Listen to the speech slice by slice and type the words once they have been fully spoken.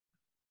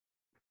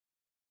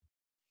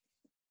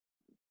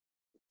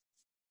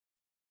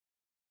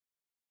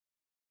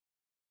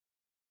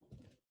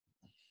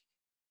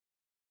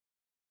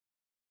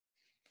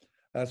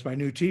That's my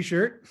new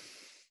T-shirt.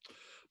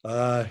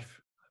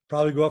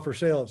 Probably go up for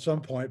sale at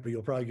some point, but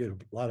you'll probably get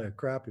a lot of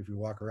crap if you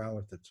walk around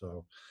with it.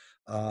 So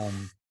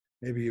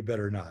maybe you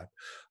better not.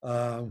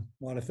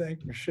 Want to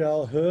thank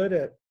Michelle Hood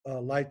at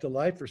Light to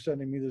Light for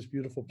sending me this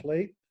beautiful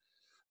plate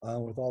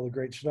with all the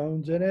great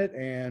stones in it.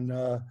 And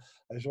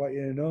I just want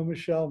you to know,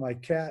 Michelle, my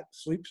cat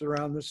sleeps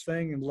around this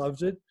thing and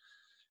loves it,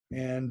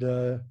 and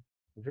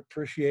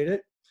appreciate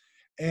it.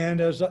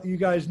 And as you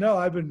guys know,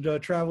 I've been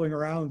traveling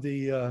around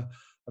the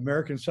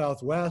American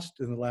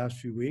Southwest in the last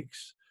few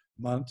weeks,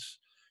 months,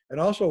 and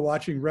also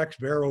watching Rex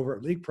Bear over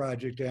at Leak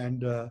Project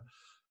and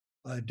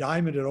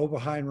Diamond at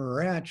Oberheimer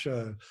Ranch.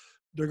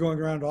 They're going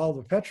around all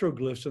the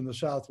petroglyphs in the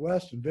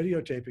Southwest and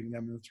videotaping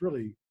them. And it's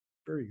really,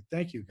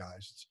 thank you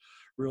guys. It's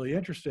really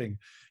interesting.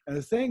 And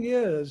the thing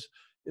is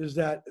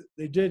that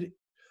they did,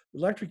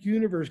 Electric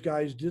Universe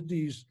guys did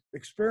these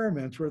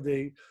experiments where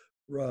they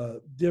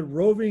did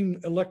roving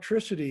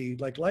electricity,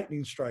 like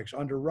lightning strikes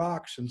under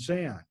rocks and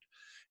sand.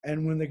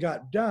 And when they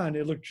got done,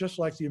 it looked just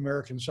like the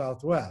American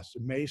Southwest, the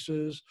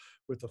mesas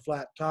with the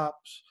flat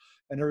tops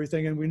and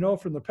everything. And we know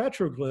from the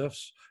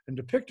petroglyphs and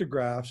the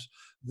pictographs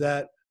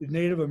that the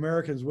Native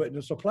Americans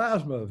witnessed a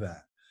plasma event.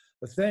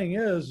 The thing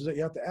is that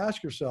you have to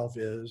ask yourself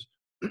is,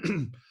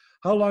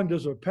 how long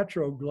does a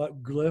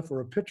petroglyph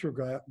or a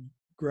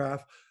pictograph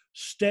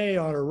stay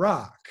on a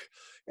rock?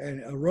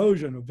 And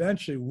erosion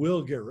eventually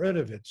will get rid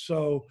of it.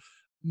 So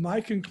my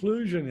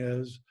conclusion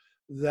is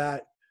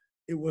that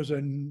it was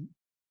an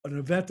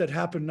event that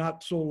happened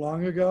not so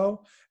long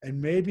ago, and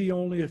maybe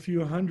only a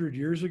few hundred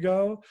years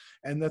ago,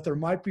 and that there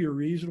might be a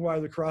reason why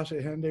the Cross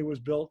at Henday was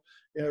built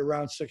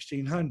around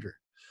 1600.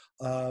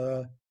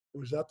 It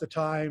was at the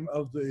time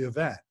of the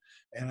event,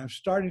 and I'm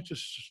starting to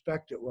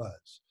suspect it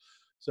was.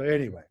 So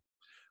anyway,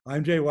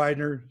 I'm Jay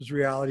Weidner, this is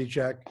Reality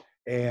Check,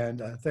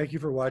 and thank you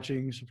for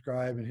watching,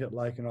 subscribe, and hit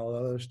like and all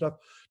that other stuff.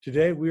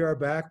 Today we are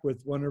back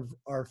with one of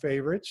our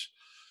favorites,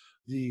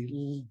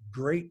 the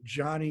great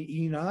Jonny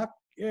Enoch.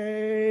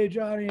 Yay,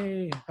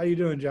 Johnny. How you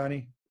doing,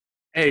 Johnny?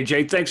 Hey,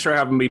 Jay, thanks for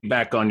having me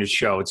back on your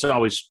show. It's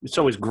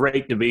always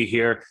great to be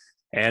here,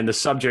 and the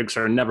subjects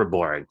are never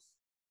boring.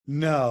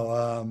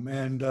 No,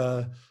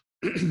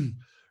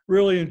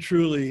 really and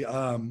truly,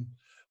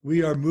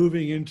 we are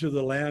moving into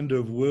the land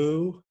of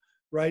woo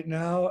right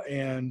now,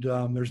 and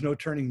there's no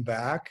turning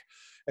back.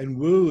 And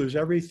woo is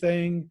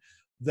everything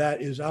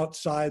that is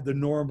outside the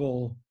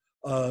normal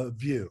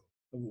view,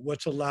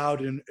 what's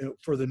allowed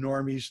for the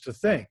normies to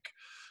think.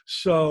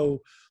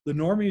 So the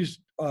normies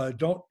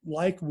don't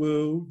like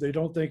woo. They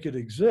don't think it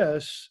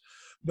exists,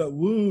 but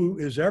woo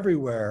is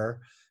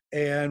everywhere.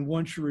 And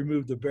once you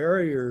remove the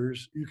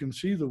barriers, you can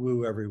see the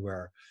woo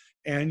everywhere.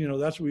 And,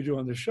 that's what we do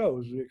on the show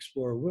is we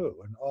explore woo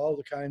and all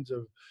the kinds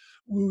of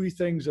wooey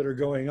things that are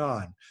going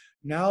on.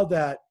 Now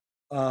that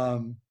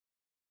certain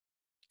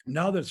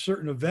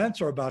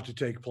events are about to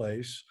take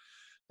place,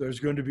 there's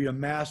going to be a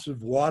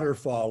massive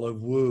waterfall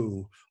of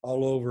woo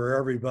all over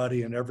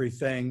everybody and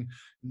everything.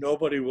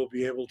 Nobody will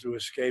be able to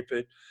escape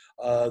it.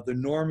 The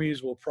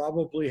normies will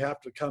probably have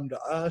to come to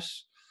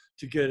us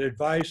to get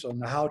advice on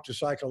how to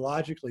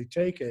psychologically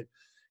take it.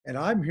 And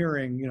I'm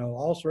hearing,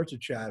 all sorts of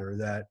chatter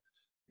that,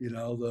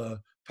 the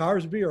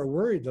powers that be are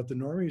worried that the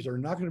normies are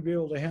not going to be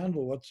able to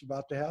handle what's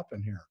about to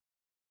happen here.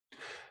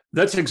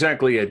 That's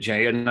exactly it,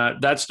 Jay. And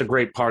that's the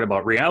great part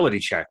about Reality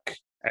Check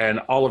and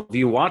all of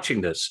you watching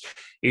this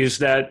is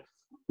that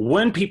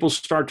when people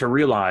start to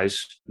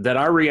realize that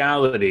our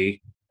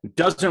reality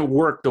doesn't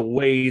work the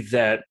way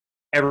that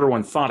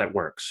everyone thought it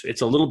works,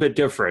 it's a little bit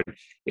different,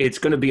 it's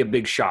going to be a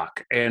big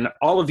shock. And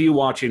all of you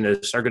watching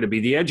this are going to be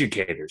the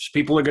educators.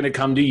 People are going to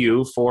come to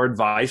you for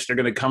advice. They're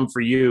going to come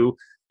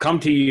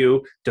to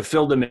you to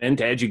fill them in,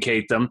 to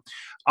educate them.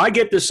 I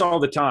get this all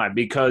the time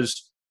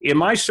because in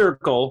my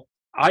circle,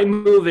 I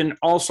move in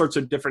all sorts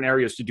of different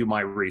areas to do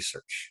my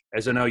research,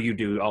 as I know you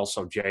do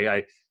also,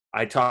 Jay.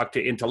 I talk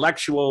to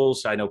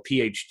intellectuals, I know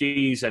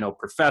PhDs, I know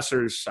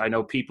professors, I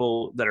know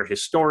people that are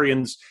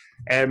historians.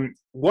 And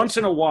once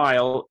in a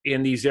while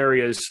in these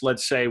areas,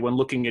 let's say when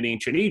looking at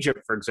ancient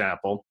Egypt, for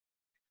example,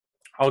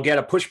 I'll get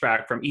a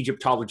pushback from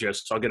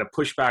Egyptologists. I'll get a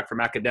pushback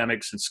from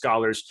academics and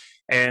scholars,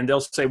 and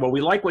they'll say, well, we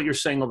like what you're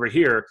saying over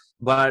here,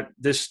 but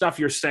this stuff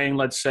you're saying,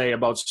 let's say,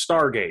 about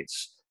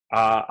stargates,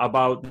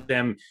 about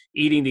them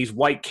eating these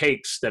white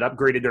cakes that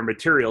upgraded their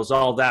materials,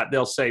 all that,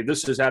 they'll say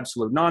this is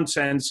absolute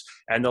nonsense.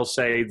 And they'll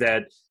say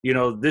that,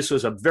 this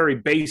was a very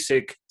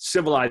basic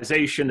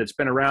civilization that's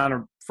been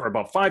around for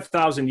about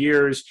 5,000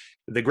 years.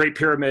 The Great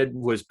Pyramid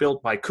was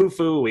built by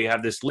Khufu. We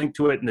have this link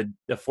to it in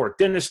the Fourth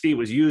Dynasty. It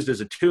was used as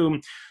a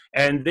tomb.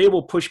 And they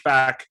will push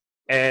back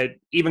at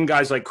even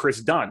guys like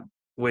Chris Dunn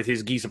with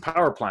his Giza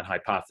power plant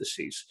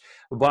hypotheses.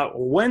 But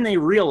when they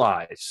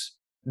realize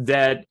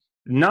that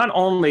not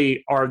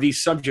only are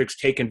these subjects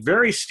taken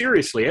very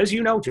seriously, as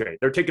you know, Jay,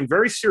 they're taken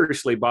very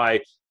seriously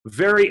by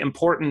very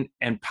important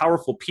and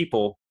powerful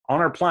people on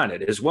our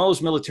planet, as well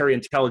as military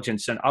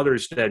intelligence and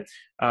others that,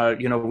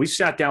 we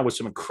sat down with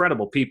some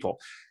incredible people,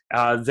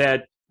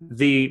 that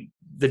the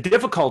the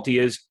difficulty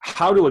is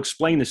how to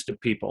explain this to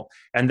people.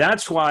 And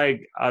that's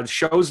why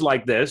shows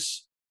like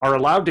this are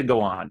allowed to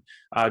go on.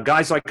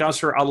 Guys like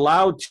us are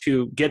allowed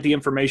to get the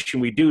information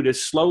we do to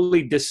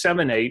slowly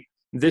disseminate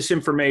this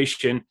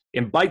information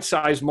in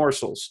bite-sized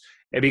morsels.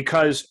 And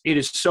because it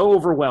is so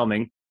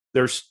overwhelming,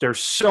 there's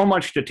so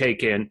much to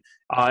take in.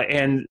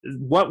 And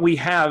what we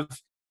have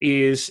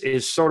is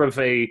sort of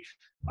a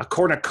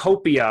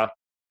cornucopia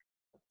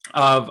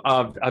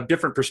of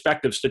different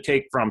perspectives to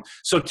take from.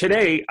 So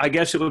today, I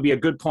guess it would be a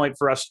good point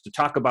for us to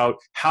talk about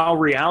how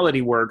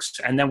reality works,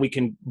 and then we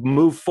can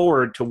move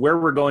forward to where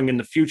we're going in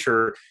the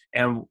future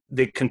and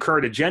the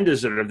concurrent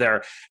agendas that are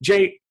there.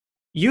 Jay,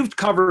 you've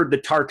covered the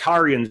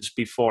Tartarians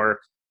before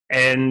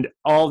and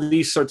all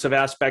these sorts of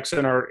aspects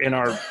in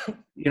our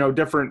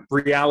different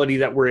reality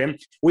that we're in.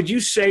 Would you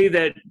say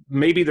that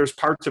maybe there's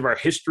parts of our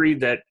history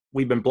that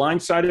we've been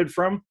blindsided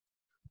from?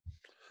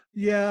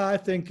 Yeah, I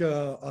think,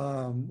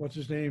 what's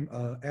his name?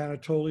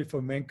 Anatoly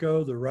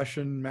Fomenko, the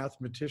Russian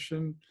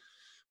mathematician.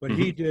 What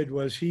he did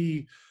was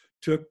he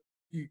took,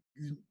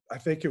 I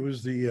think it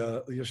was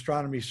the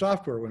astronomy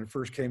software when it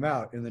first came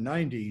out in the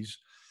 90s.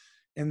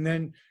 And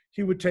then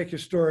he would take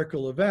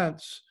historical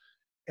events,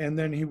 and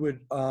then he would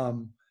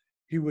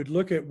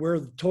look at where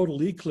the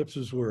total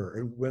eclipses were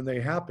and when they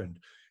happened.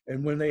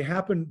 And when they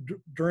happened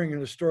during an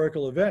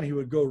historical event, he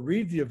would go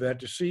read the event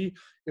to see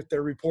if they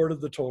reported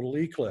the total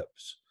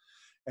eclipse.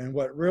 And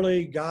what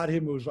really got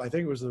him was, I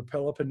think it was the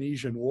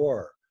Peloponnesian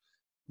War,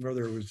 where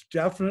there was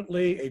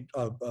definitely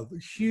a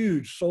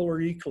huge solar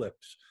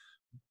eclipse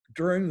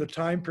during the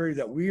time period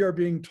that we are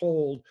being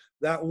told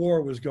that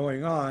war was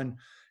going on,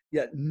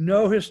 yet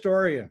no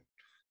historian.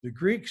 The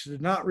Greeks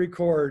did not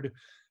record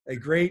a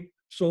great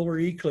solar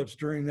eclipse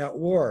during that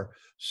war.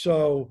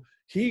 So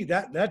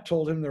that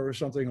told him there was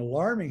something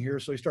alarming here.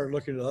 So he started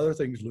looking at other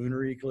things,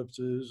 lunar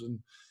eclipses,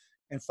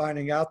 and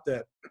finding out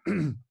that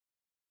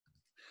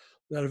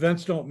that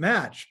events don't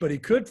match. But he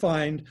could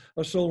find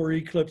a solar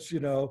eclipse,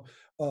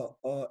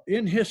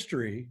 in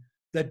history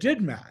that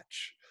did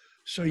match.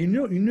 So he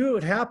knew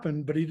it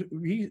happened, but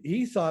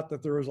he thought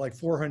that there was like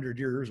 400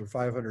 years or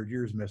 500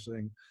 years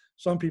missing.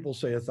 Some people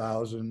say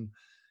 1,000.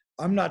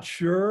 I'm not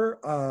sure.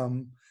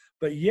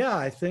 But yeah,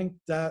 I think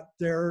that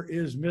there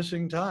is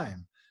missing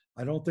time.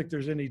 I don't think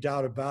there's any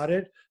doubt about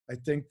it. I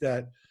think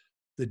that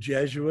the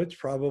Jesuits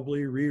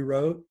probably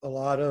rewrote a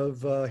lot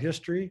of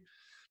history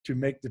to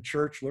make the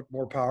church look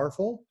more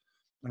powerful.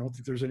 I don't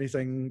think there's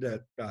anything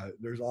that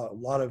there's a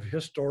lot of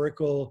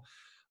historical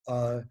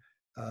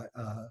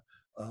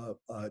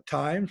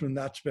times when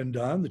that's been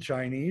done. The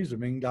Chinese, the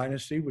Ming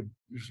Dynasty would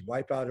just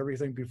wipe out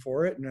everything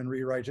before it and then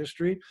rewrite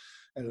history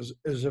as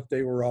if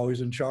they were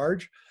always in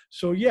charge.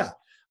 So yeah,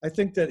 I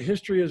think that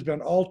history has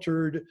been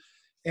altered.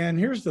 And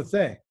here's the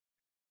thing.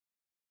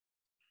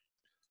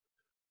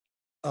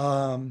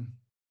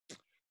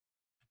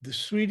 The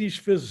Swedish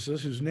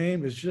physicist, whose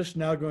name is just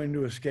now going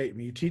to escape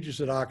me, he teaches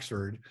at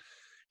Oxford,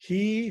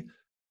 he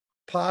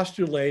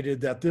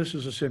postulated that this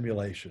is a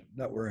simulation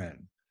that we're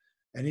in.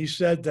 And he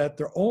said that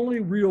the only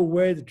real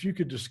way that you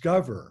could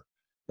discover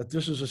that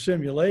this is a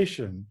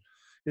simulation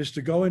is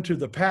to go into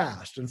the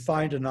past and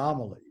find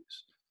anomalies.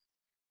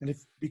 And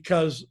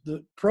because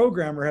the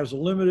programmer has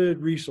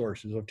limited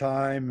resources of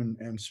time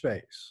and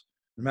space.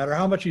 No matter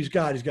how much he's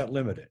got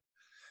limited.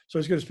 So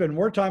he's going to spend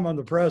more time on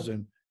the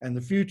present and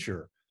the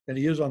future than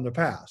he is on the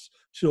past.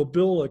 So he'll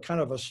build a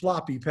kind of a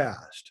sloppy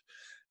past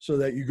so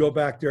that you go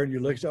back there and you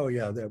look, oh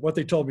yeah, what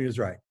they told me is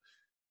right.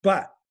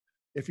 But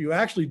if you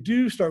actually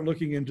do start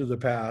looking into the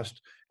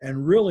past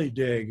and really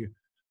dig,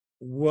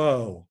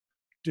 whoa,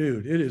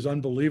 dude, it is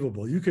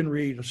unbelievable. You can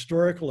read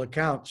historical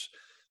accounts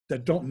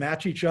that don't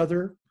match each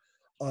other.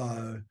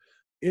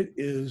 It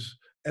is,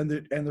 and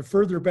the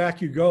further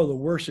back you go, the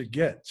worse it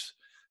gets,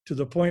 to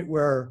the point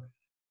where,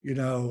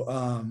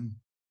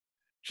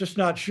 just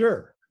not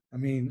sure. I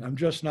mean, I'm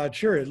just not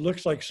sure. It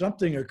looks like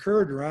something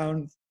occurred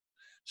around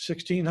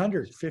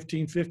 1600,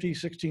 1550,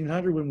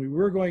 1600, when we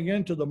were going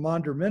into the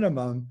Maunder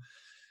minimum,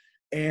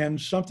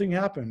 and something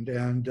happened,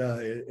 and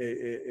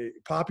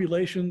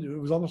population, it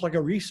was almost like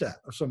a reset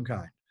of some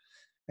kind.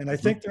 And I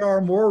think there are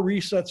more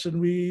resets than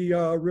we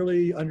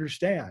really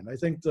understand. I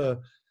think the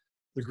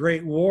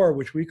Great War,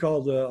 which we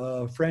call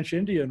the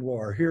French-Indian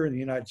War here in the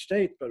United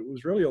States, but it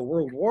was really a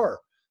world war.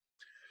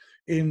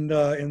 In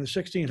the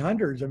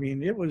 1600s, I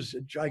mean, it was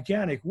a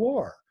gigantic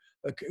war.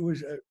 It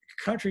was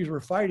countries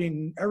were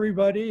fighting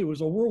everybody. It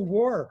was a world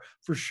war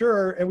for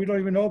sure, and we don't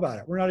even know about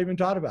it. We're not even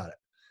taught about it.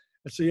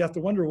 And so you have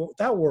to wonder what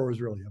that war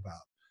was really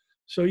about.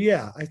 So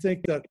yeah, I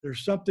think that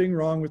there's something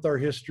wrong with our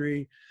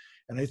history,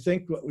 and I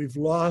think what we've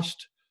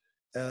lost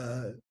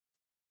the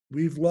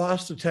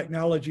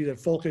technology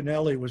that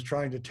Fulcanelli was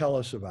trying to tell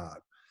us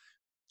about,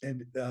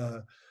 and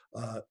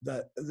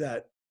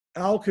that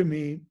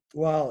alchemy,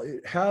 while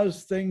it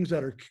has things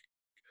that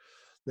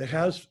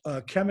has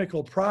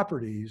chemical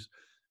properties,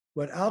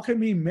 what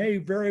alchemy may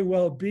very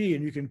well be,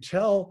 and you can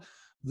tell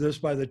this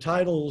by the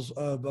titles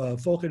of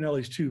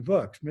Fulcanelli's two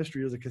books,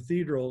 Mystery of the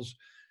Cathedrals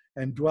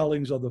and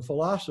Dwellings of the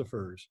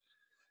Philosophers.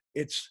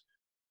 It's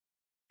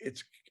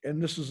it's,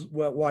 and this is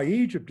why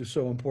Egypt is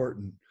so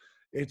important.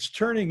 It's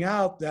turning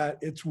out that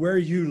it's where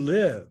you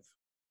live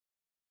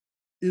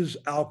is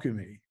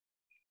alchemy,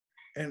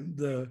 and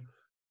the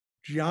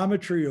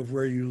geometry of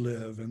where you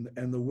live,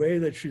 and the way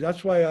that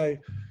that's why I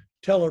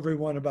tell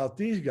everyone about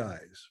these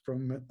guys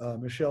from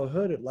Michelle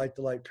Hood at Light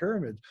to Light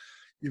Pyramids.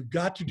 You've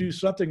got to do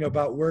something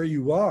about where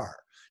you are.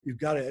 You've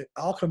got to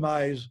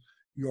alchemize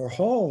your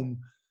home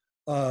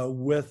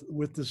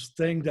with this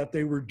thing that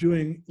they were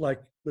doing,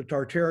 like the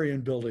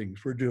Tartarian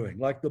buildings were doing,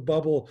 like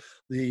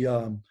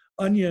the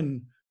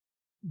onion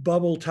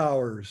bubble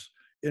towers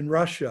in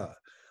Russia.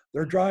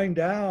 They're drawing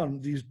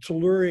down these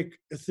telluric,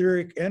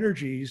 etheric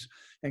energies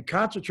and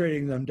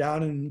concentrating them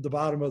down in the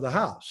bottom of the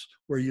house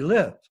where you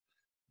live.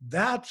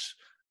 That's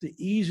the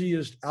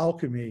easiest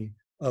alchemy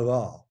of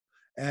all.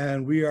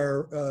 And we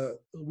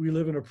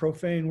live in a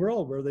profane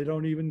world where they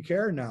don't even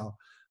care now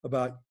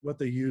about what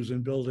they use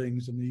in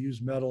buildings, and they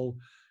use metal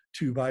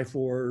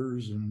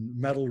 2x4s and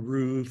metal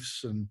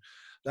roofs, and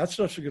that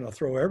stuff's going to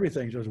throw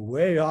everything just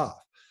way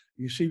off.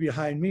 You see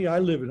behind me, I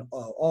live in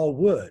all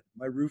wood.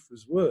 My roof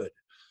is wood,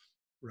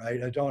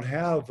 right? I don't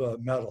have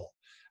metal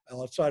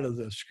outside of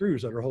the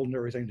screws that are holding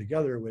everything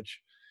together, which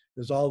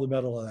is all the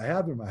metal that I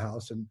have in my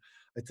house. And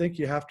I think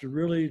you have to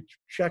really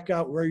check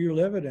out where you're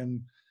living and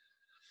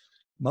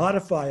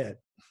modify it.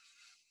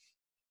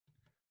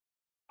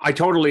 I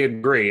totally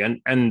agree.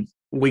 And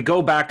we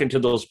go back into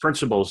those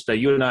principles that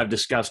you and I have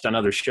discussed on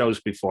other shows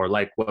before,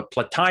 like what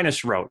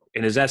Plotinus wrote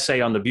in his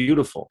essay on the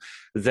beautiful,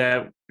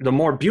 that the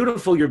more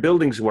beautiful your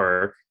buildings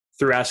were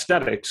through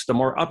aesthetics, the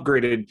more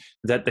upgraded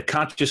that the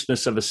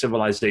consciousness of a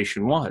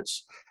civilization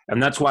was.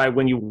 And that's why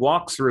when you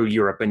walk through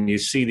Europe and you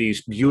see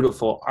these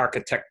beautiful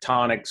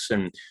architectonics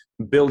and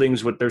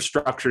buildings with their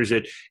structures,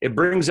 it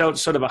brings out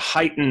sort of a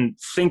heightened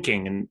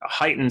thinking and a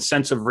heightened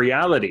sense of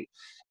reality.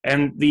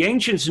 And the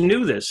ancients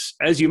knew this,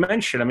 as you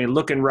mentioned. I mean,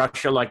 look in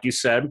Russia, like you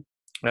said,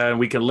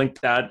 we can link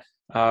that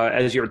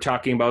as you were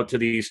talking about to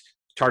these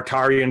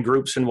Tartarian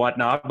groups and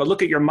whatnot. But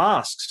look at your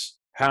mosques,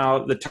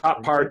 how the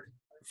top part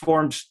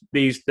forms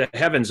the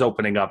heavens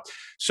opening up.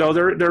 So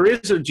there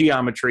is a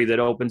geometry that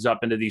opens up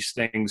into these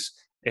things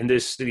in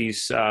this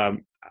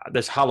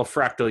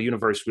holofractal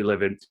universe we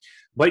live in.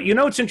 But you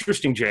know, it's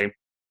interesting, Jay.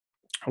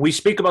 We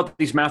speak about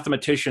these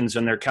mathematicians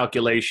and their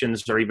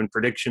calculations or even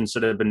predictions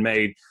that have been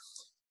made.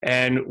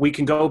 And we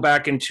can go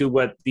back into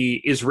what the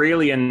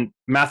Israeli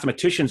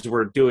mathematicians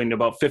were doing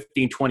about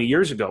 15, 20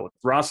 years ago with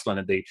Rosslyn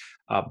and the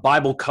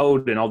Bible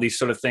code and all these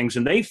sort of things.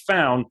 And they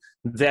found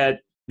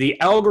that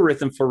the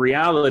algorithm for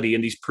reality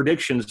and these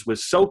predictions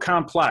was so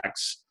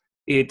complex,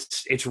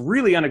 it's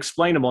really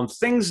unexplainable. And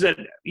things that,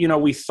 you know,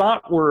 we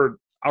thought were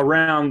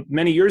around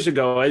many years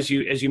ago, as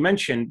you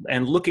mentioned,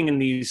 and looking in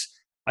these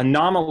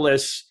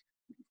anomalous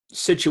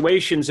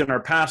situations in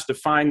our past to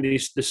find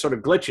this sort of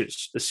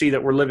glitches, to see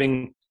that we're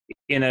living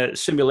in a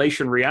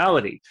simulation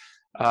reality.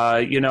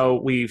 You know,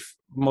 we've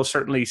most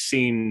certainly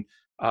seen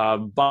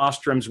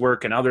Bostrom's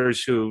work and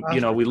others who,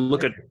 you know, we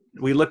look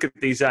at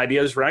these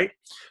ideas, right?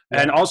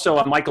 Yeah. And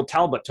also Michael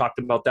Talbot talked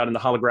about that in the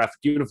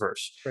Holographic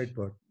Universe. Great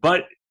book.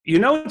 But you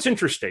know, it's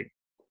interesting.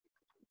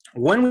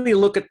 When we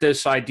look at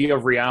this idea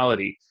of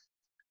reality,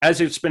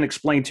 as it's been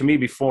explained to me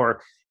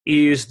before,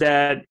 is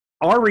that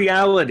our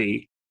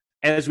reality,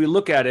 as we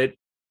look at it,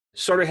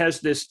 sort of has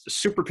this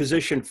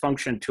superposition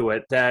function to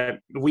it,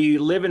 that we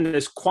live in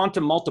this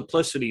quantum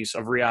multiplicities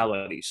of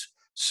realities.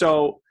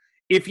 So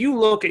if you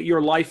look at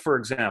your life, for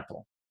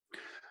example,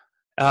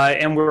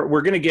 and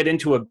we're going to get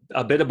into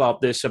a bit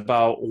about this,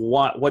 about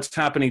what's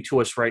happening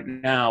to us right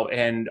now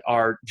and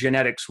our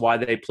genetics, why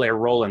they play a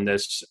role in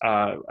this,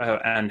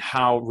 and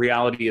how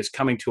reality is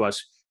coming to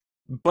us.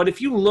 But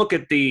if you look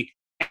at the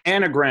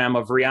anagram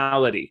of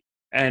reality,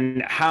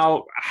 and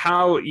how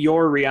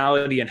your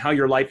reality and how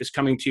your life is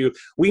coming to you,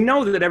 we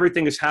know that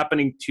everything is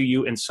happening to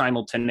you in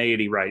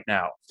simultaneity right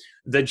now.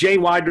 The Jay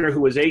Weidner, who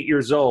was 8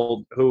 years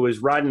old, who was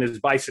riding his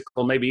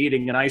bicycle, maybe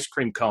eating an ice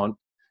cream cone,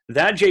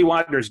 that Jay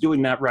Weidner is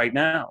doing that right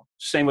now.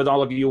 Same with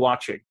all of you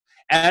watching.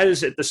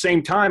 As at the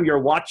same time, you're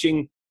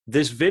watching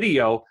this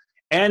video,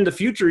 and the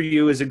future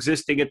you is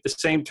existing at the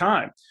same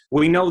time.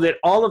 We know that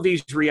all of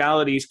these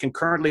realities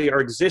concurrently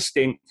are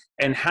existing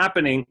and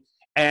happening,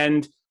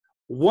 and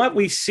what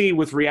we see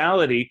with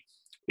reality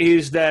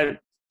is that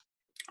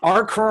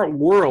our current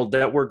world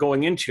that we're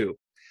going into,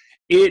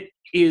 it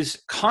is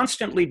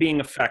constantly being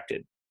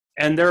affected.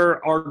 And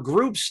there are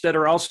groups that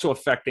are also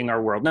affecting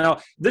our world. Now,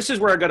 this is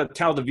where I got to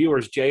tell the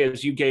viewers, Jay,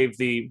 as you gave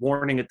the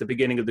warning at the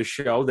beginning of the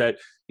show, that,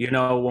 you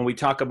know, when we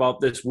talk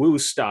about this woo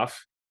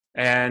stuff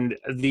and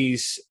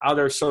these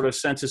other sort of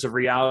senses of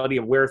reality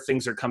of where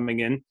things are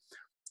coming in,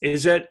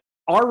 is that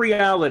our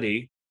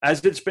reality,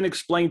 as it's been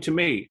explained to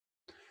me,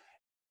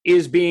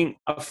 is being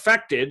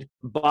affected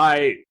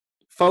by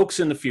folks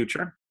in the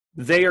future,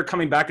 they are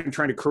coming back and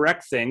trying to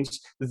correct things.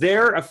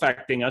 They're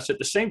affecting us. At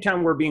the same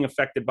time, we're being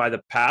affected by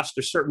the past.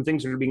 There's certain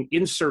things that are being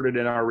inserted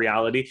in our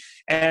reality.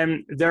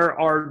 And there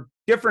are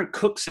different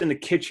cooks in the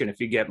kitchen, if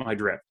you get my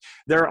drift.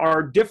 There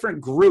are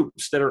different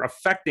groups that are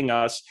affecting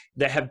us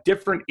that have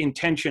different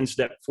intentions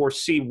that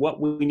foresee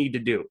what we need to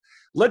do.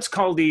 Let's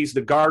call these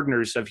the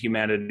gardeners of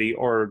humanity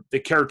or the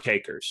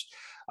caretakers.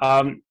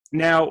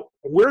 Now,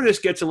 where this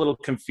gets a little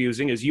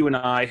confusing, as you and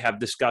I have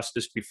discussed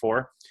this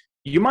before,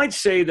 you might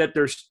say that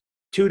there's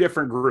two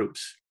different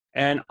groups.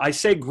 And I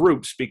say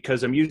groups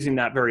because I'm using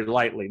that very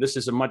lightly. This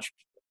is a much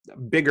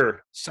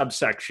bigger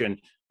subsection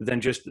than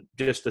just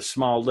a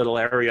small little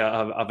area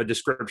of a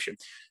description.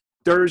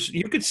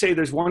 You could say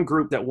there's one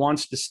group that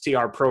wants to see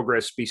our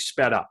progress be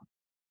sped up.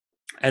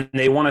 And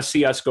they want to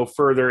see us go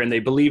further, and they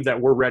believe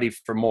that we're ready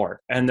for more.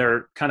 And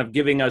they're kind of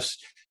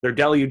they're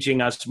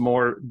deluging us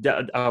more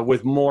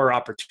with more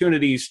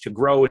opportunities to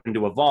grow and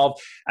to evolve.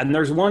 And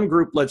there's one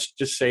group, let's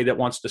just say, that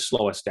wants to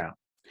slow us down.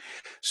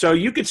 So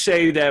you could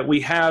say that we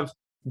have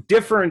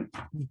different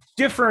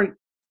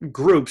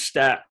groups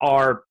that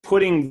are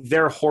putting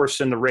their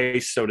horse in the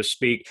race, so to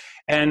speak.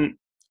 And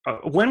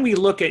when we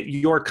look at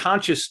your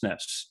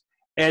consciousness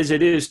as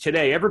it is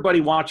today, everybody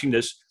watching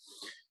this,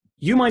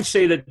 you might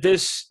say that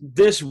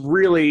this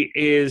really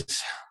is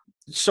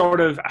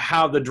sort of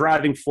how the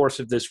driving force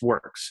of this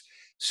works.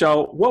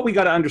 So what we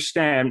got to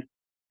understand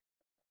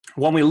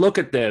when we look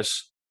at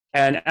this,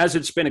 and as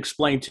it's been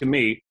explained to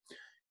me,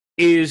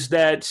 is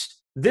that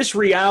this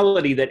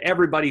reality that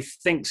everybody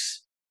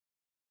thinks,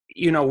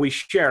 we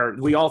share,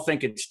 we all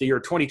think it's the year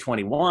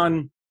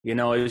 2021.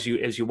 As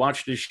you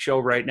watch this show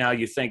right now,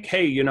 you think,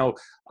 hey,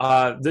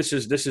 this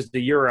is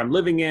the year I'm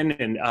living in,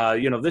 and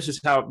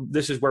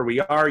this is where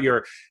we are.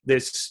 You're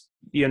this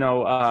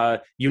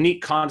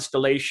unique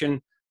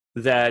constellation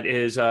that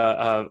is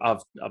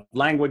of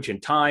language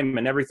and time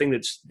and everything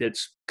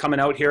that's coming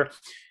out here.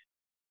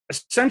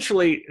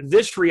 Essentially,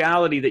 this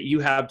reality that you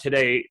have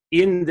today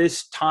in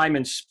this time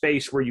and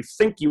space where you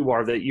think you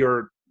are, that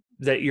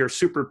your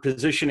super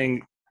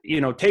positioning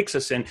takes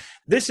us in,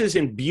 this is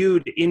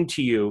imbued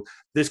into you,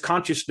 this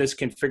consciousness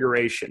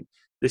configuration,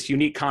 this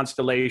unique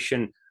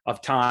constellation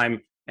of time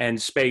and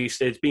space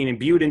that's being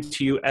imbued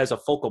into you as a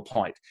focal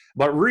point.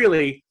 But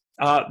really,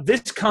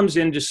 this comes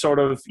into sort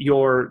of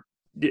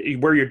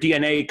where your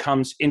DNA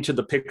comes into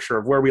the picture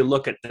of where we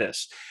look at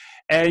this.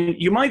 And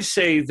you might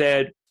say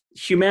that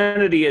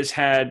humanity has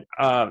had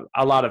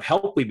a lot of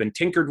help. We've been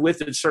tinkered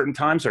with at certain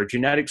times. Our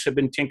genetics have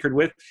been tinkered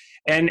with.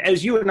 And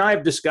as you and I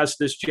have discussed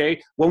this,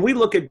 Jay, when we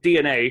look at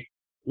DNA,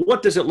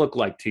 what does it look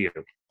like to you?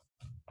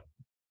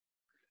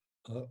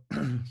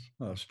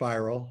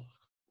 Spiral.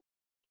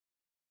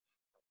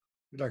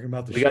 You're talking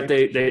about we got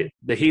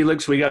the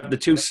helix. We got the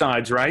two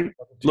sides, right?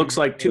 Looks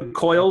like two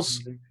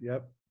coils.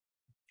 Yep.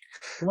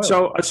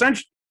 So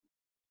essentially,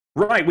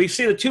 right, we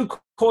see the two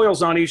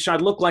coils on each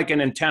side look like an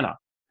antenna.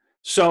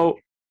 So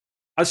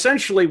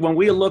essentially, when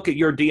we look at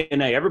your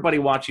DNA, everybody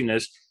watching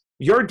this,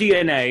 your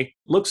DNA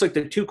looks like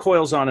the two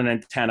coils on an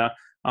antenna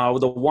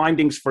with the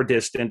windings for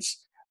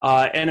distance.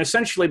 And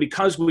essentially,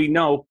 because we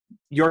know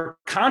your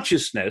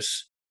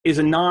consciousness is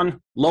a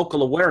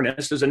non-local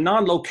awareness, there's a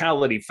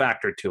non-locality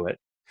factor to it.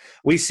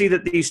 We see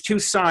that these two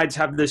sides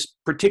have this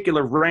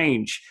particular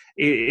range.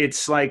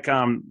 It's like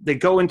they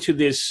go into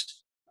this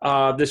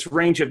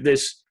range of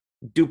this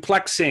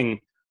duplexing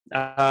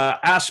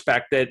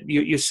aspect that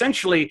you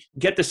essentially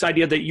get this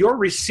idea that you're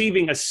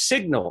receiving a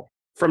signal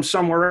from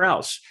somewhere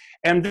else.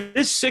 And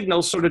this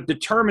signal sort of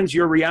determines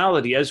your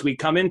reality as we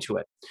come into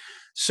it.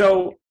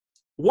 So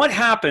what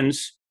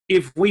happens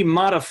if we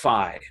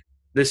modify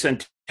this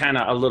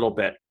antenna a little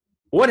bit?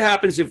 What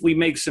happens if we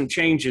make some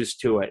changes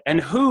to it? And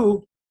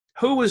who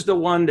is the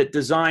one that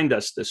designed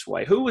us this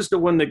way? Who was the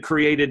one that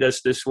created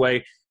us this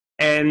way?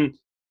 And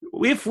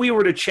if we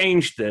were to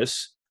change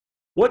this,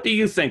 what do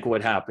you think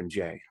would happen,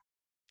 Jay?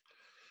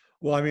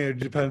 Well, I mean, it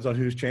depends on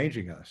who's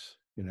changing us,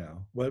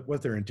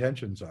 what their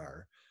intentions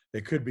are.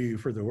 It could be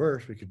for the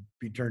worse. We could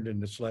be turned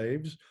into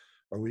slaves,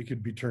 or we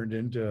could be turned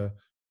into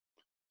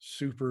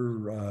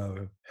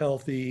super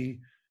healthy,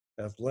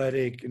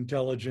 athletic,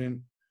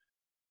 intelligent,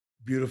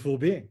 beautiful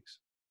beings.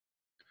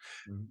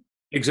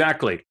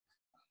 Exactly.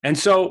 And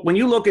so when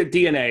you look at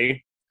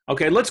DNA,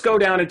 okay, let's go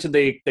down into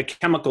the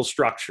chemical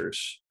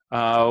structures,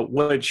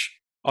 which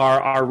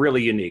are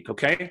really unique,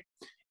 okay?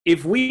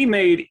 If we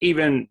made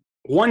even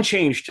one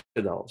change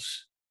to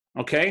those,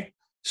 okay?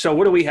 So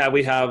what do we have?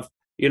 We have,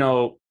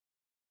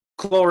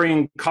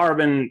 chlorine,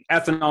 carbon,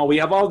 ethanol. We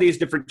have all these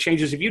different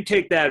changes. If you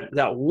take that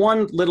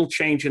one little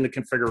change in the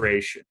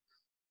configuration,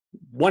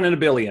 1 in a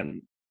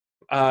billion,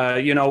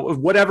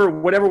 whatever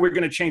we're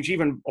going to change,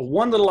 even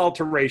one little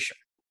alteration,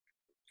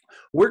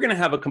 we're going to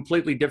have a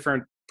completely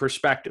different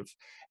perspective.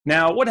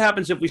 Now, what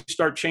happens if we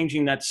start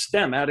changing that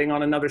stem, adding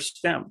on another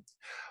stem?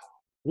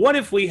 What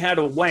if we had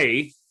a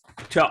way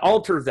to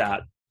alter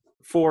that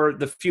for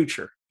the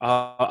future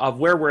of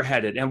where we're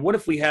headed? And what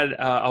if we had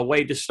a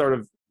way to sort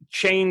of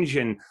change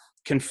and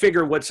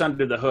configure what's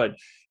under the hood?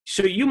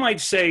 So you might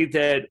say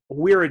that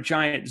we're a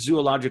giant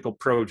zoological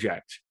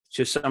project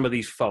to some of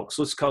these folks.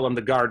 Let's call them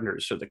the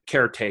gardeners or the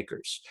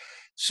caretakers.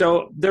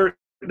 So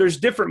there's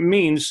different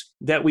means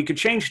that we could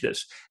change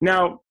this.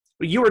 Now,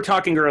 you were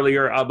talking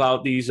earlier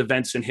about these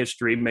events in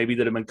history, maybe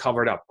that have been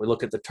covered up. We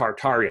look at the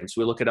Tartarians,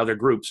 we look at other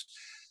groups.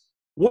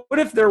 What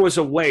if there was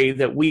a way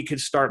that we could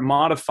start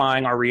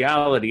modifying our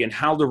reality and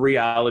how the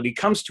reality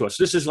comes to us?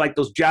 This is like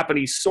those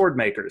Japanese sword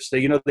makers.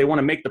 They want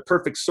to make the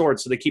perfect sword,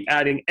 so they keep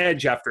adding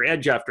edge after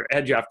edge after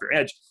edge after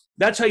edge.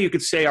 That's how you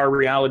could say our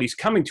reality is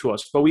coming to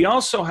us. But we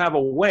also have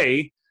a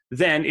way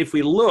then, if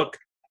we look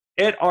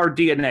at our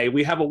DNA,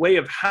 we have a way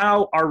of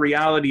how our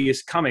reality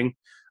is coming.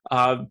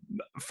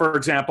 For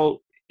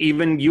example,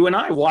 even you and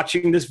I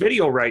watching this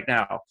video right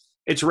now,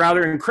 it's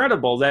rather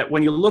incredible that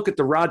when you look at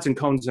the rods and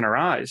cones in our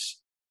eyes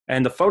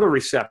and the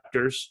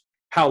photoreceptors,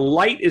 how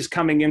light is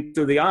coming in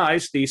through the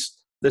eyes,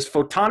 this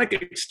photonic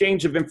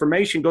exchange of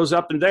information goes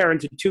up and there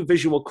into two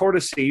visual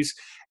cortices,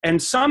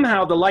 and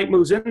somehow the light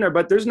moves in there,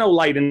 but there's no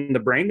light in the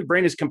brain. The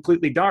brain is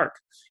completely dark.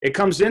 It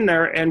comes in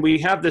there, and we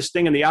have this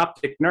thing in the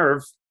optic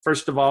nerve,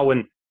 first of all,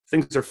 when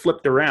things are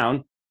flipped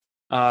around.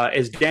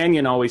 As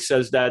Daniel always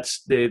says,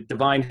 that's the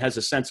divine has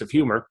a sense of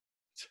humor.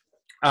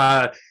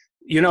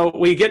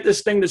 We get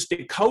this thing that's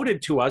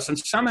decoded to us, and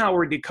somehow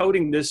we're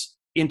decoding this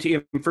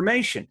into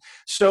information.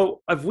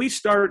 So if we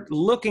start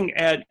looking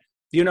at,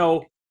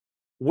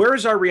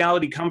 where's our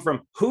reality come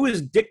from? Who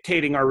is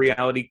dictating our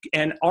reality?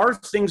 And are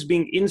things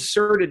being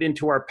inserted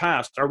into our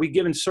past? Are we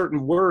given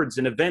certain words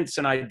and events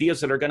and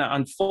ideas that are going to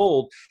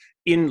unfold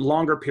in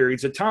longer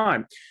periods of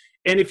time?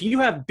 And if you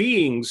have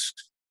beings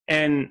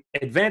and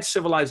advanced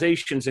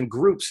civilizations and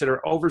groups that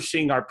are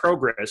overseeing our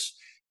progress,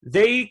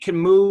 they can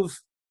move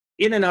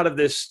in and out of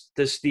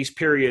these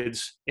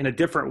periods in a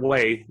different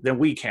way than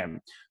we can.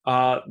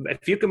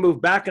 If you can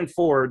move back and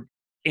forward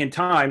in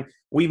time,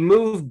 we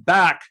move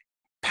back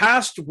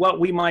past what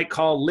we might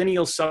call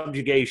lineal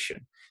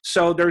subjugation.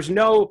 So there's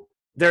no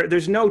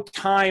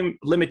time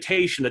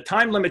limitation. The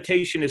time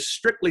limitation is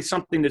strictly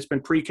something that's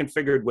been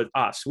pre-configured with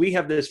us. We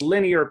have this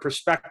linear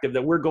perspective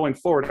that we're going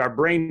forward. Our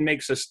brain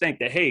makes us think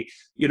that, hey,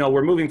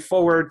 we're moving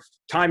forward.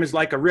 Time is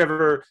like a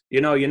river.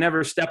 You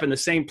never step in the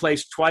same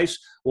place twice.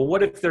 Well,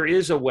 what if there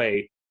is a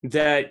way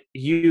that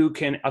you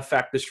can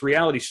affect this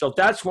reality? So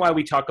that's why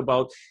we talk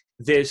about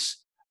this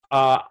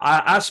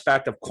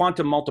aspect of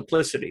quantum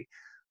multiplicity.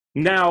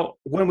 Now,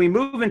 when we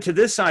move into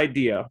this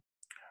idea,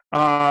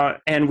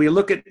 and we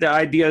look at the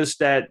ideas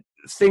that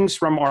things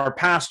from our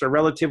past are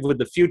relative with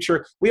the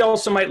future, we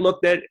also might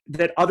look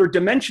that other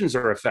dimensions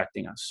are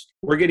affecting us.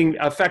 We're getting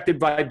affected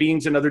by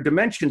beings in other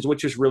dimensions,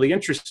 which is really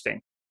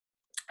interesting.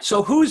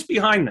 So who's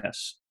behind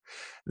this?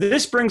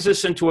 This brings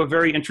us into a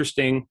very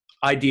interesting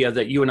idea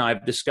that you and I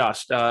have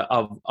discussed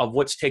of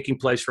what's taking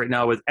place right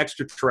now with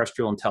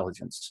extraterrestrial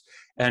intelligence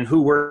and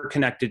who we're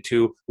connected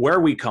to, where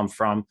we come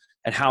from,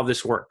 and how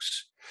this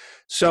works.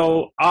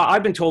 So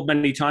I've been told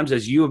many times,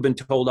 as you have been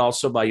told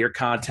also by your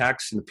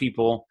contacts and the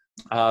people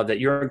that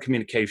you're in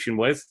communication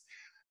with,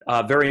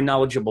 very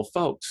knowledgeable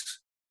folks,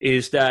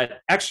 is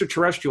that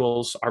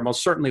extraterrestrials are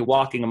most certainly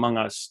walking among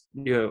us,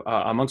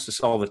 amongst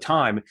us all the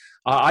time.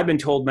 I've been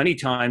told many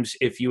times,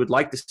 if you would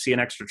like to see an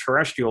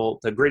extraterrestrial,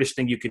 the greatest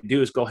thing you could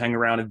do is go hang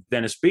around in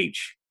Venice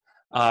Beach,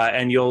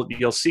 and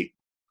you'll see,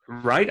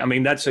 right? I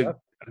mean, that's a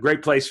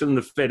great place for them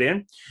to fit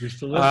in.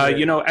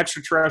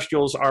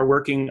 Extraterrestrials are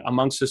working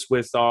amongst us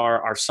with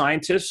our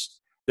scientists.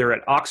 They're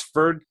at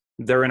Oxford.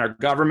 They're in our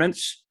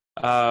governments.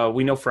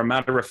 We know for a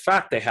matter of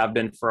fact they have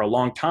been for a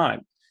long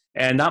time.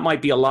 And that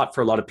might be a lot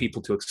for a lot of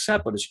people to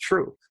accept, but it's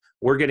true.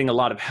 We're getting a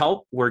lot of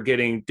help. We're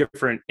getting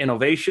different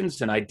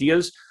innovations and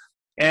ideas.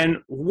 And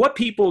what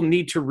people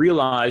need to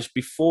realize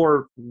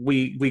before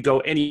we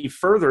go any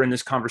further in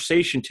this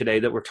conversation today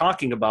that we're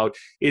talking about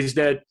is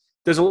that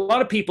there's a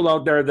lot of people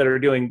out there that are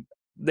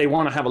they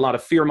want to have a lot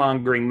of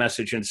fear-mongering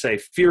message and say,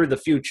 fear the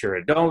future.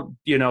 Don't,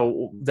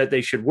 that they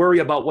should worry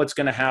about what's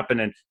going to happen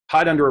and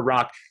hide under a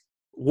rock.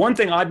 One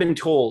thing I've been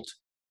told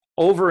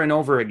over and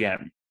over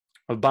again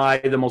by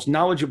the most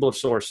knowledgeable of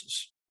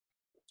sources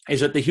is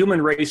that the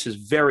human race is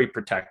very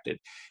protected.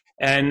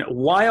 And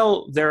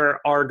while there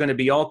are going to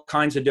be all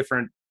kinds of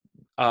different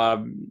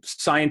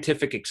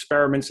scientific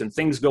experiments and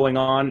things going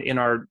on in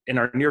our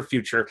near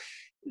future,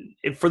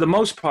 for the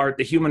most part,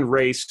 the human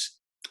race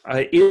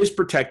is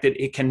protected.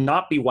 It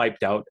cannot be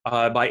wiped out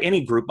by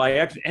any group,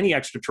 by any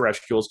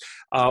extraterrestrials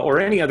or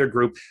any other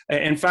group.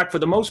 In fact, for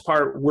the most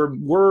part,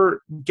 we're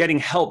getting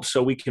help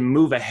so we can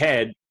move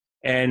ahead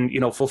and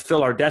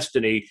fulfill our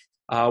destiny,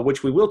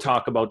 which we will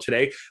talk about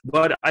today.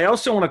 But I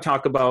also want to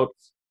talk about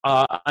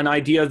an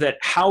idea that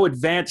how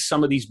advanced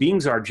some of these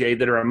beings are, Jay,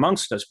 that are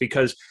amongst us,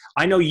 because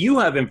I know you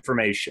have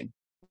information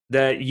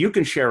that you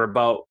can share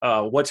about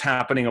what's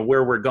happening and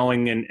where we're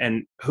going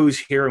and who's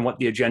here and what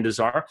the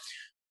agendas are.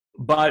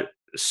 But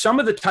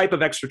some of the type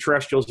of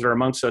extraterrestrials that are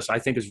amongst us, I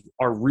think,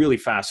 are really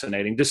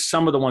fascinating. Just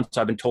some of the ones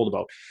I've been told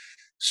about.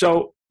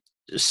 So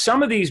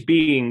some of these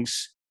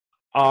beings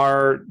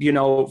are,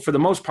 for the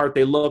most part,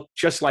 they look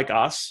just like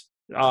us.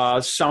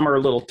 Some are a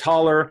little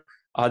taller.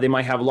 They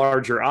might have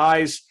larger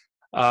eyes.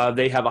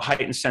 They have a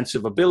heightened sense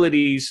of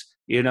abilities.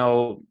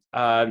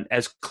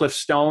 as Cliff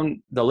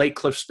Stone, the late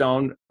Cliff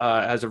Stone,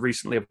 as of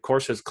recently, of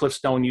course, as Cliff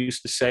Stone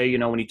used to say, you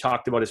know, when he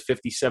talked about his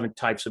 57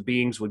 types of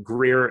beings with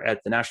Greer at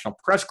the National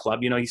Press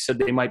Club, you know, he said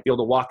they might be able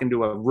to walk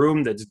into a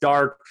room that's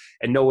dark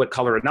and know what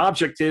color an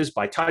object is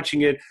by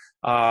touching it,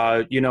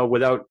 you know,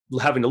 without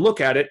having to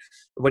look at it.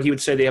 But he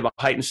would say they have a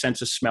heightened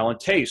sense of smell and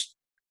taste.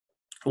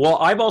 Well,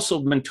 I've also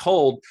been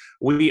told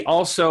we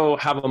also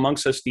have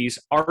amongst us these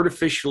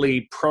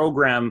artificially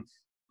programmed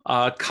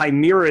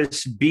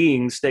chimerous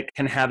beings that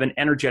can have an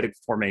energetic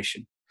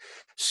formation.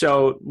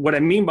 So what I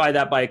mean by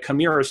that, by a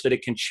chimera, is that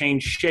it can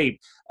change shape.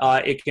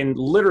 It can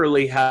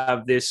literally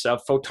have this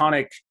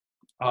photonic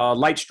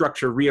light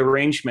structure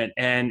rearrangement,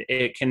 and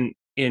it can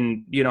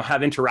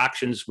have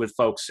interactions with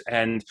folks.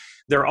 And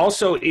there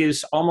also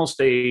is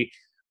almost a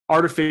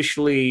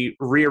artificially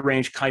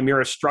rearranged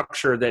chimera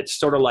structure that's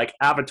sort of like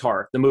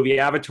Avatar, the movie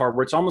Avatar,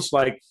 where it's almost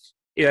like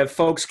if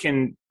folks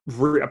can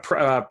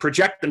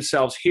project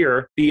themselves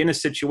here, be in a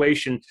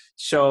situation,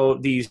 so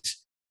these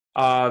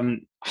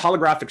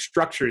holographic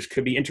structures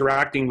could be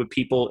interacting with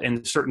people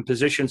in certain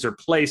positions or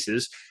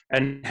places,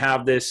 and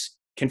have this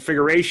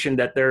configuration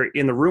that they're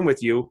in the room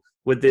with you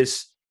with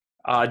this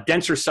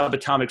denser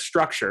subatomic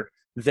structure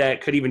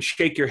that could even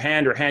shake your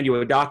hand or hand you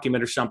a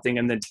document or something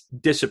and then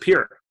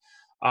disappear.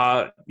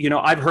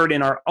 I've heard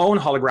in our own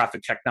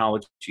holographic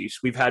technologies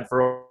we've had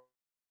for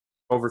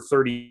over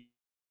 30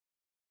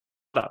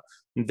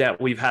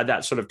 that we've had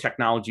that sort of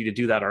technology to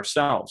do that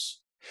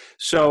ourselves.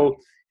 So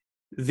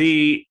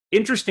the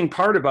interesting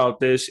part about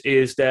this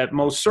is that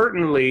most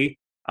certainly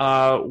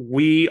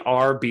we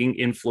are being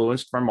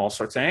influenced from all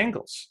sorts of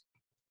angles.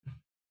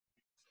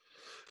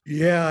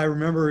 Yeah, I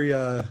remember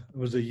it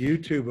was a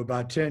YouTube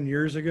about 10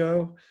 years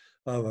ago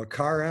of a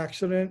car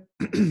accident.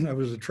 It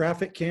was a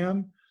traffic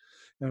cam,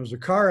 and it was a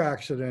car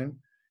accident.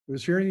 It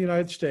was here in the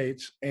United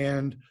States,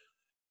 and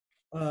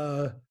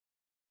out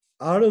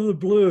of the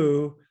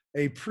blue,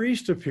 a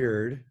priest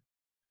appeared,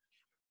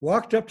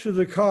 walked up to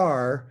the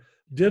car,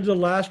 did the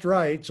last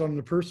rites on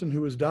the person who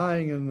was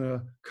dying in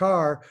the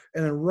car,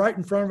 and then right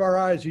in front of our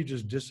eyes, he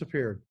just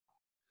disappeared.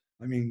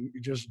 I mean,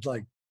 just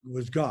like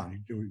was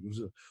gone. It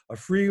was a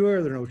freeway.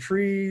 There were no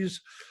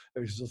trees. It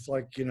was just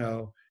like, he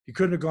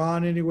couldn't have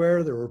gone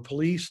anywhere. There were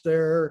police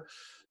there.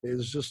 It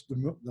was just,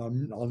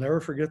 I'll never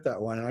forget that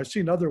one. And I've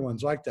seen other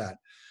ones like that.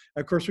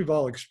 And of course, we've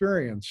all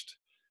experienced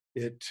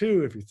it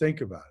too, if you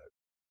think about it.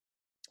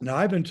 Now,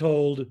 I've been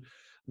told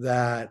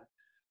that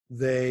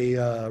they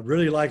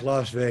really like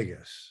Las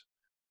Vegas.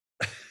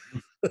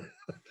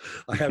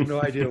 I have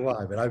no idea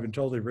why, but I've been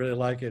told they really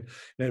like it.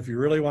 And if you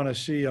really want to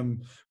see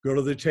them, go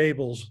to the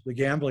tables, the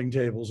gambling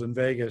tables in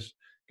Vegas,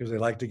 because they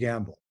like to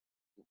gamble.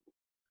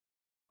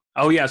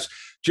 Oh yes,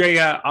 Jay,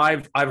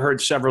 I've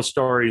heard several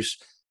stories,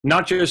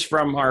 not just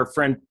from our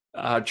friend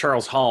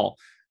Charles Hall,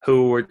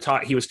 who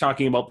he was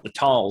talking about the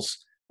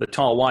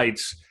tall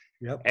whites.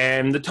 Yep.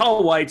 And the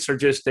tall whites are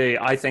just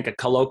I think a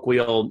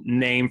colloquial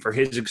name for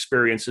his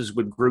experiences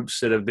with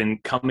groups that have been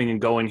coming and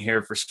going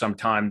here for some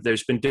time.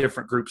 There's been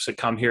different groups that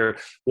come here.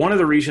 One of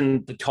the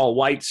reasons the tall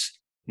whites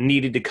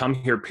needed to come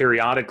here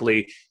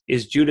periodically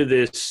is due to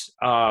this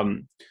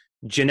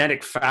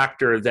genetic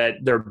factor that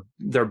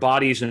their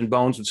bodies and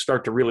bones would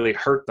start to really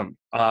hurt them,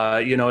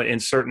 in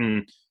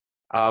certain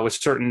with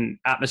certain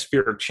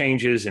atmospheric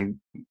changes and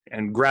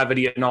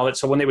gravity and all that.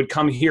 So when they would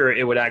come here,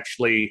 it would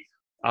actually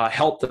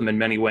help them in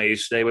many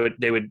ways. They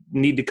would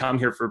need to come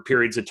here for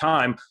periods of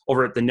time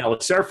over at the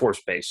Nellis Air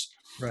Force Base.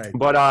 Right.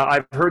 But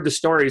I've heard the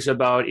stories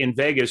about in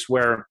Vegas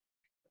where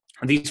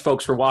these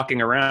folks were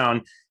walking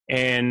around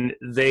and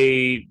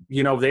they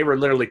were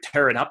literally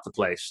tearing up the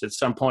place. At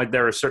some point,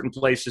 there were certain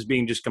places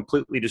being just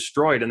completely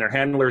destroyed, and their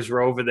handlers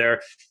were over there,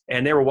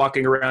 and they were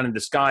walking around in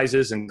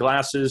disguises and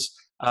glasses.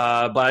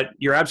 But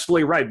you're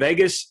absolutely right.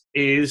 Vegas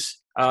is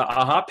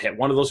a hotbed,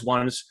 one of those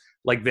ones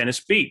like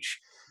Venice Beach.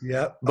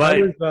 Yeah,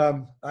 but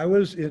I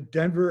was in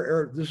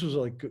Denver. This was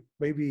like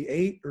maybe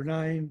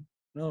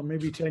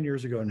 10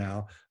 years ago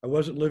now. I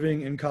wasn't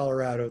living in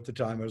Colorado at the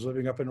time. I was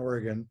living up in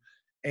Oregon,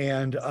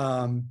 and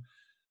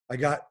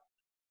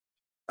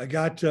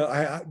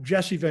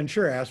Jesse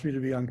Ventura asked me to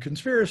be on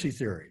conspiracy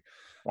theory.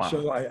 Wow.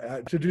 So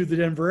I to do the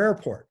Denver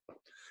airport,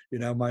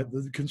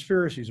 the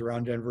conspiracies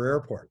around Denver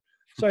airport.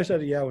 So I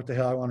said, yeah, what the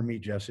hell? I want to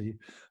meet Jesse.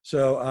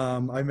 So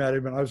I met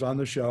him and I was on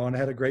the show and I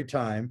had a great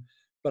time,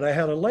 but I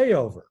had a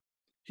layover.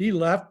 He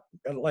left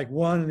at like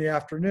 1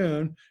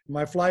 p.m.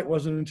 My flight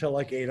wasn't until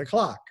like 8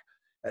 o'clock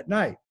at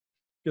night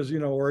because,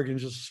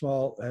 Oregon's just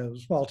a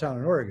small town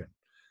in Oregon.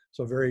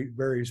 So very,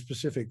 very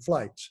specific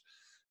flights.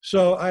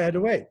 So I had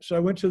to wait.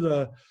 So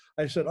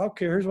I said,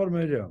 okay, here's what I'm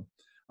going to do.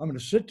 I'm going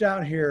to sit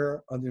down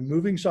here on the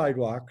moving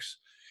sidewalks.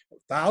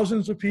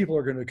 Thousands of people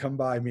are going to come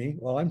by me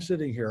while I'm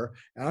sitting here,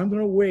 and I'm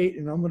going to wait,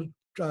 and I'm going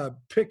to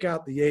pick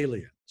out the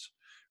aliens,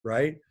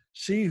 right?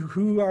 See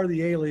who are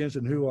the aliens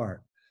and who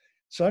aren't.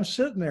 So I'm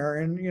sitting there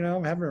and,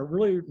 I'm having a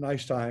really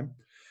nice time.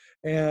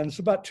 And it's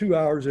about 2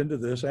 hours into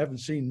this. I haven't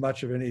seen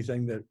much of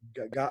anything that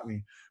got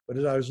me. But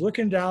as I was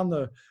looking down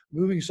the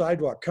moving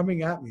sidewalk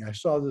coming at me, I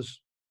saw this,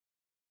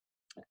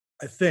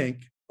 I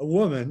think, a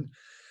woman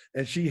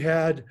and she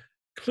had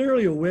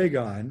clearly a wig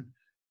on,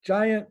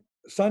 giant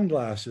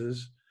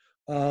sunglasses.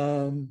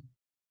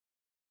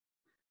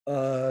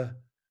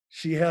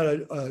 She had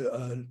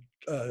a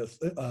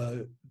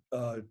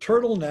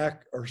turtleneck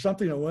or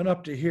something that went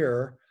up to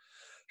here.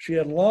 She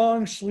had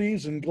long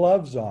sleeves and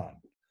gloves on,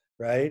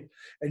 right?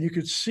 And you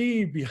could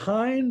see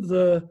behind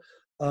the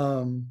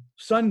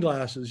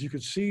sunglasses, you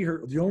could see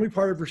her, the only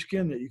part of her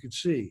skin that you could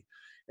see,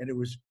 and it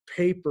was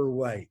paper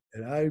white,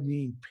 and I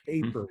mean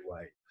paper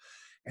white.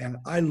 And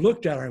I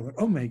looked at her, I went,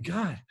 oh my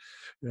God,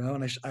 you know,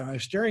 and I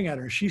was staring at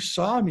her. She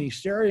saw me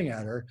staring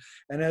at her.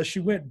 And as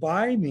she went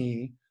by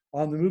me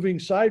on the moving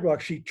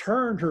sidewalk, she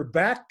turned her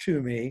back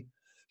to me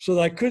so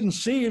that I couldn't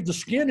see the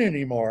skin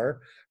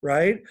anymore,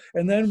 right?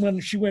 And then when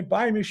she went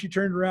by me, she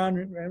turned around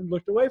and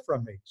looked away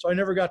from me. So I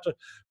never got to,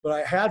 but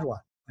I had one.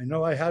 I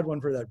know I had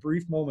one for that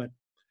brief moment.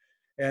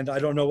 And I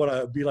don't know what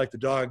I would be like the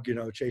dog, you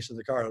know, chasing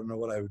the car. I don't know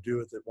what I would do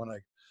with it when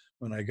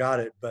I got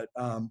it. But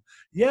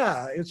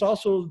yeah, it's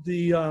also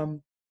the,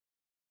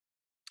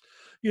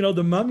 you know,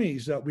 the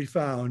mummies that we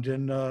found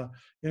in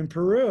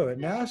Peru at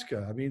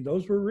Nazca. I mean,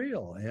 those were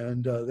real,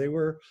 and they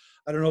were.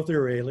 I don't know if they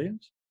were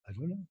aliens. I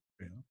don't know.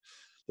 You know,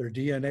 their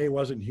DNA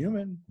wasn't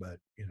human, but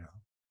you know.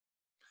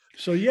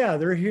 So yeah,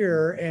 they're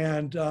here,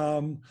 and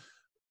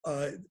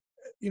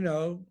you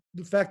know,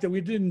 the fact that we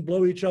didn't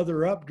blow each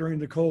other up during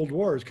the Cold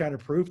War is kind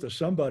of proof that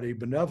somebody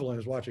benevolent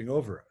is watching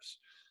over us.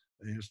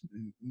 And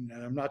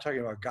I'm not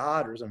talking about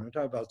God or something. I'm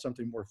talking about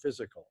something more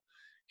physical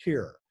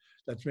here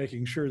that's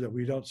making sure that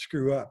we don't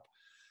screw up.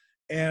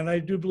 And I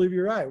do believe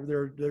you're right.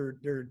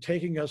 They're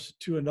taking us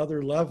to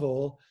another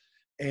level,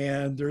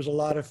 and there's a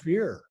lot of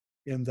fear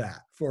in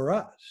that for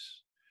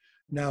us.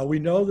 Now we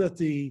know that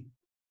the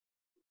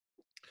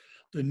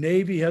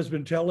Navy has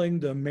been telling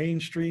the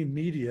mainstream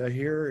media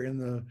here in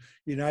the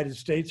United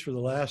States for the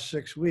last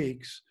 6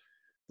 weeks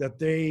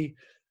that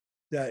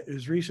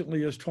as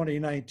recently as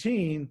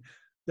 2019,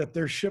 that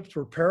their ships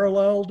were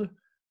paralleled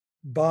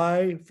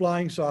by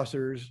flying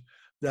saucers,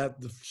 that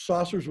the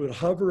saucers would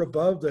hover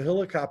above the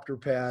helicopter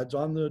pads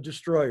on the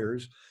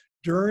destroyers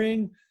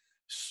during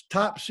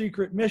top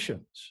secret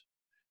missions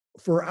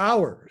for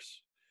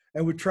hours,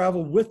 and would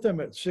travel with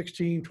them at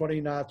 16, 20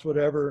 knots,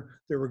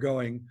 whatever they were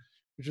going,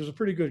 which is a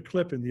pretty good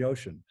clip in the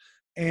ocean.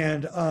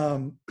 And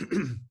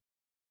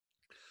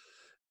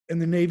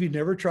and the Navy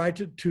never tried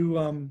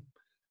to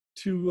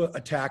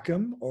attack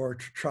them or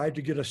tried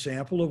to get a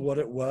sample of what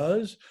it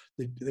was.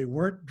 They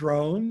weren't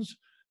drones.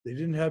 They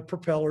didn't have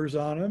propellers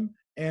on them.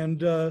 And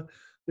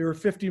they were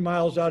 50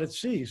 miles out at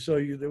sea. So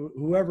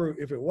whoever,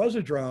 if it was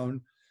a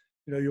drone,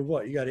 you know,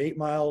 you got 8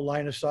 mile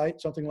line of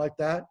sight, something like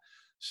that.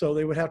 So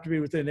they would have to be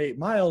within 8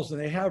 miles. And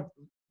they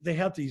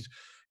have these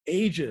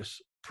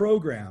Aegis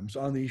programs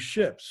on these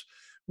ships,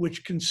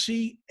 which can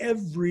see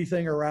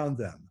everything around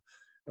them,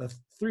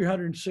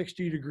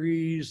 360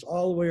 degrees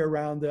all the way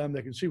around them.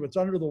 They can see what's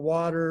under the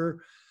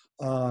water.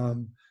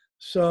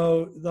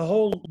 So the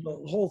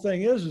whole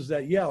thing is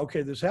that, yeah,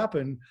 okay, this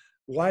happened.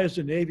 Why is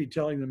the Navy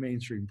telling the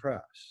mainstream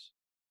press?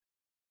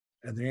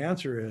 And the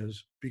answer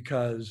is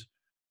because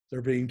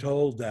they're being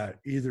told that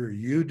either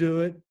you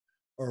do it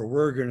or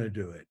we're going to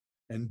do it.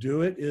 And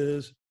do it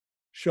is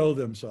show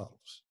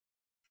themselves.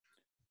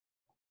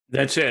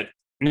 That's it.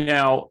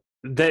 Now,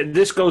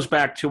 this goes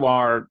back to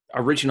our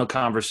original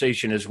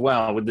conversation as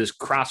well with this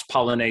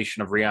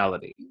cross-pollination of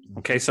reality.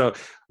 Okay, so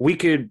we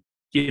could,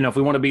 you know, if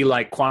we want to be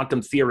like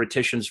quantum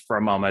theoreticians for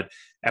a moment,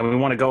 and we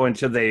want to go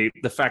into the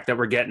fact that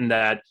we're getting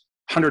that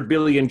 100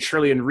 billion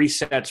trillion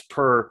resets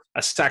per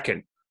a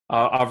second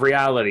of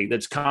reality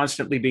that's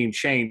constantly being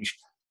changed,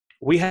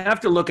 we have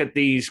to look at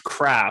these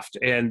craft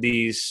and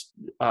these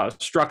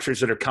structures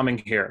that are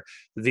coming here,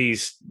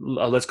 these,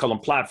 let's call them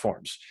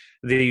platforms,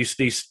 these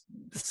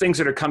things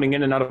that are coming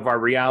in and out of our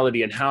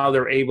reality and how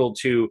they're able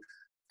to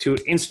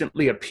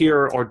instantly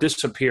appear or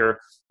disappear.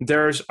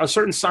 There's a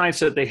certain science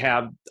that they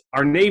have.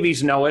 Our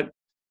navies know it.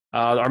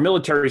 Our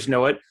militaries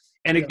know it.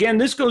 And again,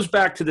 this goes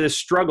back to this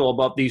struggle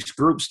about these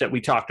groups that we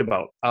talked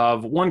about,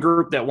 of one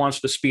group that wants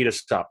to speed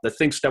us up, that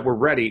thinks that we're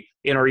ready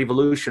in our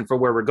evolution for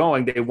where we're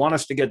going. They want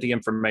us to get the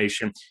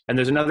information. And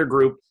there's another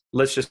group,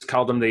 let's just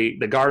call them the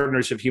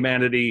gardeners of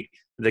humanity,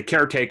 the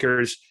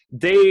caretakers.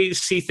 They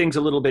see things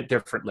a little bit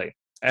differently.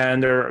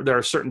 And there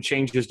are certain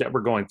changes that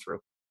we're going through.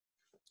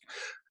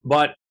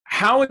 But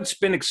how it's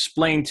been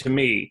explained to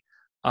me,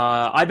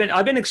 I've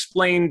been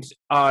explained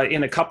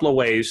in a couple of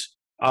ways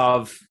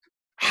of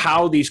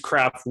how these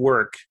craft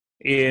work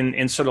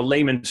in sort of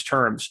layman's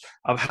terms,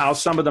 of how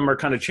some of them are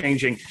kind of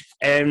changing.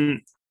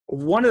 And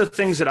one of the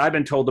things that I've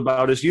been told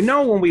about is, you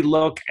know, when we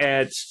look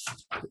at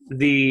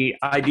the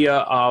idea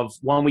of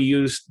when we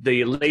use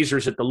the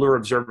lasers at the Lure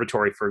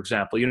Observatory, for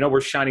example, you know,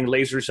 we're shining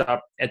lasers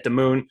up at the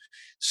moon.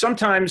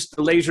 Sometimes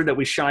the laser that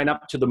we shine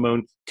up to the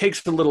moon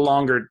takes a little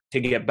longer to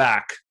get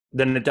back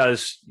than it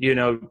does, you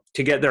know,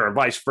 to get there, or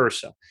vice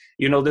versa.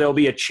 You know, there'll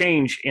be a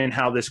change in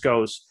how this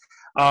goes.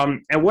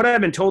 And what I've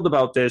been told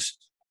about this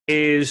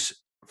is,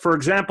 for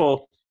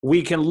example,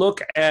 we can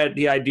look at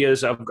the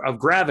ideas of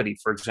gravity,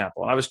 for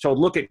example. I was told,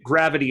 look at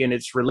gravity in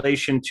its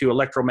relation to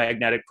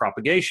electromagnetic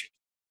propagation.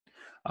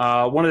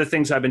 One of the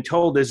things I've been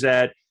told is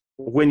that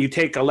when you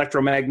take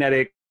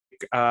electromagnetic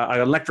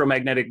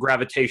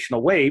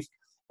gravitational wave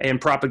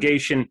and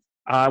propagation,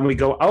 we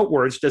go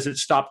outwards, does it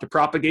stop to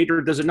propagate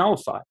or does it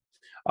nullify?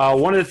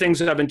 One of the things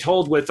that I've been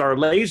told with our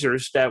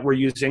lasers that we're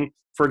using,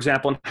 for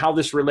example, and how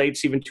this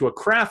relates even to a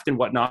craft and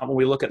whatnot, when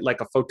we look at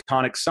like a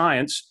photonic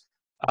science,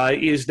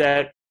 is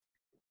that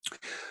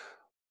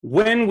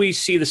when we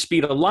see the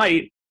speed of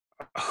light,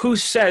 who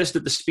says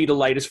that the speed of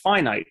light is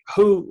finite?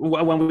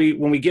 When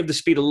we give the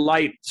speed of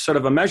light sort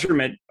of a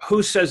measurement,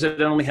 who says that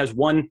it only has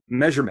one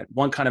measurement,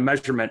 one kind of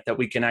measurement that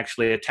we can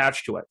actually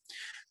attach to it?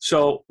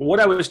 So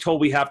what I was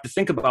told we have to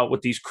think about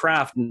with these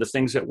craft and the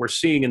things that we're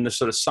seeing in the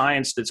sort of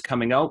science that's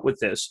coming out with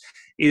this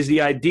is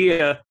the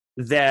idea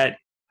that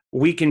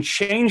we can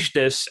change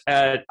this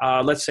at,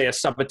 let's say, a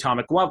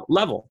subatomic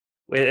level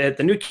at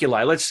the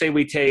nuclei. Let's say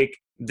we take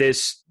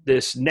this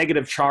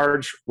negative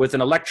charge with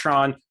an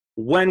electron.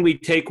 When we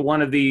take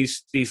one of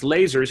these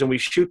lasers and we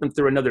shoot them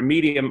through another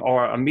medium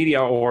or a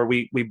media, or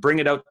we bring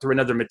it out through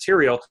another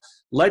material,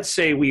 let's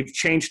say we've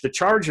changed the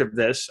charge of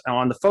this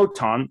on the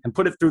photon and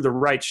put it through the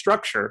right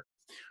structure.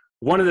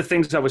 One of the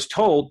things I was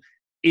told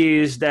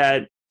is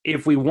that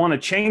if we want to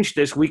change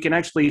this, we can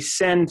actually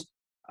send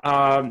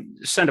a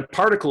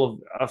particle,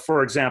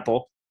 for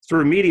example,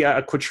 through media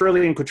a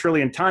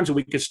quadrillion times, and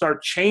we could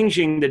start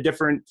changing the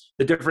different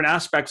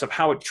aspects of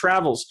how it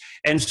travels.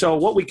 And so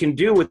what we can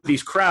do with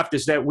these craft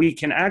is that we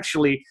can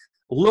actually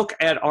look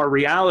at our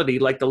reality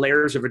like the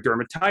layers of a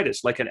dermatitis,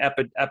 like an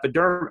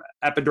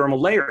epidermal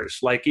layers,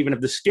 like even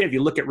of the skin. If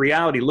you look at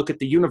reality, look at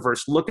the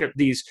universe, look at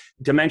these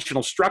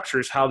dimensional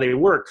structures, how they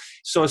work.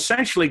 So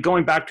essentially,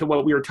 going back to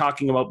what we were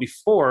talking about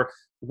before,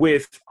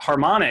 with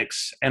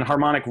harmonics and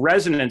harmonic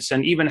resonance,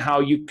 and even how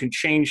you can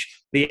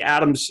change the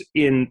atoms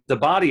in the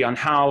body on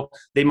how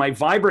they might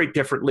vibrate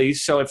differently.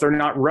 So if they're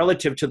not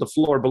relative to the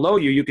floor below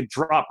you, you could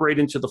drop right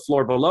into the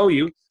floor below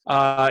you.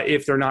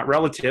 If they're not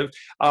relative,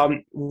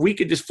 we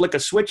could just flick a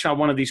switch on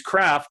one of these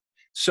craft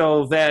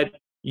so that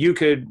you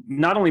could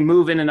not only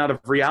move in and out of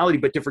reality,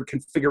 but different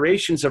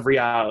configurations of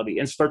reality,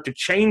 and start to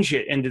change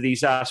it into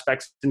these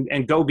aspects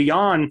and go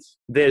beyond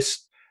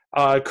this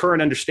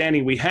current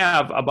understanding we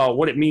have about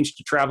what it means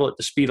to travel at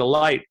the speed of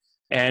light,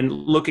 and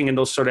looking in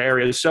those sort of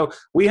areas. So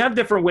we have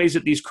different ways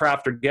that these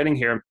craft are getting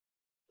here.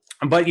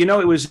 But, you know,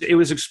 it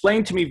was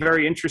explained to me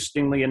very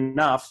interestingly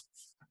enough,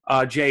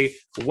 Jay,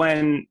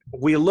 when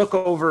we look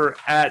over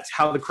at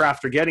how the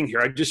craft are getting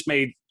here. I just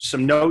made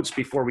some notes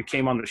before we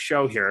came on the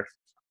show here,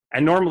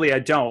 and normally I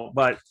don't,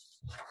 but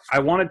I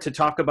wanted to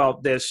talk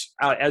about this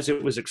as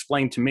it was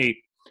explained to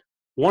me.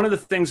 One of the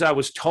things I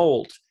was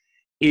told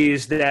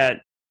is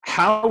that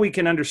how we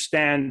can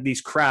understand these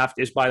craft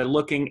is by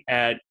looking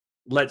at,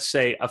 let's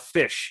say, a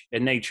fish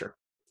in nature.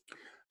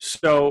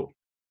 So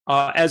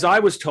as I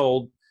was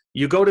told,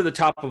 you go to the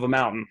top of a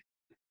mountain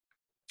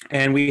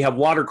and we have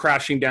water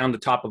crashing down the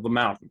top of a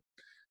mountain.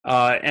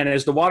 And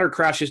as the water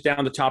crashes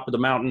down the top of the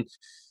mountain,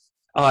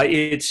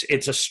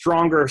 it's a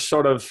stronger,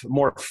 sort of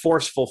more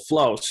forceful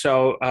flow.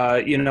 So,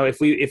 you know,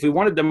 if we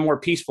wanted a more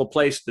peaceful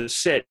place to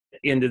sit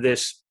into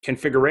this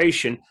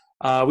configuration,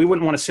 we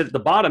wouldn't want to sit at the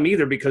bottom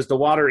either, because the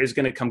water is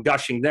going to come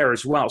gushing there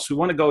as well. So we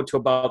want to go to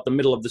about the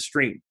middle of the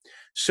stream.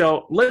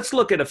 So let's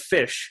look at a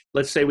fish.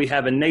 Let's say we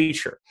have in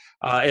nature.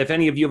 If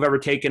any of you have ever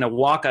taken a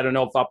walk, I don't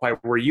know if up by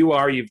where you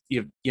are,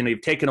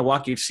 you've taken a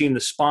walk, you've seen the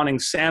spawning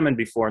salmon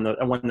before.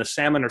 And when the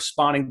salmon are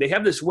spawning, they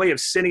have this way of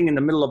sitting in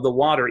the middle of the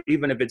water,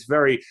 even if it's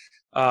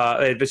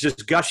if it's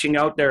just gushing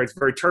out there, it's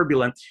very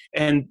turbulent,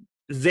 and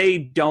they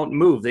don't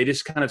move. They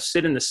just kind of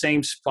sit in the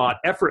same spot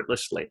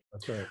effortlessly.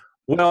 That's right.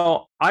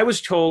 Well, I was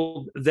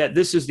told that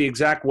this is the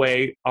exact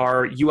way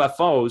our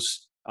UFOs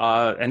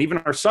and even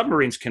our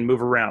submarines can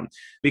move around,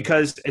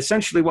 because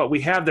essentially what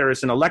we have there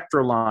is an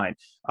electroline.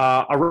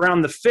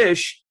 Around the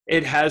fish,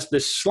 it has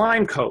this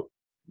slime coat.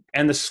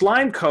 And the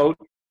slime coat,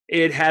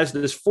 it has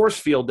this force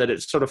field that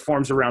it sort of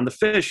forms around the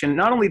fish. And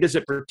not only does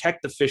it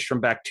protect the fish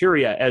from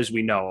bacteria, as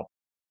we know,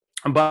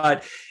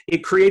 but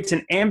it creates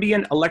an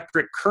ambient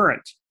electric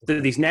current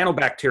to these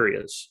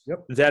nanobacterias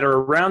that are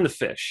around the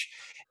fish.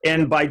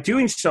 And by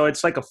doing so,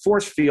 it's like a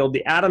force field.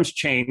 The atoms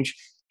change.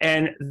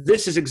 And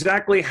this is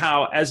exactly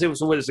how, as it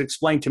was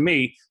explained to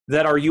me,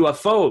 that our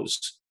UFOs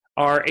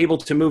are able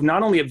to move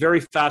not only at very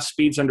fast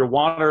speeds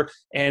underwater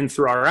and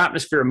through our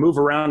atmosphere, move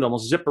around,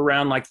 almost zip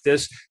around like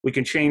this. We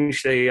can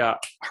change the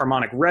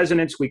harmonic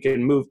resonance. We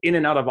can move in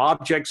and out of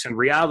objects and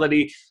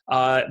reality.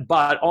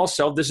 But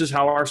also, this is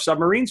how our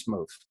submarines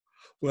move.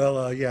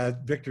 Well, yeah,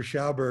 Victor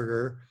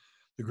Schauberger,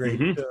 the great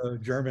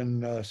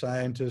German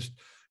scientist,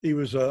 he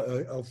was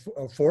a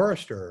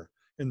forester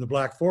in the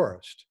Black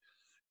Forest.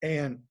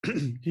 And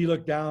he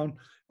looked down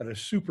at a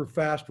super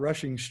fast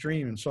rushing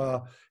stream and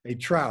saw a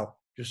trout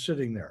just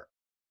sitting there.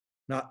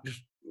 It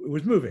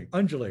was moving,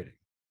 undulating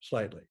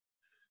slightly,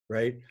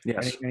 right?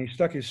 Yes. And he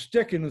stuck his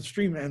stick in the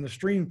stream, and the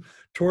stream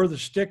tore the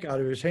stick out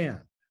of his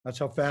hand. That's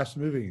how fast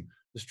moving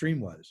the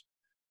stream was.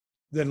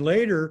 Then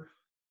later,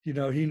 he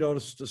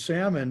noticed the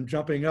salmon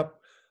jumping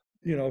up,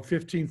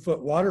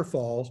 15-foot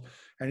waterfalls,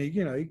 and he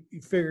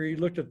figured, he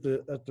looked at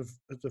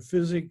the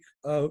physique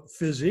of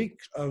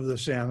the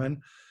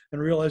salmon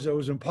and realized it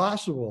was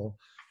impossible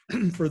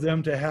for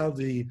them to have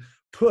the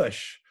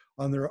push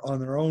on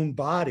their own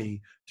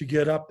body to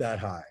get up that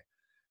high.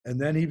 And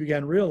then he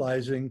began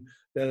realizing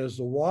that as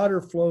the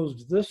water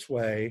flows this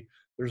way,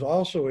 there's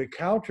also a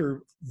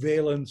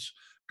countervalence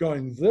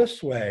going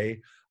this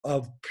way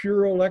of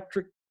pure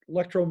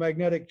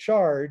electromagnetic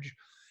charge,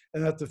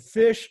 and that the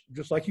fish,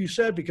 just like you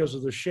said, because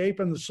of the shape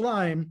and the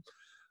slime,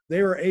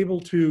 they were able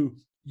to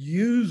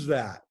use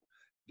that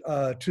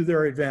to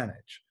their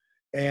advantage.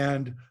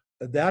 And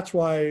that's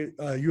why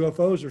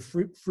UFOs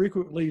are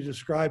frequently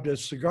described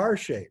as cigar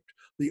shaped,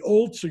 the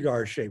old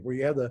cigar shape, where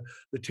you have the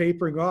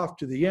tapering off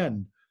to the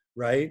end,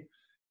 right?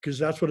 Because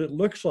that's what it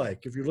looks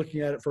like. If you're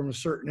looking at it from a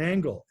certain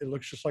angle, it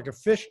looks just like a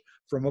fish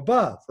from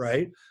above,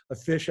 right? A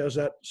fish has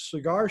that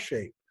cigar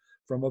shape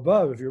from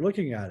above if you're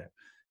looking at it.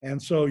 And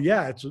so,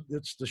 yeah,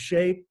 it's the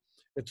shape,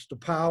 it's the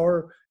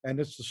power, and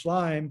it's the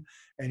slime.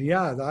 And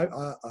yeah,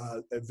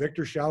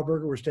 Victor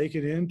Schauberger was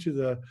taken into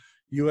the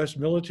U.S.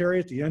 military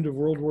at the end of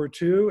World War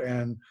II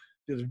and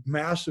did a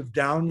massive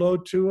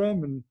download to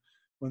him. And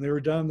when they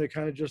were done, they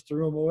kind of just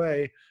threw him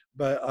away.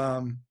 But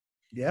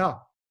yeah,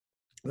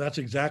 that's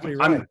exactly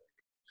right.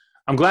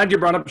 I'm glad you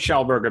brought up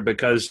Schauberger,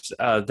 because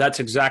that's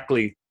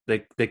exactly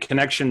the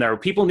connection there.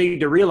 People need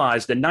to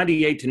realize that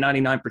 98 to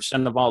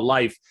 99% of all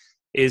life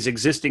is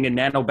existing in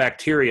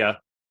nanobacteria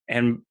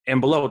and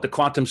below the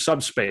quantum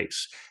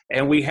subspace.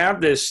 And we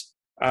have this,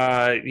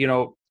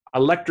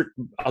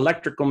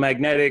 electrical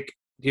magnetic,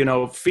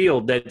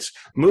 field that's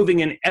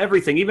moving in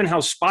everything, even how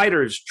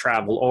spiders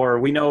travel,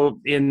 or we know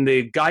in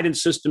the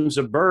guidance systems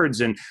of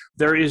birds. And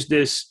there is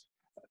this,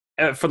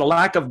 for the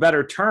lack of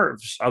better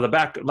terms, or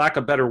the lack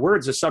of better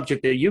words, a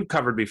subject that you've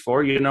covered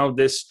before,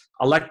 this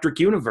electric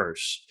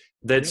universe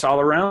that's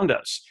all around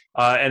us.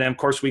 And of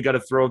course, we got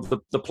to throw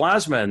the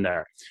plasma in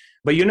there.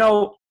 But,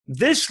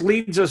 this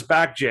leads us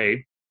back,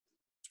 Jay,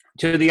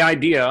 to the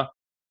idea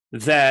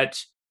that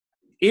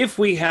if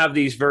we have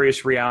these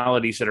various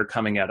realities that are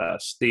coming at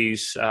us,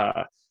 these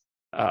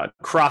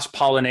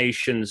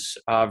cross-pollinations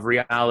of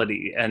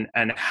reality, and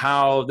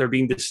how they're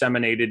being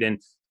disseminated,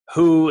 and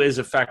who is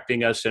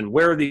affecting us, and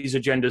where these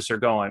agendas are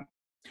going,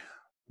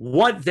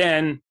 what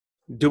then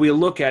do we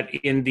look at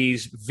in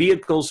these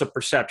vehicles of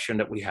perception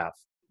that we have?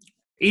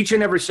 Each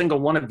and every single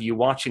one of you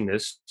watching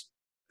this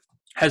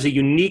has a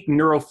unique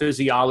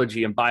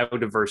neurophysiology and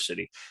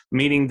biodiversity,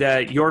 meaning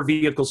that your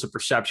vehicles of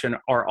perception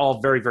are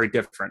all very, very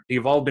different.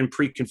 You've all been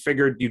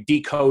pre-configured. You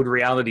decode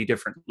reality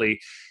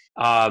differently.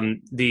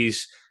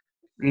 These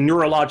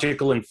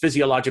neurological and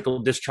physiological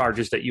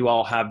discharges that you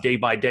all have day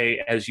by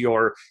day as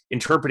you're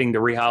interpreting the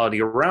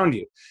reality around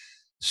you.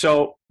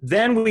 So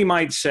then we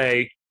might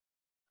say,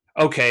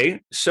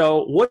 okay,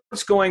 so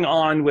what's going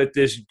on with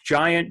this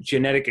giant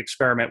genetic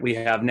experiment we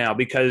have now?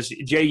 Because,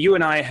 Jay, you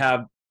and I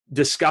have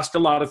discussed a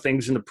lot of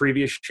things in the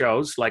previous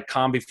shows, like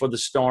Calm Before the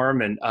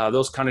Storm and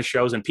those kind of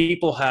shows. And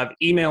people have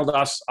emailed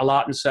us a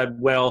lot and said,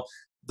 well,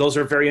 those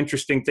are very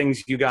interesting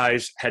things you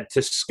guys had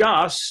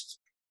discussed.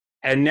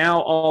 And now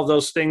all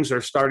those things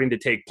are starting to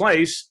take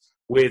place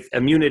with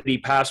immunity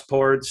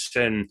passports.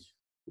 And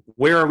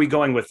where are we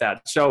going with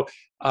that? So,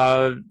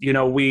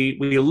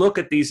 we look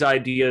at these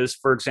ideas,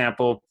 for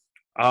example,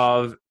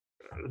 of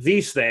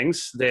these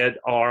things that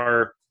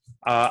are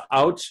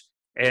out.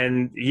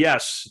 And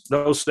yes,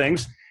 those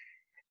things.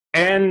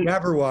 And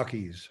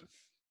Jabberwockies.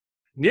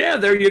 Yeah,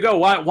 there you go.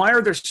 Why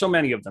are there so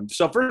many of them?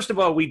 So first of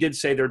all, we did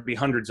say there'd be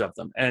hundreds of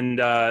them, and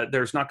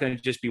there's not going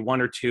to just be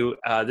one or two.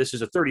 This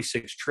is a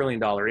 $36 trillion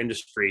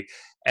industry,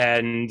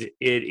 and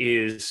it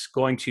is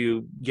going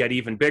to get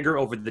even bigger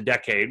over the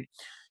decade.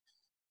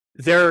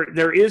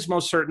 There is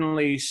most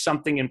certainly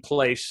something in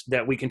place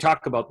that we can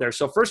talk about there.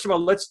 So first of all,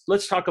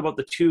 let's talk about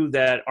the two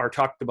that are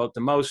talked about the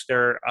most.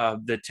 They're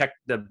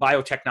the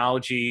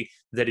biotechnology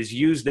that is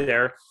used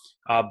there.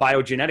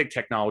 Biogenetic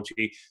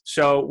technology.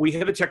 So we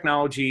have a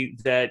technology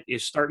that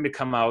is starting to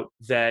come out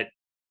that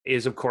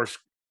is, of course,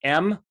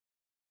 mRNA.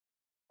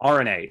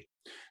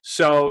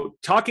 So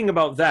talking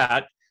about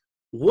that,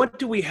 what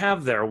do we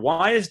have there?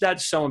 Why is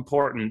that so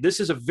important? This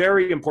is a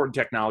very important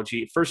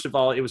technology. First of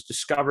all, it was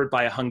discovered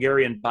by a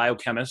Hungarian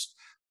biochemist.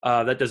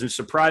 That doesn't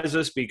surprise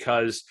us,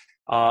 because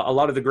a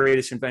lot of the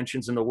greatest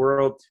inventions in the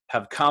world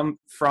have come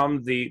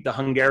from the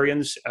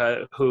Hungarians,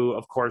 who,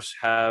 of course,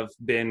 have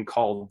been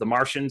called the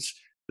Martians.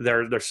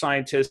 They're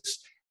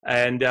scientists,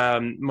 and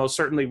most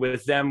certainly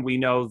with them, we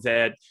know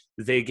that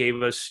they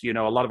gave us, a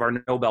lot of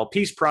our Nobel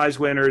Peace Prize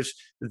winners.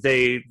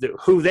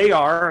 Who they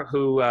are,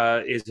 who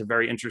is a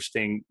very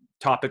interesting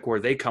topic, where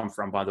they come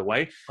from, by the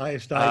way.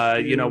 Highest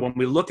IQ. When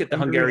we look at the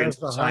Hungarian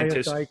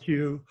scientists, highest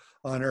IQ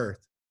on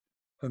Earth.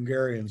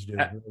 Hungarians do.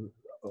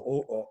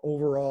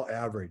 Overall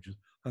average,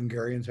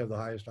 Hungarians have the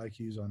highest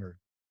IQs on Earth.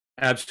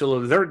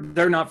 Absolutely,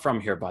 they're not from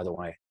here, by the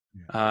way.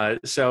 Yeah.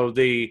 So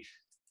the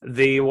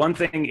one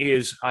thing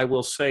is, I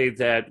will say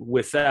that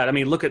with that, I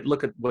mean, look at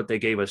what they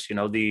gave us.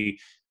 The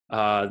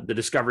the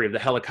discovery of the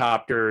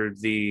helicopter, or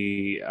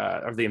the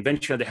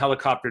invention of the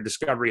helicopter,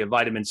 discovery of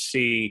vitamin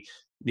C,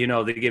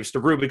 that gives the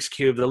Rubik's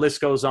Cube, the list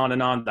goes on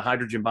and on, the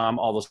hydrogen bomb,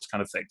 all those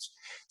kind of things.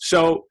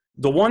 So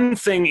the one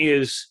thing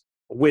is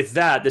with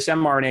this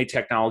mRNA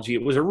technology,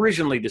 it was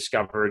originally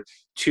discovered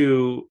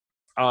to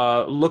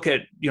look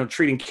at,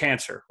 treating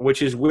cancer,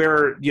 which is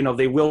where,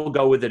 they will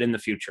go with it in the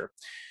future.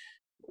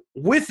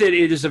 With it,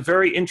 it is a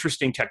very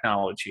interesting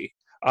technology.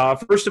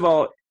 First of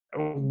all,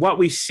 what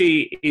we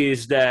see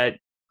is that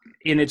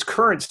in its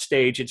current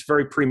stage, it's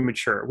very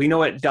premature. We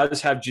know it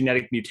does have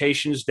genetic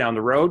mutations down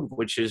the road,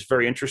 which is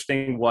very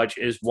interesting, which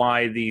is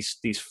why these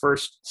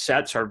first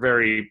sets are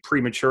very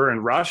premature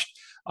and rushed.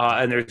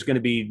 And there's going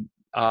to be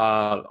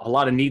a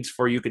lot of needs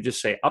for, you could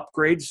just say,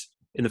 upgrades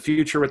in the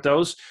future with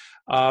those.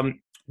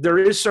 There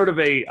is sort of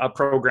a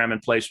program in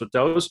place with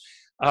those.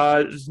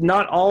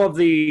 Not all of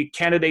the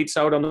candidates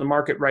out on the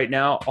market right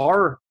now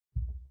are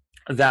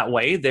that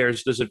way.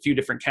 There's a few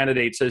different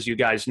candidates, as you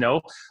guys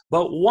know.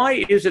 But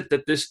why is it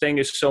that this thing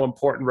is so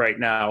important right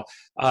now?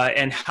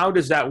 And how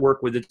does that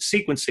work with the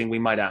sequencing, we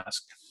might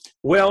ask?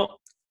 Well,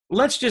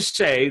 let's just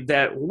say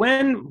that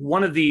when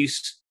one of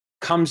these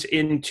comes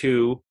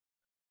into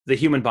the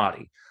human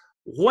body,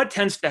 what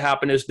tends to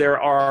happen is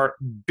there are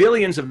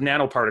billions of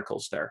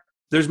nanoparticles there.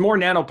 There's more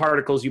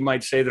nanoparticles, you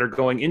might say, that are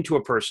going into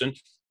a person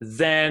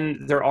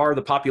than there are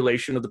the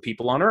population of the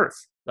people on Earth.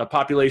 The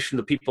population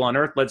of the people on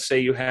Earth, let's say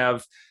you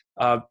have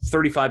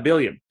 35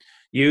 billion.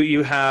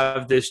 You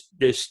have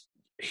this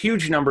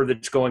huge number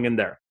that's going in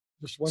there.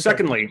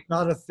 Secondly,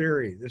 not a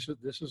theory. This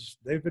is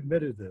they've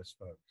admitted this,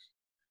 folks.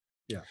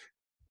 Yeah,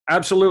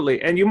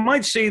 absolutely. And you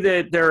might see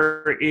that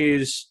there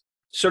is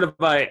sort of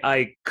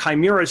a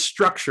chimera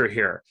structure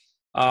here.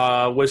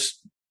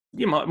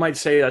 You might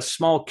say a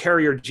small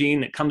carrier gene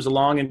that comes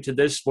along into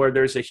this, where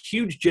there's a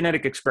huge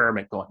genetic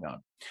experiment going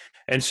on.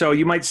 And so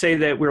you might say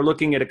that we're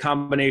looking at a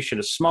combination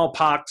of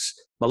smallpox,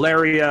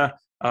 malaria,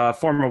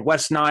 form of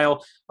West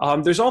Nile.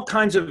 There's all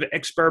kinds of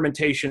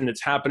experimentation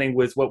that's happening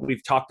with what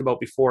we've talked about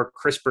before,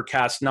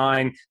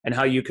 CRISPR-Cas9, and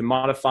how you can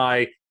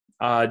modify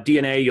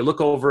DNA. You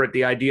look over at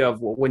the idea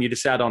of when you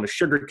decide on a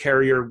sugar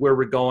carrier, where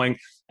we're going,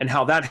 and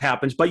how that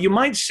happens. But you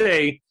might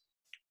say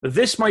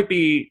this might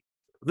be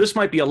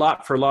a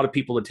lot for a lot of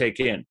people to take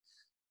in.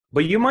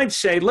 But you might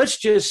say, let's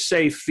just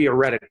say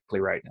theoretically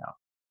right now.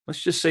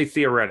 Let's just say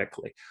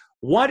theoretically.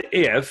 What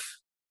if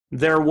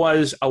there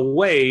was a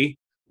way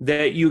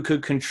that you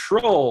could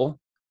control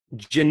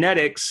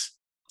genetics?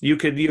 You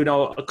could,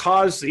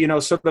 cause,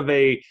 sort of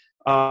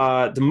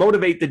to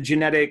motivate the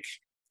genetic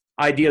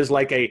ideas,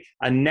 like a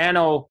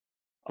nano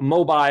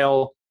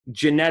mobile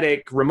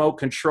genetic remote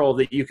control,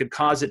 that you could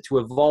cause it to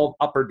evolve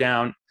up or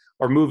down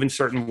or move in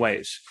certain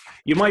ways.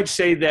 You might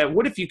say that,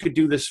 what if you could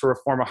do this for a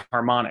form of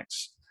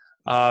harmonics?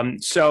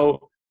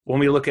 So when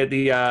we look at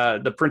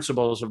the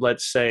principles of,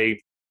 let's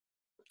say,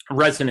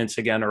 resonance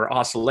again, or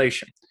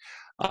oscillation,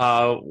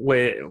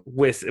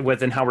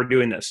 with and how we're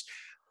doing this.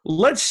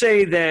 Let's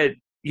say that,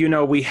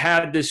 we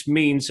had this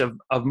means of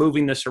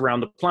moving this around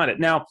the planet.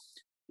 Now,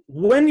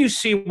 when you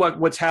see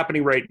what's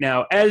happening right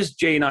now, as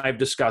Jay and I have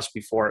discussed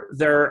before,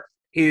 there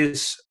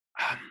is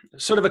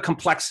sort of a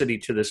complexity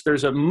to this.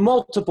 There's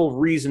multiple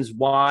reasons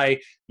why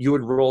you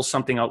would roll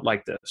something out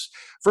like this.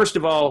 First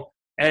of all,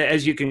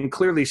 as you can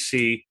clearly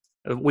see,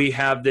 we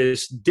have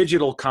this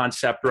digital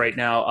concept right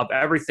now of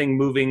everything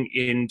moving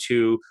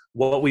into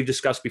what we've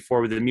discussed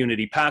before with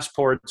immunity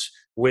passports,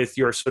 with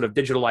your sort of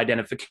digital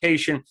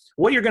identification.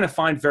 What you're going to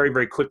find very,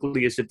 very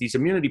quickly is that these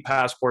immunity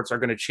passports are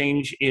going to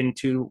change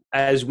into,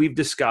 as we've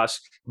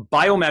discussed,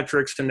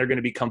 biometrics, and they're going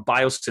to become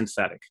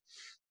biosynthetic.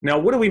 Now,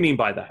 what do we mean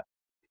by that?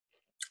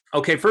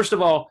 Okay, first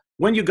of all,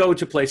 when you go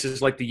to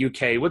places like the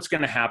UK, what's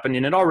going to happen,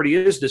 and it already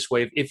is this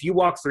way, if you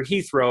walk through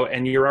Heathrow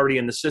and you're already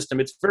in the system,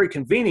 it's very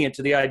convenient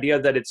to the idea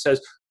that it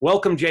says,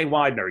 "Welcome, Jay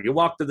Weidner." You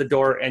walk through the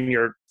door and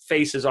your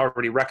face is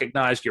already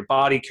recognized, your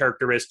body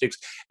characteristics.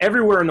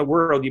 Everywhere in the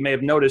world, you may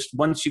have noticed,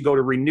 once you go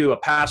to renew a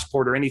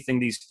passport or anything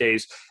these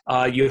days,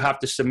 you have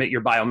to submit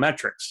your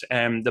biometrics.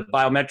 And the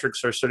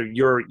biometrics are sort of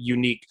your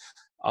unique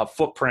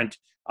footprint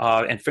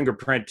and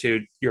fingerprint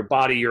to your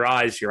body, your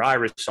eyes, your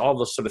iris, all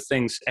those sort of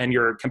things. And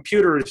your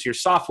computers, your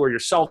software, your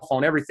cell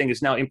phone, everything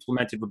is now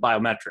implemented with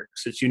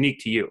biometrics. It's unique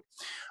to you.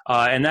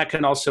 And that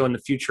can also in the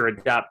future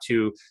adapt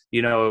to,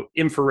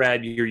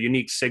 infrared, your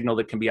unique signal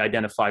that can be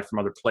identified from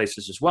other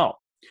places as well.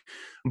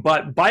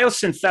 But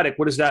biosynthetic,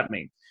 what does that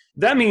mean?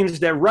 That means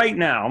that right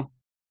now,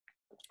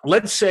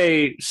 let's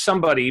say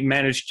somebody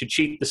managed to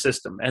cheat the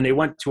system and they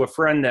went to a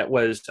friend that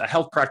was a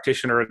health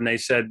practitioner and they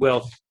said,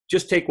 well,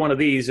 just take one of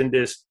these and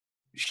just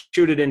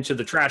shoot it into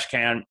the trash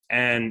can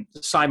and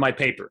sign my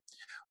paper.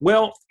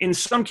 Well, in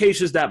some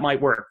cases that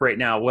might work right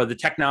now, where the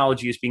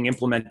technology is being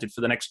implemented for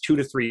the next 2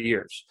 to 3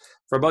 years.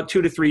 For about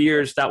 2 to 3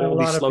 years, that will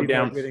be slowed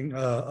down. Getting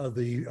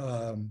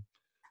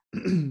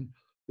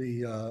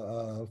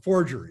the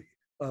forgery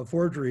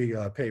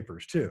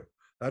papers too.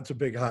 That's a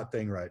big hot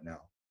thing right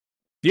now.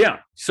 Yeah,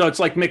 so it's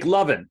like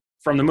McLovin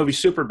from the movie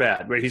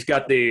Superbad, where he's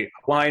got the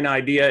Hawaiian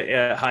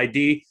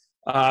ID.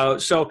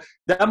 So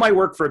that might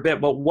work for a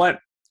bit, but what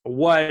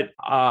what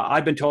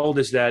I've been told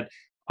is that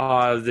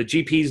the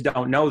GPs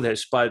don't know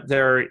this, but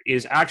there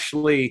is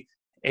actually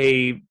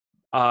a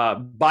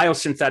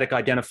biosynthetic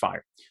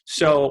identifier.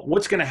 So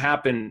what's going to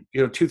happen,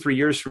 2-3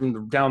 years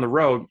from down the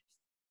road,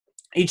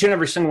 each and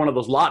every single one of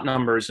those lot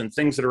numbers and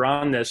things that are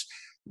on this,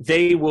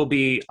 they will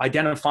be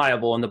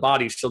identifiable in the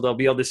body. So they'll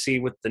be able to see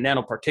with the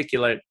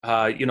nanoparticulate,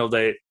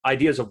 the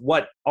ideas of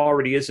what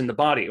already is in the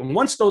body. And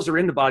once those are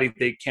in the body,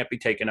 they can't be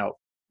taken out.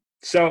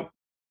 So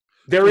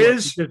there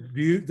is.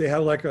 They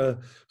have like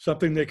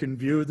something they can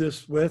view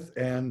this with,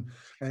 and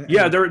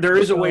yeah, there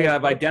is a way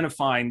of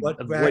identifying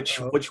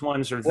which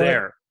ones are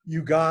there.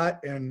 You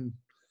got and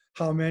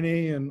how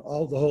many and the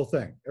whole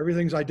thing.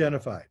 Everything's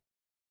identified.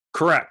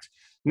 Correct.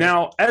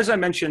 Now, as I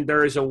mentioned,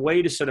 there is a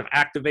way to sort of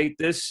activate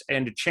this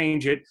and to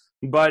change it.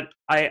 But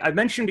I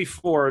mentioned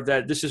before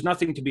that this is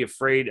nothing to be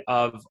afraid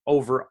of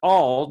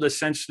overall, the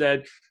sense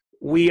that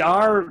we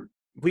are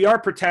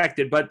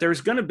protected, but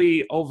there's going to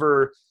be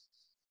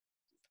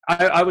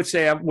I would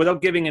say,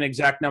 without giving an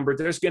exact number,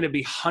 there's going to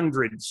be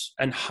hundreds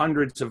and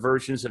hundreds of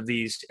versions of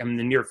these in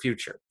the near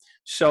future.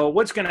 So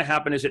what's going to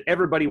happen is that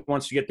everybody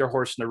wants to get their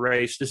horse in the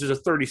race. This is a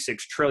 $36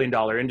 trillion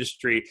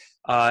industry.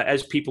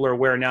 As people are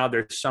aware now,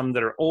 there's some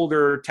that are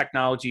older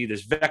technology.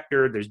 There's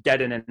vector, there's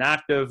dead and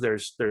inactive.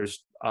 There's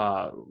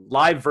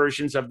live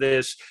versions of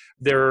this.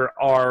 There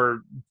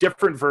are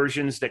different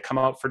versions that come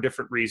out for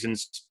different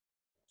reasons.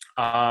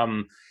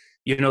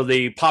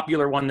 The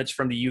popular one that's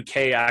from the UK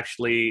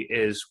actually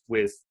is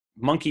with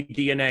monkey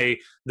DNA.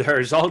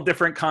 There's all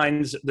different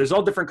kinds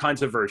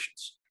of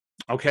versions.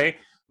 Okay.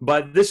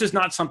 But this is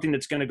not something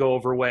that's going to go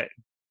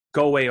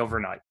away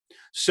overnight.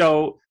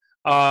 So,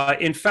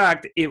 in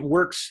fact, it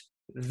works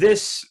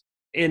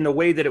in the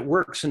way that it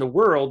works in the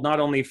world, not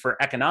only for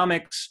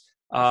economics,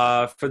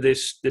 for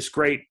this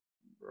great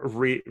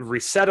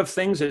reset of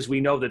things, as we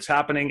know that's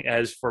happening,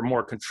 as for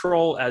more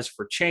control, as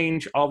for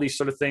change, all these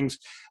sort of things.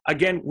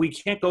 Again, we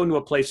can't go into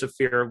a place of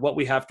fear. What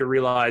we have to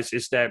realize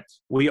is that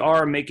we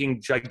are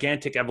making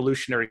gigantic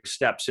evolutionary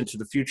steps into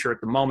the future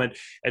at the moment.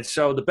 And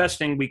so the best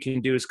thing we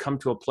can do is come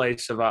to a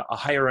place of a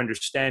higher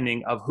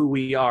understanding of who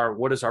we are,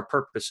 what is our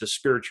purpose as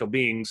spiritual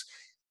beings,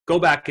 go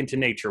back into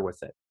nature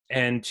with it,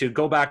 and to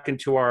go back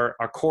into our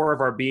core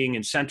of our being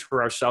and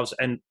center ourselves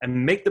and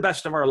make the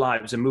best of our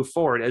lives and move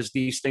forward as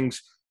these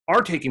things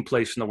are taking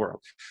place in the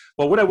world.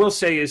 Well, what I will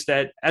say is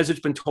that, as it's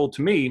been told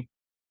to me,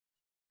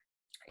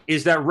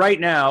 is that right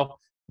now,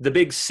 the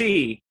big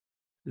C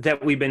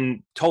that we've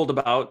been told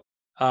about,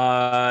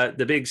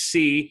 the big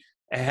C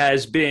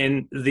has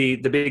been the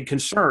big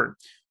concern.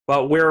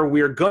 But where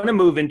we're going to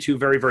move into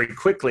very, very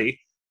quickly,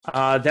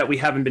 that we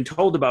haven't been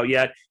told about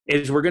yet,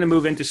 is we're going to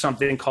move into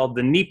something called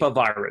the Nipah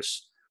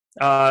virus.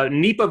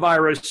 Nipah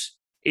virus,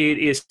 it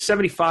is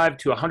 75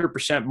 to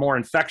 100% more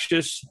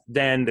infectious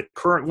than the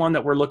current one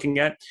that we're looking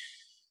at.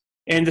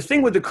 And the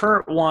thing with the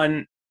current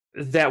one,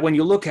 that when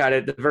you look at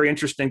it, the very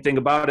interesting thing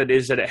about it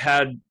is that it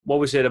had,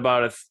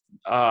 about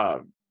a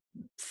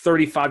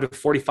 35 to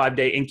 45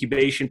 day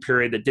incubation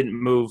period that didn't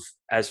move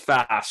as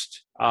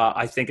fast,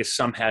 I think, as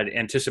some had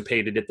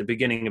anticipated at the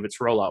beginning of its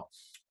rollout.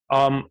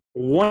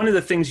 One of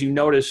the things you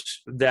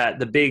notice that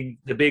the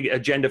big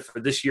agenda for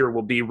this year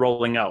will be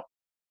rolling out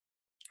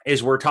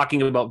is we're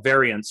talking about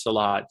variants a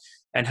lot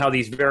and how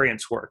these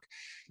variants work.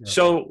 Yeah.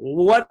 So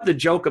what the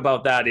joke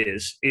about that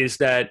is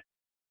that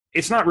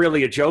it's not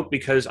really a joke,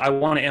 because I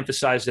want to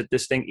emphasize that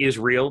this thing is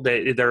real.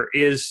 That there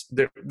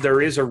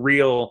is a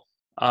real,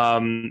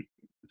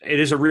 it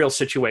is a real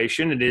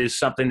situation. It is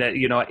something that,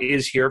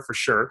 is here for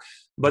sure.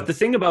 But the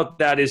thing about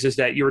that is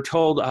that you were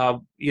told,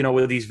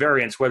 with these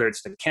variants, whether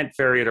it's the Kent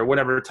variant or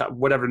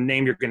whatever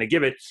name you're going to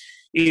give it,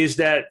 is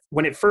that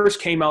when it first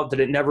came out,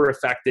 that it never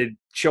affected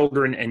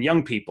children and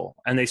young people.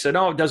 And they said,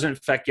 it doesn't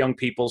affect young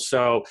people.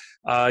 So,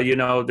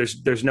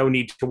 there's no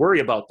need to worry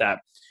about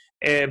that.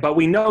 But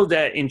we know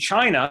that in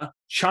China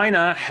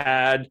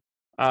had,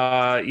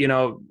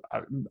 found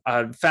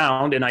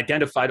and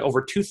identified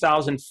over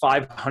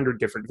 2,500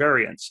 different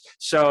variants.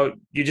 So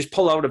you just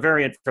pull out a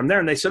variant from there,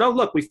 and they said,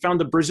 look, we found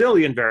the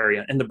Brazilian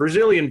variant. And the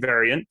Brazilian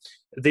variant,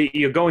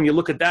 you go and you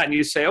look at that and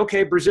you say,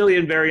 okay,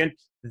 Brazilian variant,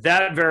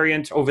 that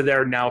variant over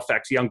there now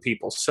affects young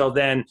people. So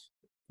then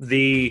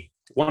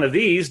one of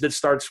these that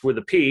starts with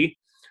a P,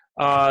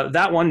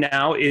 that one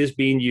now is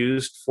being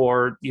used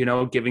for,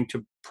 giving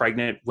to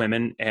pregnant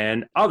women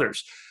and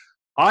others.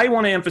 I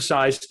want to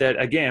emphasize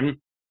that,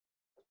 again,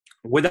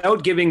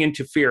 without giving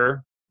into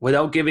fear,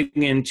 without giving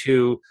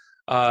into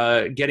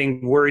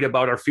getting worried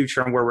about our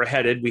future and where we're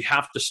headed, we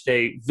have to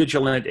stay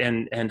vigilant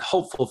and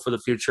hopeful for the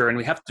future, and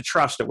we have to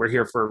trust that we're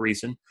here for a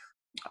reason.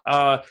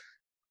 I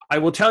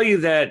will tell you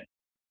that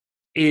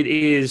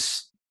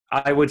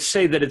I would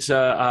say that it's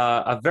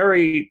a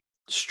very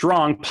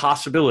strong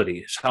possibility,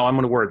 is how I'm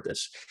going to word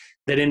this,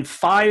 that in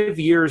 5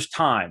 years'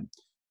 time,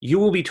 you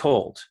will be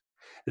told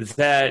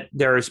that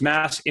there is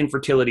mass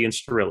infertility and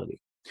sterility.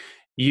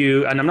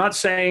 And I'm not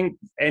saying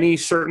any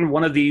certain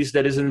one of these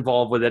that is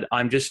involved with it.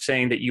 I'm just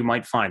saying that you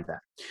might find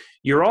that.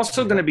 You're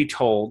also going to be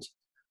told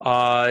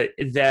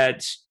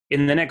that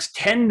in the next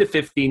 10 to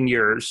 15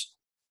 years,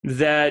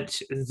 that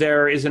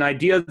there is an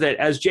idea that,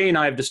 as Jay and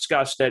I have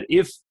discussed, that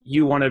if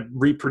you want to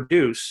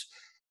reproduce,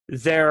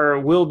 there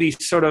will be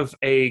sort of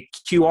a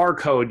QR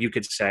code, you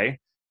could say,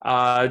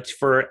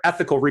 for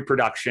ethical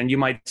reproduction. You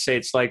might say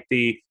it's like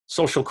the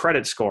social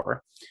credit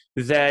score,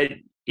 that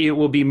it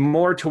will be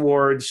more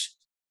towards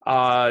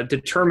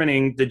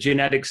determining the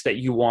genetics that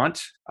you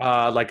want,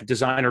 like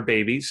designer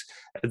babies.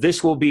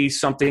 This will be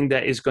something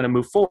that is going to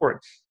move forward.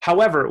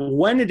 However,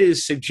 when it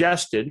is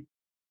suggested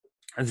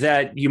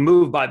that you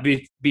move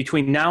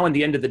between now and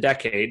the end of the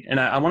decade, and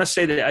I want to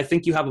say that I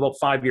think you have about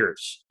 5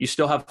 years. You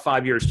still have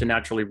 5 years to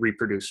naturally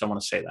reproduce. I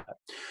want to say that.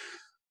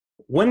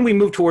 When we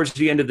move towards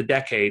the end of the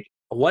decade,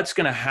 what's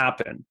going to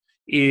happen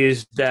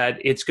is that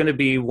it's going to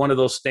be one of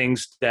those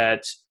things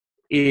that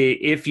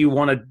if you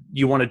want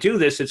to do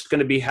this, it's going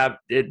to be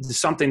it's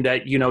something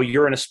that,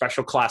 you're in a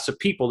special class of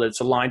people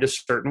that's aligned a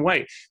certain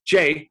way.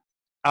 Jay,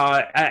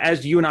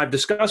 as you and I have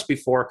discussed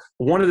before,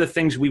 one of the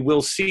things we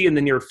will see in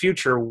the near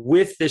future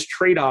with this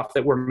trade-off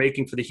that we're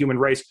making for the human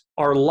race,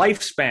 our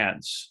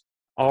lifespans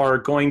are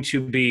going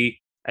to be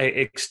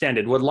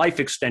extended with life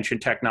extension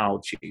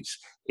technologies.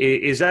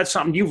 Is that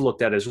something you've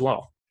looked at as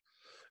well?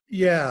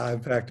 Yeah, in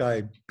fact,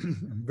 I'm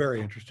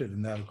very interested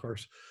in that, of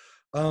course.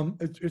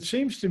 It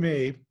seems to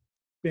me,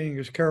 being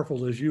as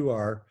careful as you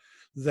are,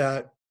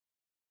 that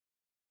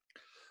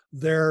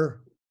they're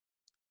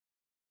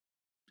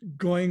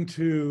going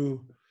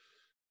to,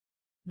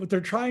 what they're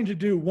trying to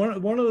do, one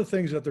of the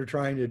things that they're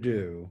trying to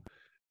do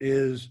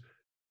is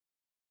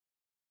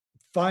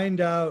find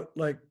out,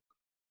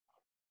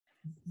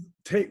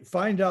 they're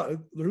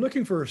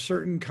looking for a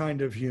certain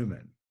kind of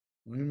human.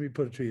 Let me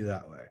put it to you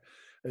that way.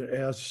 It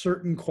has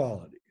certain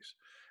qualities,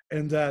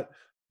 and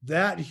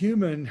that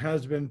human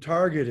has been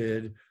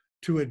targeted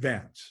to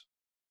advance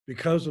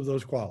because of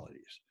those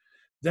qualities.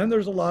 Then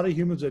there's a lot of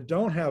humans that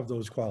don't have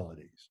those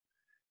qualities,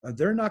 and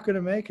they're not going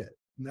to make it.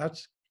 And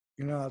that's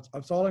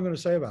all I'm going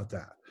to say about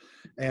that.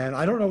 And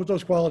I don't know what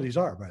those qualities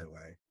are, by the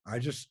way. I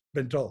just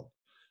been told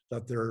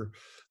that they're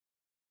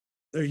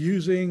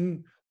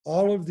using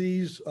all of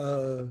these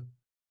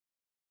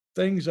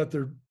things that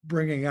they're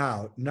bringing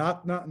out.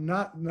 Not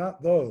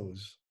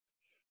those.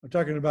 I'm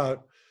talking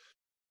about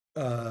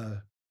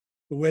the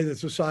way that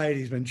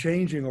society's been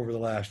changing over the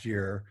last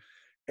year,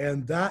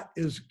 and that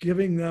is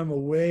giving them a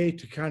way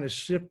to kind of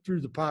sift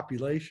through the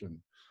population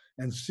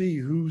and see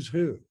who's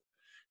who.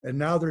 And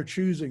now they're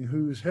choosing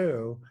who's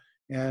who.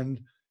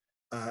 And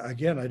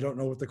again, I don't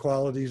know what the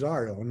qualities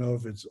are. I don't know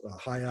if it's a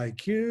high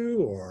IQ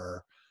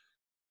or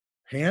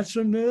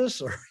handsomeness,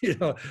 or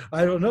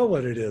I don't know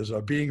what it is.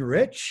 Or being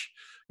rich,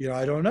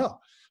 I don't know.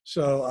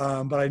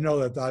 So, but I know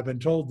that I've been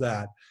told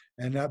that,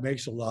 and that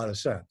makes a lot of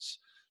sense.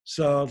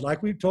 So,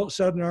 like we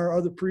said in our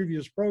other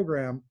previous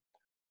program,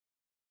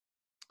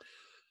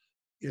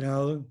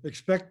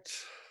 expect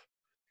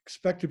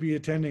to be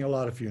attending a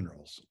lot of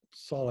funerals.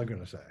 That's all I'm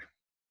going to say.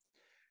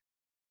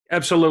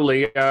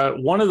 Absolutely.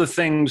 One of the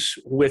things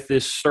with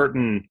this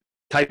certain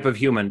type of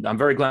human, I'm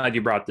very glad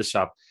you brought this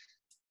up.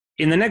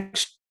 In the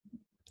next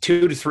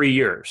 2 to 3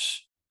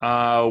 years,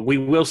 we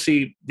will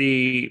see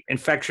the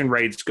infection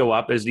rates go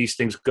up as these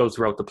things go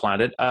throughout the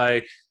planet.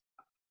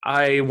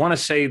 I want to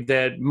say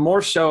that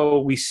more so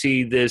we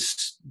see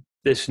this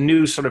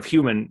new sort of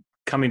human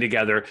coming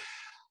together.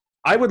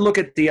 I would look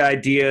at the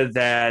idea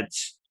that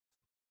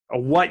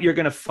what you're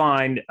going to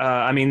find,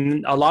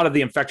 a lot of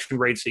the infection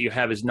rates that you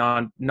have is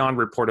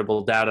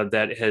non-reportable data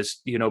that has,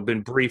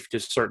 been briefed to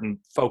certain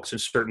folks in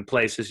certain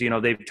places.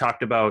 They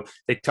talked about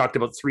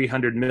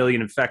 300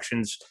 million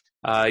infections,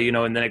 in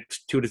the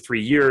next 2 to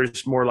 3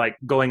 years, more like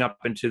going up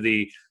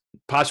into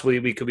possibly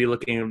we could be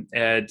looking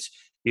at,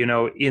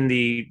 in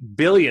the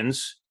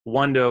billions,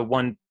 1 to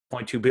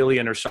 1.2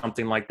 billion or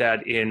something like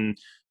that in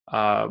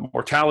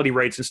mortality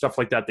rates and stuff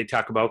like that they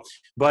talk about.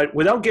 But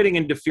without getting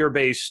into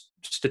fear-based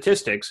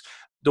statistics,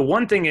 the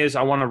one thing is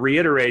I want to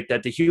reiterate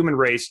that the human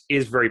race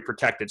is very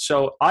protected.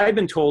 So I've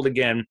been told,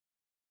 again,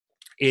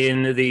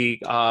 in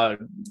the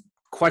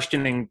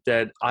questioning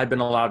that I've been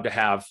allowed to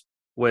have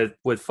with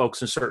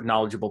folks in certain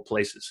knowledgeable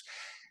places,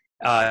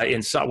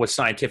 with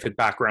scientific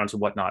backgrounds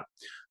and whatnot,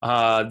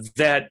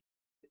 that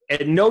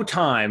at no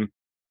time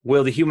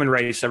will the human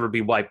race ever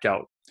be wiped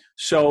out.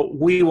 So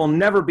we will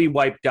never be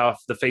wiped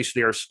off the face of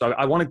the earth. So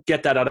I want to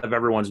get that out of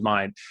everyone's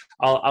mind.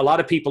 A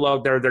lot of people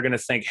out there, they're going to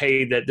think,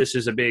 hey, that this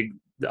is a big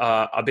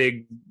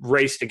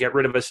race to get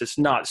rid of us. It's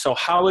not. So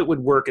how it would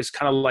work is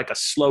kind of like a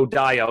slow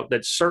die out,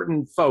 that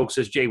certain folks,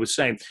 as Jay was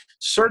saying,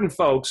 certain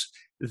folks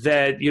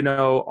that,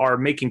 are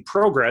making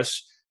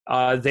progress,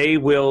 they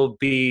will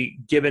be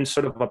given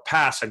sort of a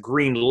pass, a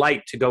green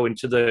light to go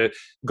into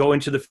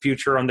the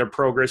future on their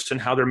progress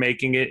and how they're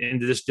making it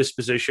into this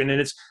disposition.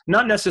 And it's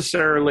not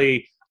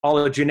necessarily all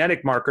a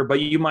genetic marker, but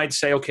you might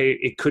say, okay,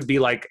 it could be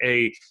like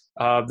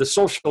the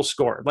social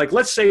score. Like,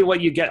 let's say what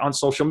you get on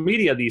social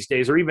media these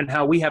days, or even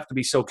how we have to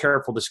be so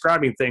careful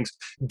describing things.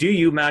 Do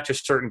you match a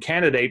certain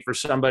candidate for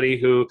somebody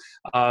who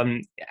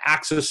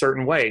acts a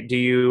certain way? Do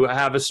you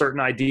have a certain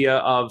idea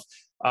of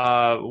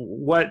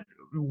what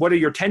what are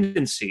your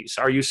tendencies?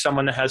 Are you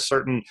someone that has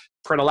certain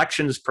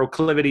predilections,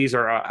 proclivities,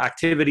 or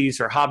activities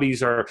or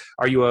hobbies, or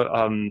are you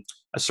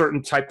a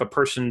certain type of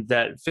person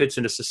that fits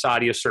into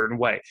society a certain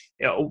way?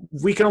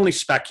 We can only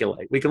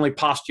speculate. We can only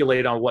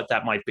postulate on what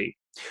that might be.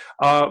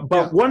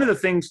 But one of the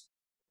things,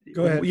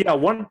 go ahead. Yeah,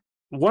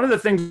 one of the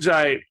things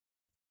I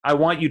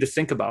want you to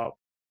think about,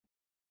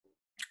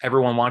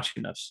 everyone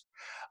watching this,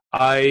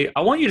 I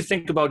want you to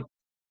think about,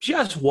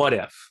 just what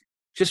if,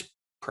 just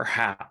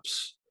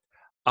perhaps,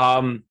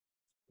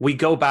 we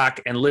go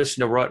back and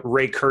listen to what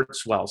Ray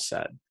Kurzweil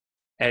said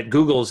at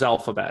Google's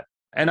Alphabet.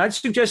 And I'd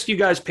suggest you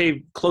guys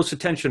pay close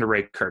attention to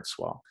Ray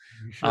Kurzweil.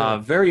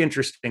 Very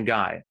interesting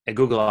guy at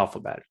Google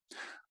Alphabet,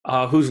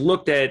 who's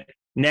looked at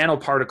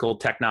nanoparticle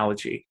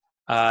technology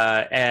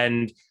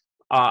and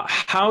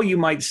how you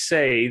might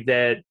say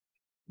that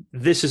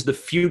this is the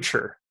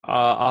future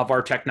of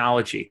our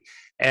technology.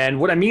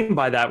 And what I mean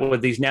by that with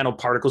these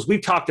nanoparticles,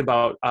 we've talked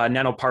about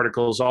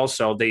nanoparticles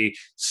also, the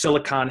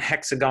silicon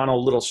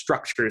hexagonal little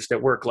structures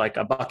that work like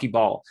a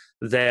buckyball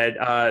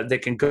that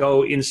can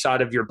go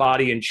inside of your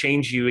body and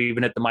change you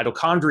even at the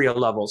mitochondria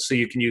level. So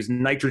you can use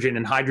nitrogen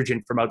and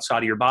hydrogen from outside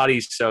of your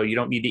body so you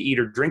don't need to eat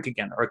or drink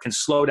again, or it can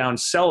slow down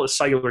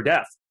cellular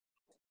death.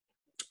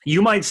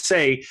 You might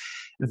say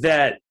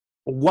that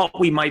what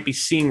we might be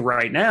seeing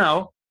right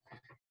now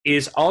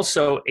is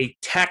also a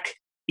tech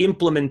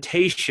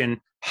implementation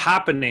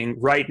happening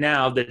right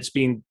now that's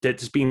being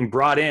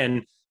brought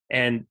in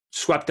and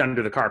swept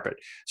under the carpet.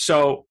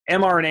 So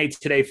mRNA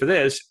today, for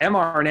this,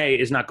 mRNA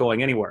is not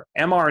going anywhere.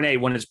 mRNA,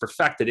 when it's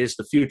perfected, is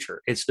the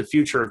future. It's the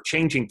future of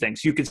changing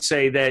things. You could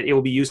say that it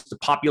will be used to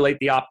populate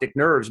the optic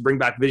nerves, bring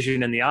back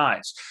vision in the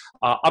eyes,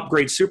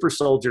 upgrade super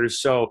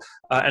soldiers. So,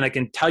 and I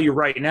can tell you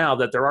right now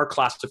that there are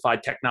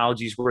classified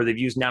technologies where they've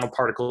used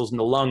nanoparticles in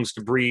the lungs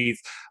to breathe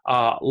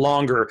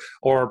longer,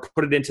 or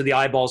put it into the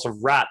eyeballs of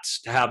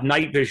rats to have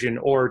night vision,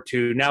 or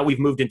to, now we've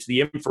moved into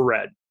the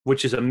infrared,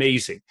 which is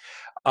amazing.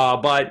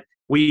 But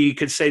we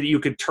could say that you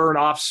could turn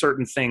off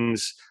certain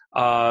things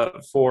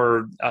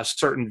for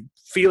certain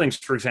feelings.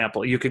 For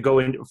example, you could go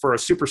in for a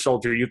super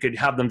soldier. You could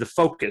have them to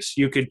focus.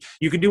 You could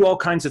do all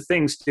kinds of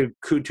things to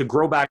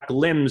grow back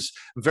limbs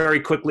very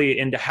quickly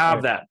and to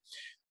have that.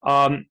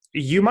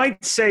 You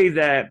might say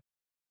that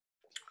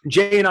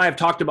Jay and I have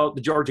talked about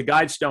the Georgia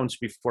Guidestones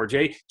before.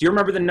 Jay, do you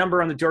remember the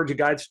number on the Georgia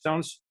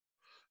Guidestones?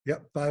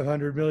 Yep,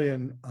 500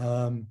 million.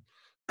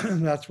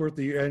 That's worth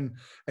the,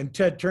 and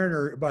Ted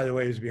Turner, by the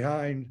way, is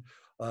behind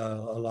a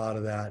lot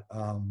of that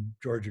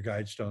Georgia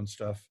Guidestone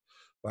stuff,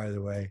 by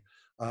the way.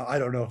 I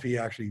don't know if he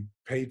actually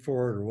paid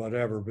for it or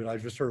whatever, but I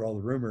just heard all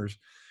the rumors.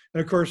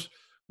 And of course,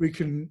 we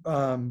can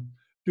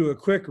do a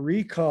quick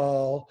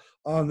recall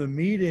on the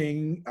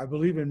meeting, I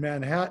believe in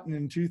Manhattan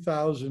in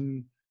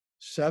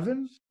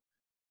 2007,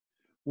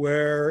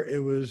 where it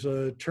was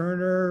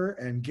Turner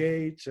and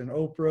Gates and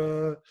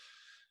Oprah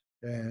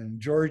and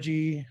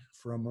Georgie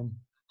from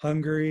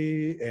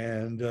Hungary,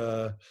 and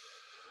the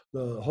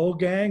whole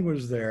gang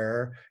was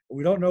there.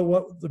 We don't know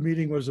what the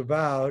meeting was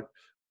about.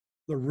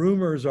 The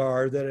rumors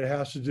are that it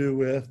has to do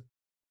with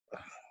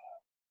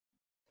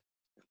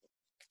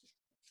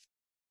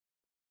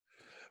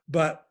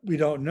but we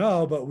don't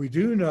know, but we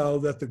do know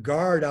that the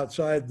guard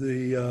outside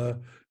the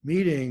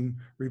meeting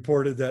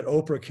reported that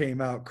Oprah came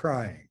out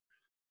crying.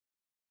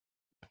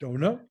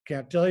 Don't know,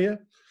 can't tell you.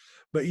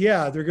 But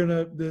yeah, they're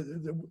gonna,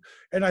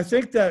 and I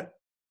think that,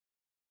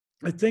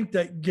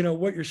 you know,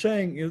 what you're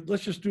saying is,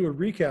 let's just do a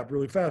recap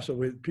really fast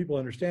so people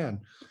understand.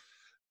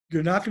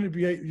 You're not going to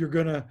be,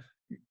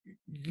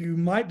 you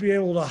might be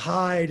able to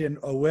hide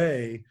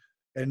away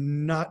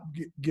and not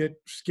get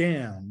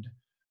scanned,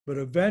 but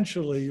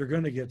eventually you're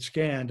going to get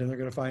scanned and they're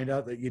going to find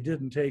out that you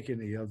didn't take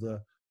any of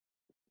the,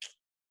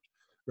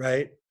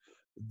 right?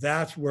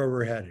 That's where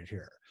we're headed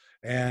here.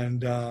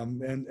 And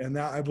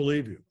that, I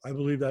believe you. I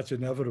believe that's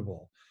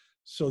inevitable.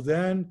 So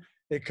then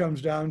it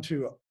comes down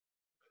to,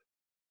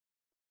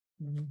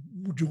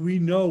 do we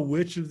know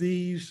which of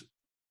these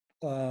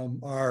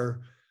are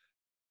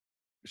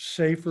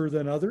safer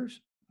than others?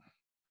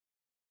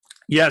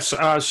 Yes.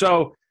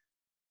 So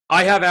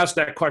I have asked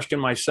that question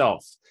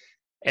myself.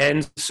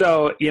 And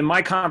so in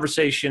my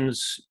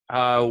conversations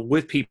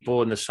with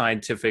people in the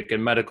scientific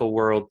and medical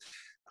world,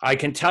 I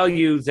can tell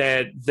you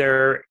that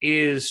there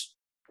is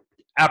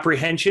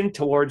apprehension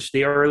towards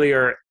the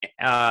earlier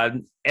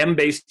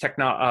M-based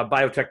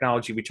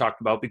biotechnology we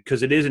talked about,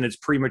 because it is in its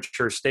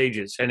premature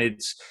stages. And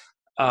it's,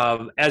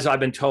 as I've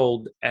been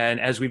told, and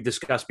as we've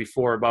discussed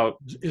before, about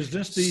is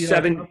this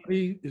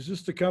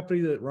the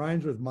company that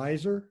rhymes with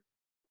miser?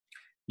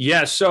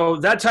 Yes. So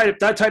that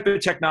type of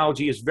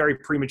technology is very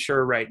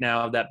premature right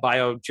now, that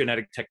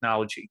biogenetic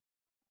technology.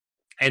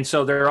 And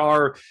so there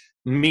are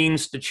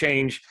means to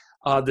change.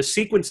 The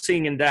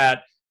sequencing in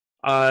that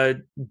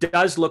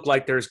does look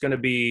like there's going to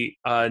be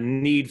a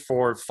need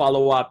for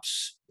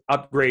follow-ups,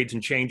 upgrades,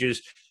 and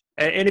changes.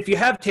 And if you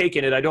have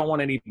taken it, I don't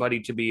want anybody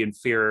to be in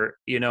fear.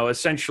 You know,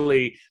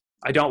 essentially,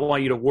 I don't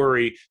want you to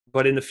worry.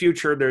 But in the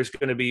future, there's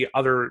going to be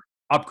other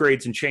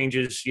upgrades and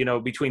changes,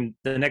 between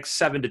the next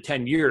 7 to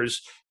 10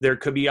 years, there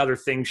could be other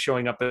things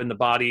showing up in the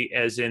body,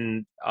 as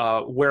in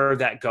where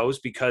that goes,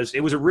 because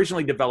it was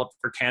originally developed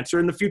for cancer.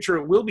 In the future,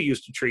 it will be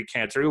used to treat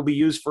cancer. It will be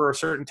used for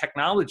certain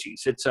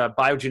technologies. It's a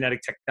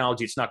biogenetic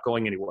technology. It's not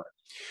going anywhere.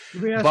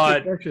 Let me ask you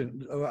a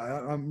question.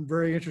 I'm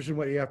very interested in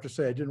what you have to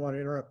say. I didn't want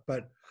to interrupt,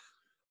 but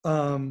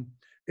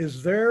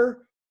is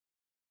there,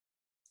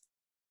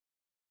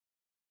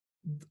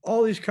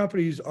 all these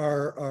companies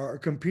are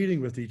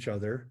competing with each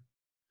other,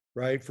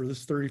 right, for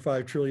this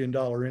 $35 trillion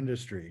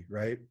industry,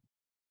 right?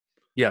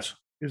 Yes.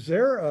 Is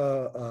there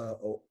a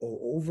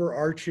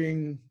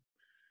overarching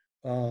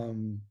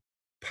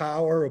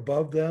power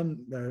above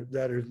them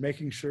that is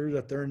making sure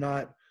that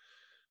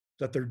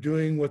they're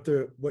doing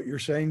what you're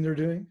saying they're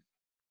doing?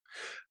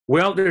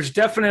 Well, there's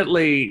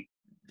definitely,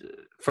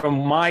 from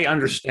my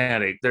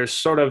understanding, there's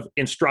sort of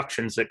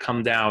instructions that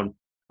come down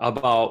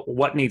about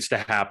what needs to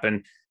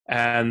happen,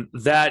 and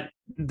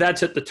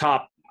that's at the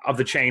top of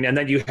the chain. And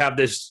then you have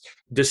this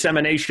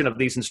dissemination of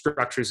these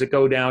instructions that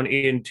go down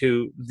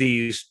into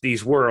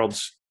these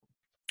worlds,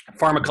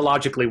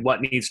 pharmacologically,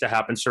 what needs to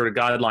happen, sort of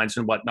guidelines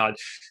and whatnot.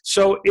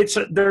 So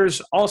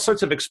there's all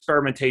sorts of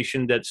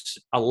experimentation that's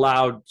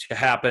allowed to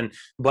happen,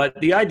 but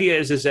the idea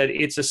is that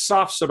it's a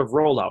soft sort of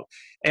rollout,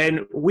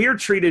 and we're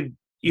treated,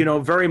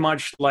 very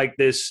much like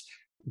this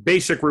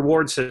basic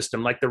reward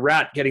system, like the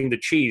rat getting the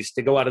cheese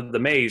to go out of the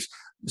maze.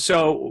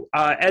 So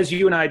as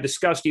you and I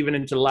discussed even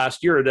into the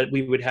last year, that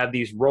we would have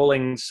these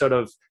rolling sort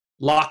of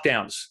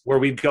lockdowns where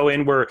we'd go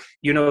in where,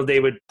 they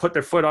would put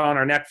their foot on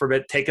our neck for a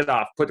bit, take it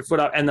off, put their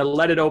foot up, and then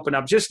let it open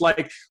up, just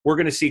like we're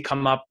going to see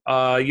come up,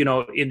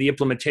 in the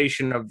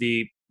implementation of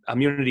the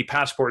immunity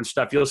passport and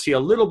stuff. You'll see a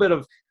little bit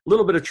of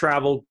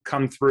travel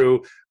come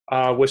through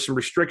with some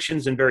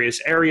restrictions in various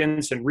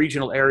areas and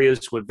regional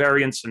areas with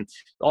variants and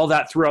all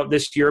that throughout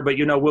this year. But,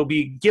 we'll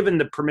be given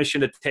the permission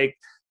to take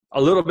a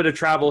little bit of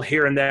travel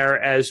here and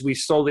there as we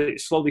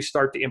slowly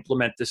start to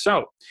implement this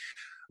out.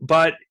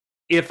 But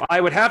if I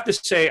would have to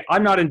say,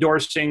 I'm not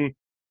endorsing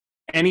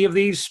any of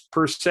these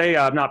per se.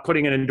 I'm not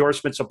putting an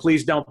endorsement, so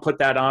please don't put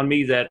that on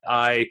me that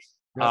I'm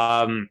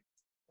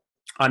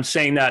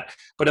saying that.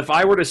 But if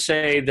I were to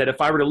say that,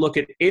 if I were to look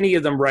at any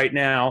of them right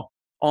now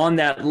on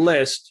that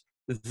list,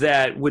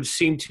 that would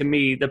seem to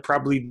me that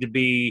probably to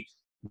be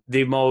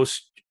the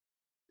most,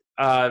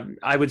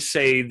 I would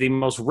say, the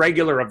most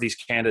regular of these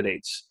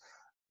candidates.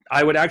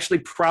 I would actually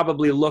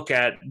probably look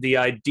at the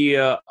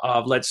idea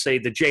of, let's say,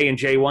 the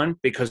J&J one,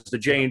 because the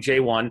J&J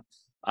one,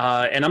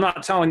 and I'm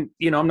not telling,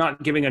 I'm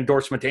not giving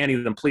endorsement to any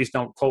of them. Please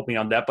don't quote me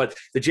on that. But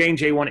the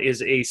J&J one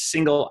is a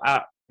single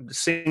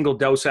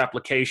dose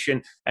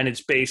application, and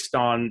it's based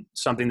on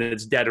something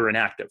that's dead or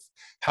inactive.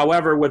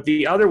 However, with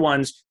the other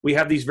ones, we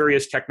have these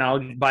various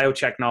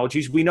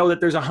biotechnologies. We know that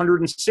there's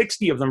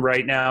 160 of them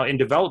right now in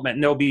development,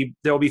 and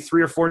there'll be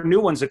 3 or 4 new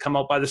ones that come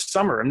out by the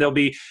summer, and there'll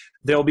be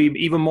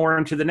even more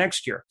into the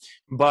next year.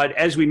 But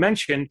as we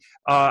mentioned,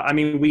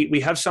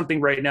 we have something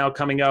right now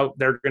coming out.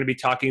 They're going to be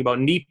talking about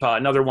NEPA,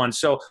 another one.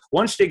 So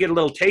once they get a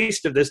little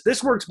taste of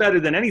this works better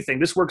than anything.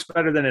 This works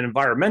better than an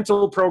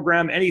environmental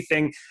program,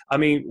 anything.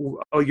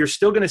 You're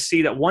still going to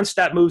see that once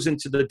that moves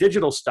into the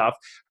digital stuff.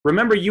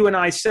 Remember, you and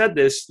I said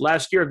this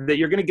last year, that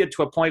you're going to get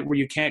to a point where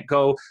you can't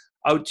go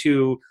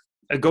to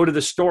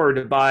the store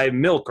to buy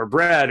milk or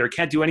bread, or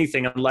can't do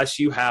anything unless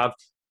you have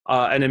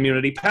an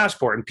immunity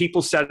passport. And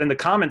people said in the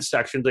comments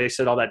section, they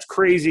said, "Oh, that's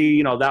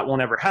crazy. That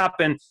won't ever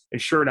happen."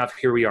 And sure enough,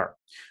 here we are.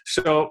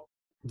 So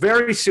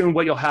very soon,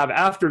 what you'll have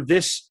after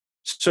this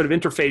sort of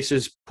interface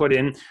is put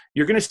in,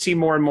 you're going to see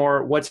more and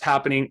more what's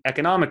happening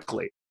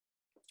economically.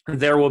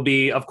 There will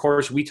be, of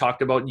course, we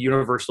talked about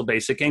universal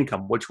basic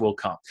income, which will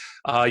come.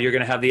 You're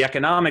going to have the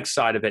economic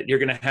side of it. You're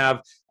going to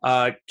have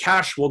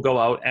cash will go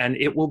out, and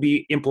it will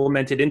be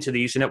implemented into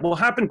these, and it will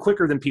happen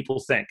quicker than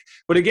people think.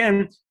 But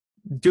again,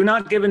 do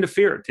not give in to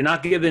fear. Do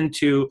not give in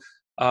to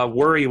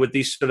worry with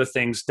these sort of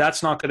things.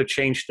 That's not going to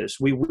change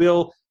this. We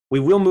will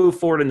move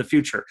forward in the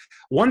future.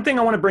 One thing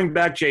I want to bring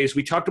back, Jay, is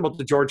we talked about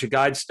the Georgia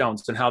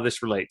Guidestones and how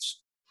this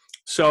relates.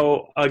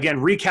 So again,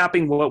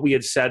 recapping what we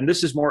had said, and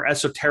this is more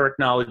esoteric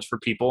knowledge for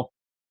people.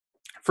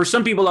 For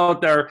some people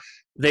out there,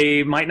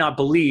 they might not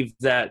believe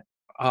that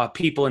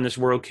people in this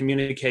world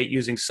communicate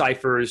using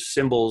ciphers,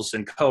 symbols,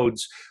 and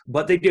codes,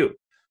 but they do.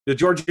 The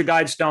Georgia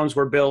Guidestones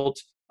were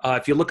built.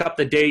 If you look up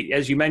the date,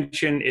 as you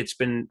mentioned, it's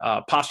been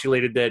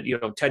postulated that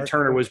Ted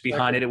Turner was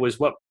behind it. It was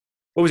what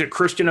was it,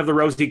 Christian of the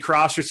Rosy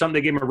Cross or something?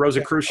 They gave him a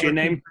Rosicrucian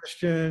name.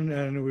 Christian,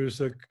 and it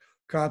was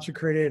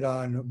consecrated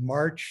on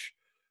March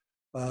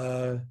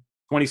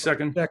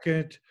 22nd,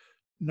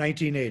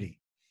 1980.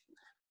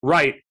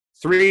 Right,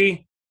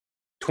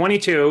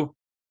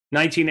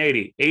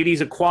 3/22/1980. 80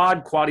 is a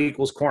quad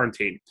equals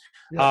quarantine.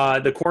 Yeah.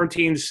 The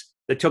quarantines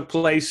that took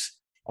place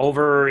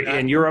over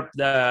in Europe,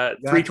 the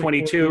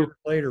 3/22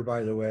 later,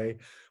 by the way,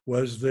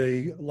 was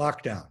the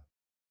lockdown.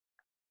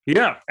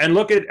 Yeah, and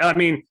look at,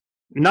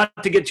 not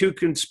to get too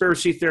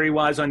conspiracy theory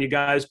wise on you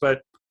guys,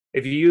 but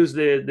if you use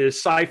the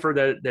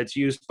cipher that's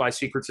used by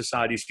secret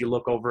societies, you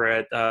look over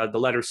at the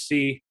letter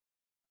C,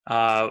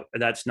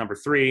 that's number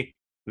 3.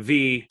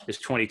 V is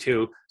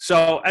 22.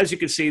 So as you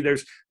can see,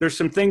 there's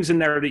some things in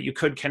there that you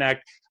could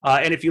connect.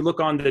 And if you look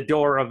on the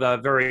door of a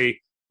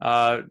very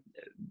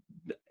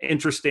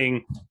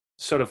interesting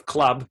sort of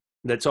club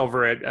that's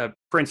over at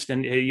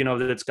Princeton,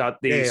 that's got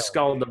the Yale.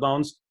 skull and the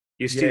bones,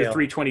 you see Yale. the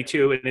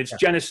 322, and it's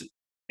Genesis.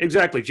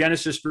 Exactly,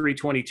 Genesis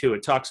 3:22.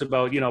 It talks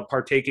about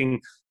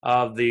partaking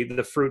of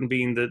the fruit and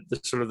being the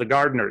sort of the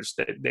gardeners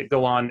that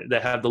go on,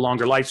 that have the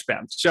longer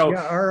lifespan. So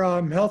yeah, our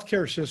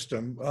healthcare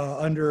system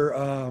under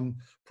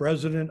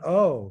President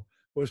O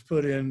was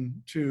put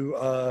into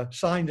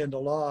signed into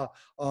law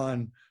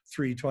on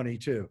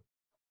 3/22.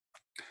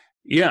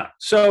 Yeah,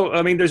 so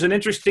I mean, there's an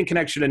interesting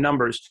connection in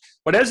numbers,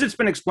 but as it's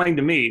been explained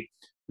to me,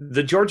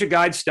 the Georgia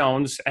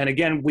Guidestones, and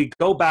again, we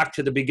go back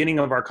to the beginning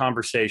of our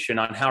conversation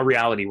on how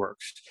reality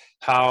works,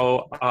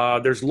 how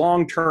there's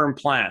long-term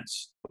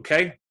plans,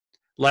 okay?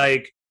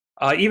 Like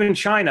even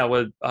China,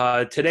 with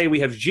today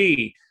we have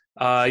Xi,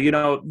 that's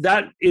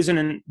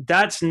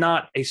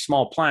not a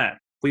small plan.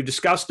 We've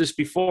discussed this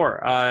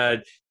before.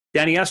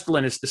 Danny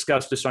Estulin has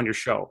discussed this on your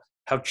show,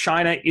 how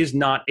China is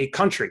not a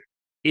country.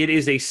 It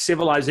is a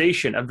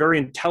civilization, a very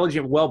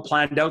intelligent,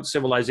 well-planned out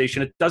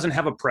civilization. It doesn't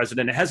have a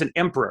president. It has an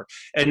emperor.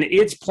 And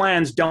its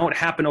plans don't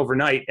happen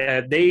overnight.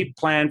 They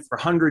plan for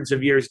hundreds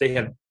of years. They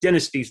have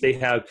dynasties. They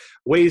have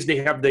ways. They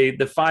have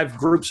the 5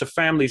 groups of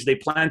families. They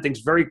plan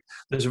things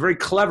there's a very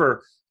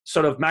clever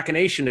sort of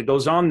machination that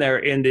goes on there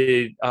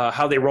in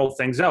how they roll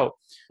things out.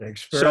 They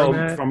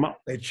experiment,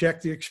 they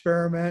check the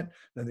experiment,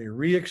 then they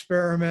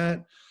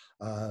re-experiment.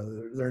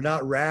 They're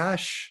not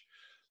rash.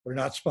 They're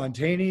not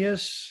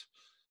spontaneous.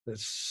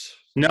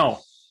 No,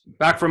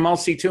 back from Mao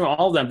Zedong,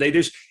 all of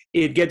them.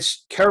 It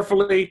gets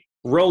carefully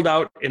rolled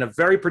out in a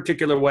very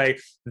particular way.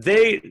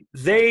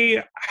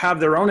 They have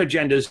their own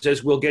agendas,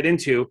 as we'll get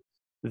into,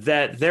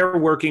 that they're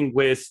working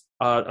with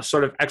a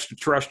sort of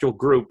extraterrestrial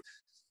group,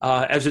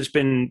 as it's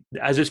been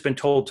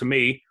told to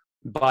me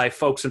by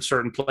folks in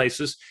certain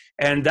places.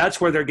 And that's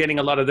where they're getting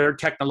a lot of their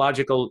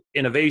technological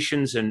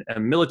innovations and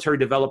military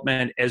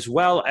development, as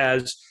well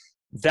as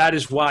that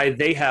is why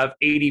they have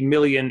 80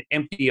 million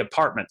empty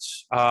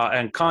apartments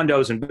and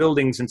condos and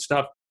buildings and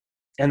stuff.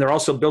 And they're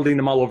also building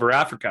them all over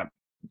Africa.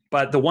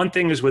 But the one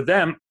thing is with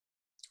them,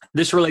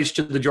 this relates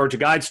to the Georgia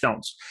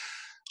Guidestones.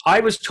 I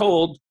was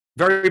told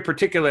very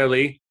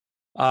particularly,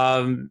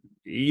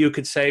 you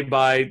could say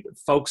by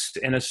folks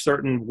in a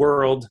certain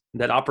world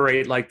that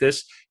operate like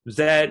this,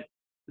 that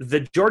the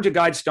Georgia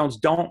Guidestones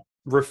don't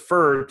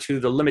refer to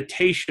the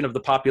limitation of the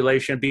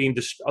population being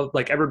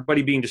like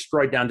everybody being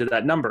destroyed down to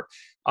that number.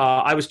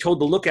 I was told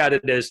to look at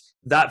it as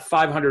that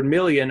 500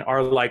 million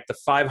are like the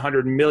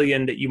 500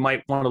 million that you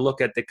might want to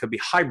look at that could be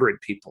hybrid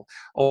people,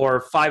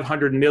 or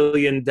 500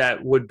 million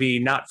that would be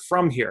not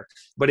from here.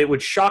 But it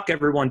would shock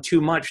everyone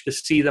too much to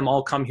see them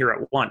all come here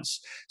at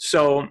once.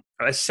 So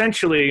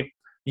essentially,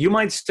 you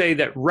might say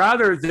that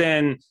rather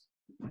than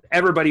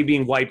everybody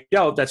being wiped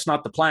out, that's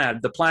not the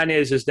plan. The plan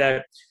is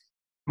that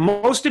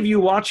most of you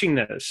watching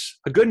this,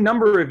 a good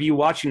number of you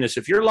watching this,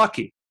 if you're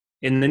lucky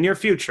in the near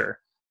future,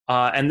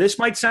 and this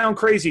might sound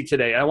crazy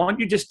today, I want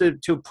you just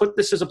to put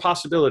this as a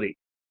possibility.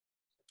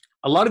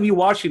 A lot of you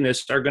watching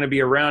this are going to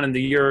be around in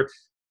the year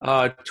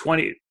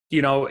 20,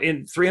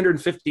 in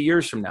 350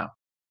 years from now.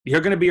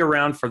 You're going to be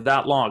around for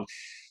that long.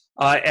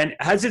 And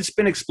as it's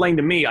been explained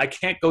to me, I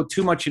can't go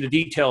too much into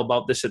detail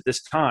about this at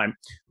this time,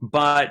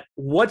 but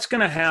what's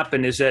going to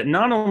happen is that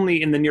not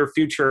only in the near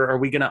future are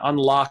we going to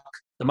unlock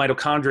the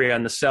mitochondria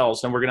and the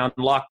cells, and we're going to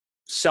unlock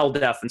cell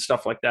death and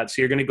stuff like that.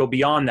 So you're going to go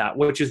beyond that,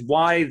 which is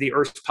why the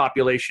Earth's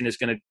population is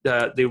going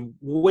to, the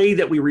way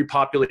that we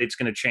repopulate is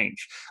going to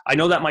change. I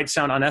know that might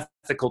sound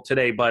unethical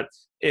today, but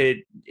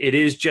it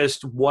is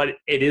just what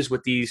it is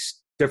with these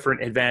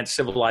different advanced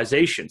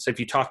civilizations. If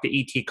you talk to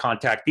ET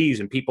contactees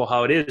and people,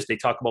 how it is, they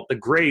talk about the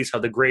Greys, how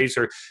the Greys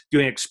are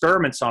doing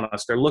experiments on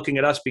us. They're looking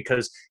at us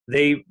because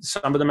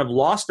some of them have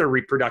lost their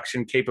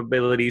reproduction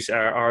capabilities,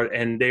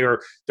 and they're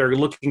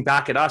looking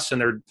back at us,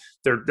 and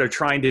they're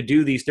trying to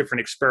do these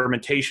different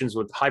experimentations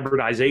with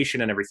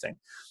hybridization and everything.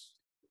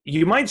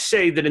 You might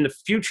say that in the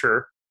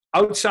future,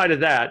 outside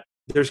of that,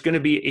 there's going to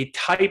be a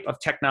type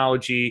of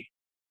technology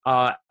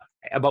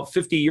about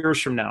 50 years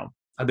from now,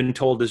 I've been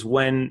told, is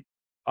when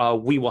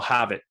we will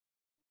have it.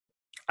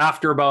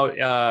 After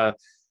about,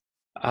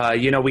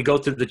 we go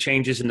through the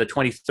changes in the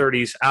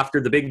 2030s.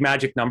 After the big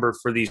magic number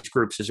for these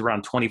groups is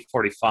around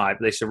 2045.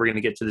 They said we're going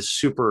to get to this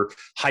super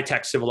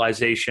high-tech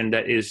civilization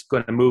that is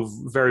going to move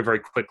very, very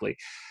quickly.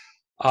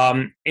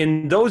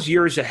 In those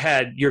years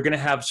ahead, you're going to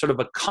have sort of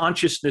a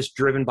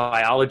consciousness-driven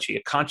biology,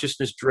 a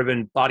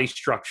consciousness-driven body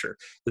structure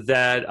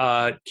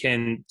that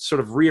can sort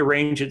of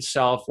rearrange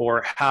itself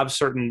or have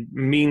certain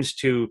means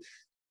to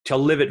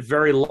live at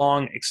very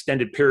long,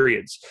 extended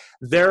periods.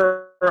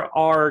 There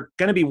are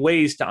going to be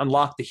ways to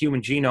unlock the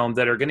human genome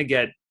that are going to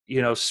get,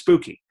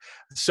 spooky.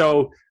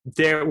 So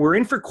we're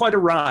in for quite a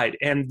ride,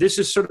 and this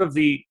is sort of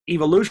the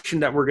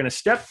evolution that we're going to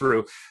step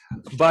through.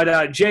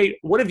 But Jay,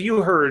 what have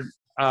you heard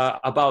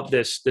about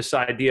this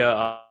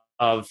idea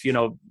of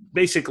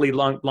basically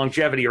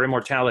longevity or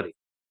immortality?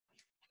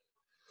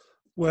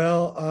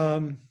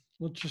 Well,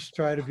 let's just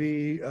try to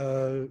be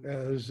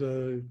as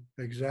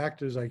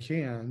exact as I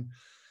can.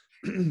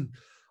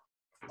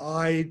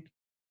 I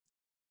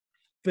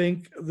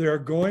think they're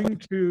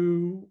going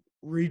to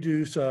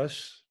reduce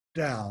us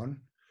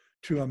down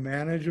to a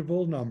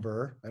manageable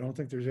number. I don't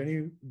think there's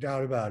any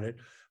doubt about it.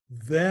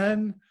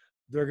 Then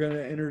they're going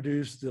to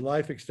introduce the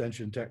life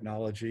extension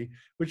technology,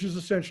 which is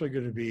essentially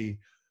going to be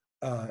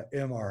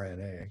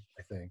mRNA,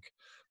 I think.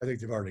 I think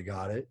they've already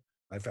got it.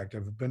 In fact,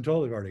 I've been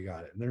told they've already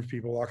got it. And there's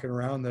people walking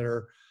around that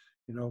are,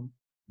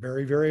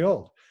 very, very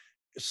old.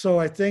 So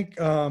I think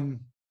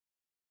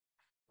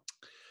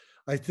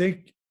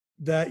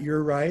that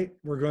you're right.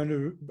 We're going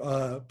to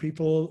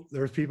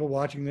there's people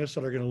watching this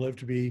that are going to live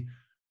to be,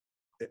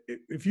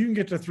 if you can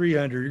get to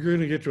 300, you're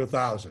going to get to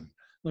 1,000.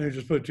 Let me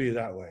just put it to you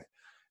that way.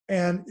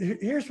 And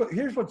here's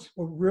what's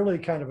really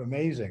kind of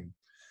amazing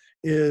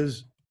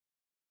is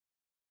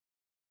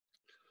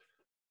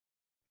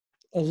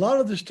a lot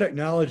of this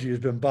technology has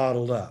been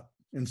bottled up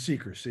in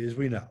secrecy, as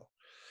we know,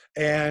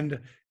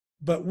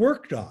 but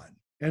worked on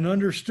and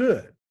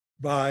understood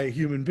by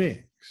human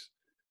beings,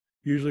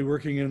 usually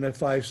working in that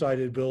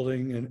 5-sided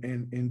building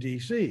in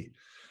DC,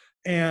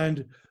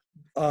 and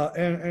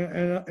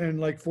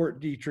like Fort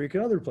Detrick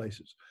and other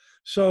places.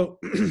 So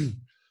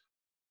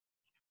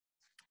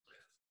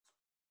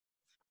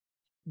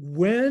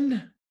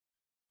when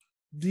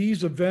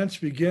these events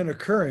begin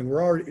occurring,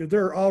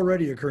 they're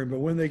already occurring, but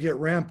when they get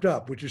ramped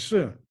up, which is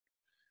soon,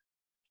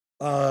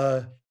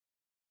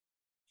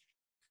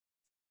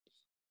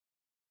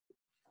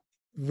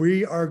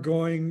 we are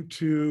going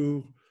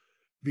to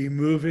be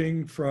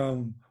moving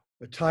from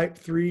a type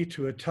 3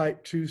 to a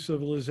type 2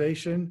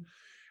 civilization,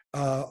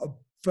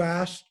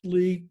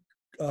 fastly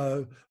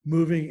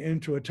moving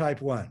into a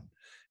type 1.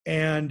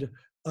 And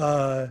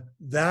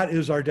that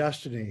is our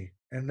destiny.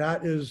 And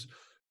that is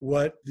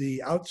what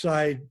the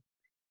outside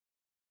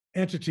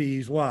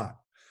entities want.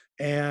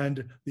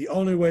 And the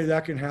only way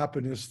that can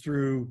happen is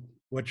through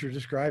what you're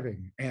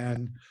describing.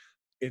 And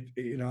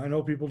I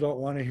know people don't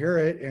want to hear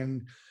it.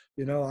 And,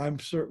 I'm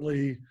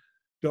certainly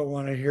don't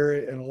want to hear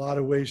it in a lot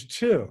of ways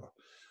too.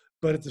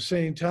 But at the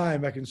same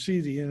time, I can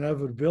see the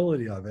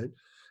inevitability of it.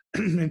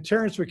 And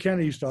Terrence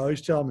McKenna used to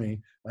always tell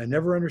me, I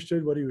never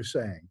understood what he was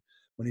saying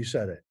when he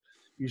said it.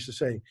 He used to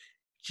say,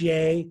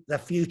 Jay, the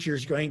future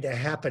is going to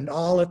happen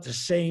all at the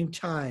same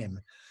time.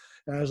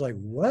 And I was like,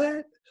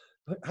 what?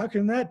 How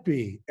can that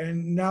be?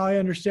 And now I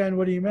understand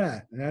what he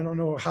meant. And I don't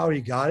know how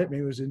he got it.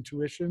 Maybe it was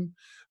intuition.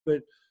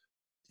 But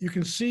you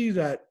can see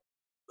that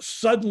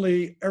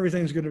suddenly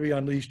everything's going to be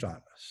unleashed on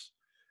us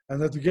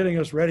and that they're getting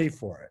us ready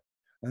for it.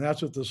 And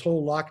that's what this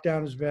whole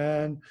lockdown has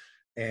been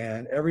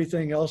and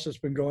everything else that's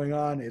been going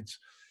on.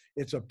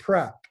 It's a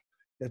prep.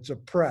 It's a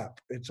prep.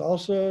 It's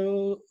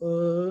also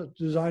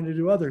designed to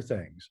do other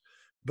things.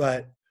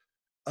 But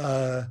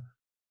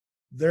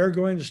they're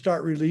going to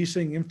start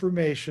releasing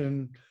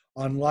information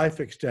on life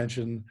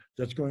extension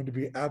that's going to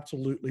be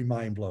absolutely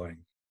mind-blowing.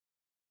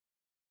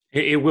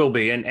 It will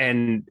be.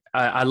 And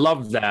I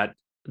love that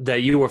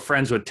you were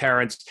friends with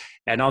Terrence,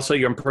 and also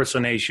your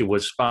impersonation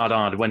was spot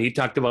on when he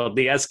talked about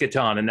the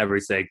eschaton and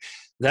everything.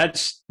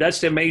 That's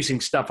the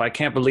amazing stuff. I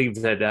can't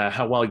believe that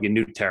how well you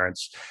knew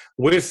Terrence.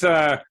 With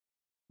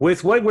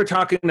what we're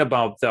talking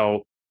about,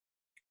 though,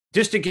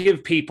 just to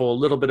give people a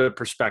little bit of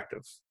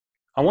perspective,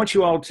 I want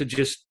you all to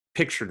just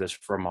picture this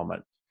for a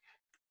moment.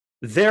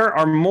 There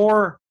are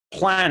more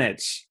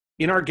planets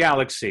in our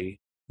galaxy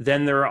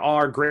than there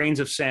are grains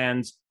of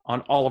sand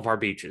on all of our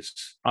beaches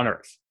on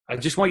Earth. I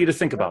just want you to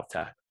think about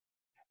that.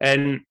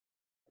 And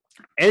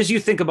as you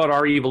think about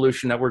our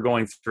evolution that we're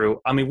going through,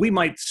 I mean, we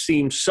might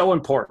seem so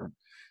important.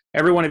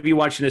 Every one of you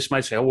watching this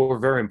might say, oh, we're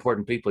very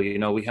important people.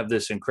 We have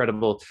this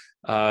incredible,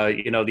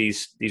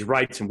 these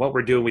rights and what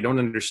we're doing. We don't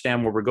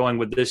understand where we're going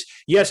with this.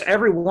 Yes,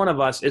 every one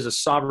of us is a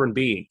sovereign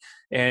being.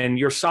 And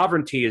your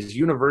sovereignty is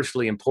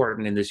universally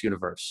important in this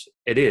universe.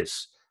 It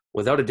is,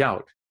 without a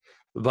doubt.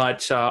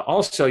 But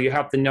also you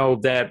have to know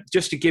that,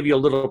 just to give you a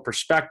little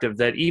perspective,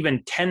 that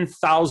even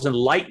 10,000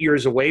 light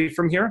years away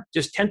from here,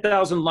 just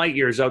 10,000 light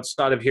years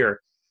outside of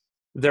here,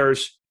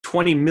 there's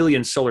 20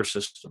 million solar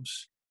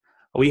systems.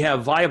 We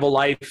have viable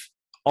life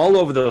all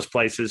over those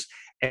places.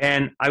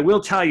 And I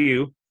will tell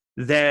you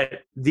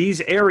that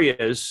these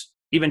areas,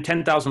 even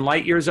 10,000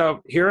 light years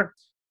out here,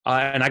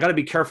 and I got to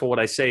be careful what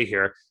I say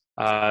here,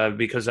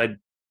 because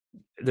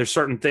there's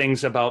certain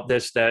things about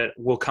this that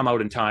will come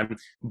out in time,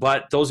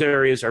 but those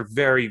areas are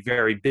very,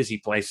 very busy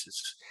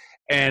places.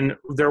 And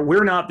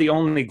we're not the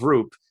only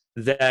group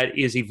that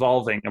is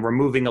evolving, and we're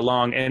moving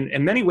along. And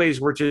in many ways,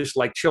 we're just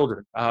like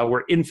children.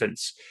 We're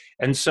infants.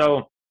 And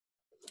so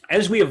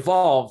as we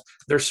evolve,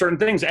 there's certain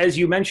things, as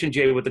you mentioned,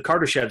 Jay, with the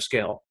Kardashev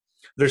scale,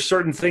 there's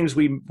certain things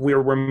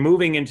we're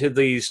moving into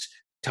these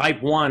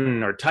type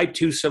 1 or type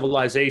 2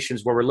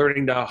 civilizations where we're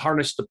learning to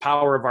harness the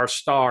power of our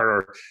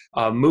star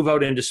or move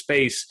out into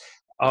space.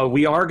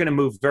 we are going to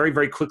move very,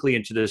 very quickly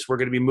into this. We're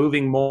going to be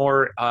moving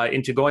more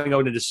into going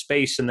out into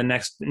space in the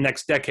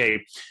next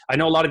decade. I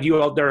know a lot of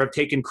you out there have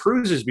taken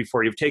cruises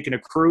before. You've taken a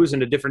cruise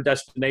into different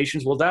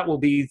destinations. Well, that will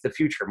be the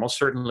future. Most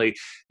certainly,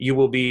 you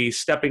will be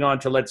stepping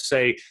onto, let's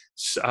say,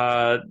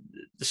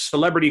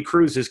 celebrity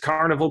cruises,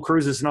 carnival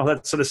cruises, and all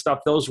that sort of stuff.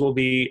 Those will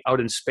be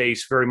out in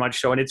space very much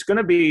so. And it's going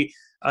to be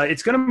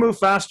it's going to move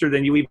faster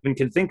than you even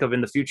can think of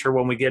in the future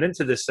when we get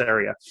into this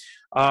area.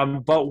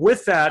 But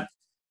with that,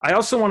 I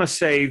also want to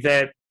say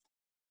that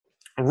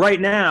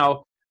right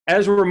now,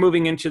 as we're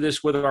moving into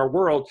this with our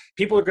world,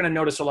 people are going to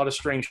notice a lot of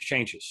strange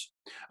changes.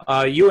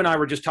 You and I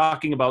were just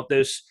talking about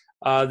this,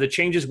 the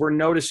changes we're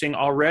noticing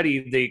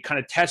already, the kind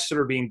of tests that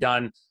are being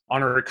done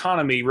on our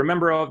economy.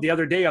 Remember the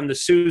other day on the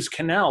Suez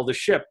Canal, the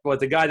ship, with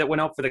the guy that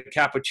went out for the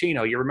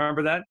cappuccino. You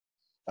remember that?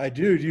 I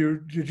do.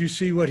 Did you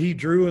see what he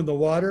drew in the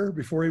water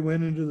before he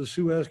went into the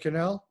Suez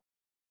Canal?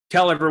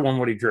 Tell everyone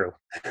what he drew.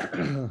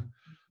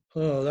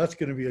 Oh, that's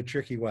going to be a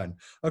tricky one.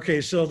 Okay,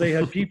 so they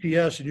had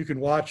GPS, and you can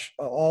watch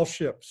all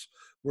ships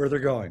where they're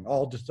going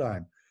all the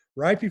time.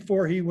 Right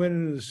before he went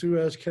into the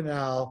Suez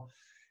Canal,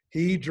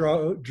 he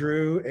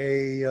drew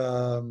a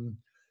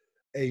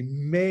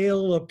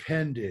male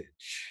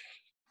appendage.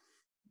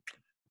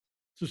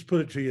 Just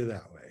put it to you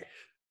that way.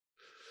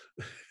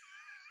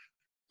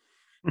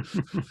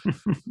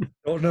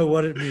 Don't know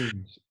what it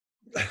means.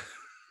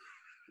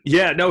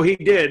 Yeah, no, he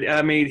did.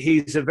 I mean,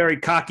 he's a very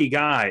cocky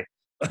guy.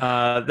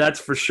 That's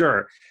for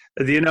sure.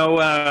 You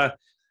know,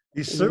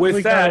 he's certainly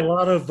with got that, a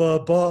lot of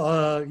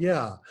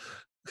yeah.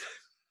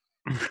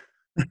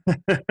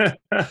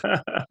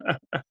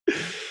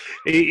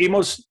 he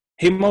most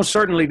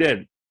certainly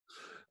did.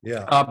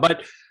 Yeah.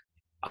 But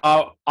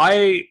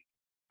I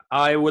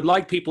would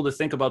like people to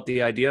think about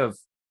the idea of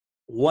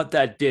what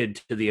that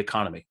did to the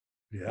economy.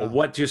 Yeah. Or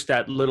what just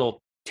that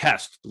little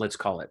test, let's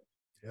call it,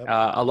 Yep.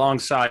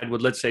 alongside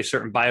with, let's say,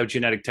 certain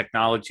biogenetic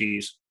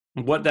technologies,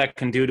 what that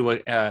can do to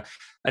an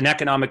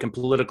economic and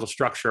political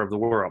structure of the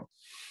world.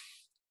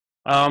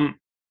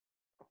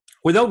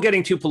 Without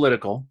getting too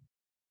political,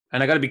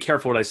 and I got to be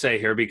careful what I say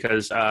here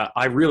because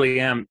I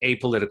really am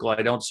apolitical.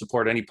 I don't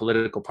support any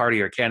political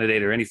party or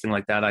candidate or anything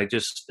like that. I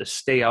just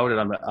stay out and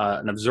I'm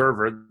an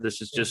observer.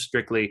 This is just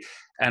strictly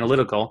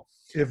analytical.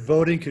 If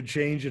voting could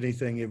change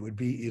anything, it would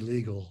be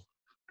illegal.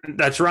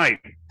 That's right.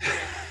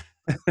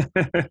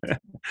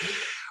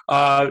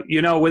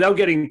 You know, without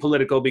getting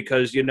political,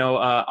 because you know,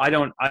 I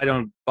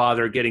don't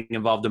bother getting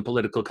involved in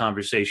political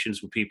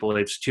conversations with people.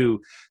 It's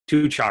too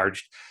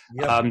charged.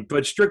 Yep.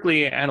 But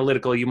strictly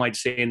analytical, you might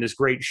say, in this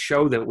great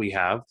show that we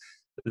have,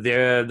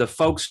 the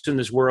folks in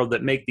this world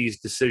that make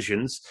these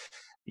decisions.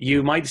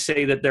 You might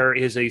say that there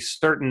is a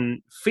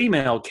certain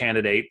female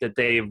candidate that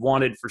they've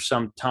wanted for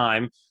some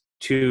time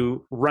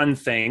to run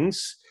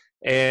things.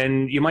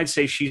 And you might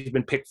say she's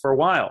been picked for a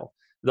while.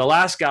 The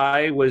last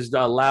guy was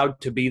allowed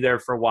to be there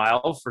for a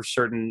while for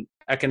certain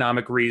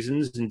economic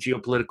reasons and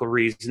geopolitical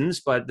reasons,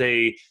 but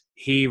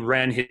he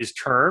ran his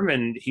term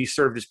and he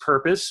served his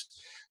purpose.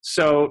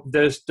 So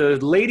the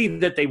lady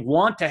that they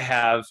want to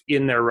have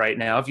in there right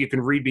now, if you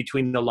can read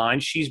between the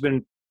lines, she's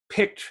been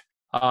picked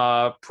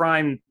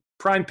prime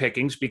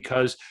pickings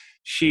because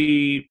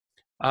she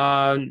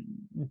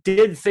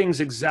did things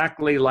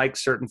exactly like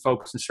certain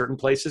folks in certain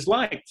places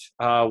liked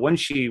when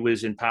she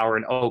was in power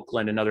in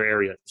Oakland and other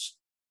areas.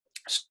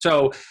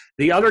 So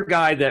the other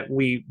guy that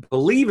we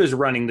believe is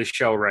running the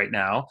show right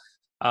now,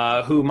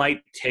 who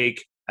might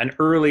take an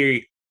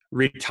early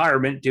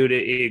retirement due to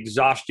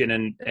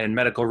exhaustion and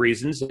medical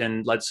reasons,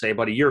 and let's say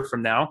about a year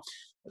from now,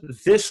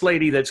 this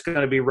lady that's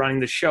going to be running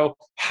the show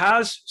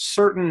has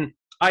certain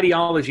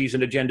ideologies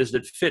and agendas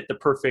that fit the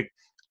perfect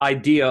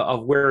idea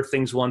of where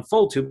things will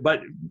unfold to.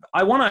 But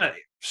I want to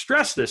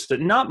stress this,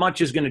 that not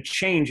much is going to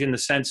change in the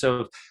sense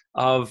of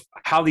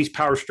how these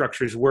power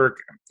structures work,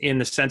 in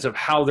the sense of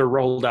how they're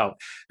rolled out,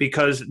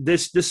 because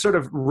this sort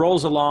of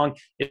rolls along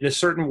in a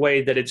certain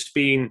way that it's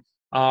being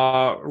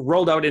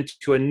rolled out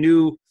into a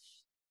new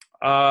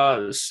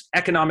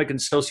economic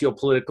and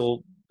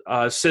socio-political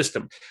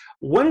system.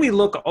 When we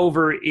look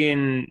over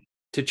into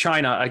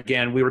China,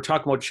 again, we were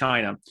talking about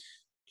China.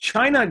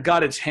 China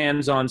got its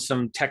hands on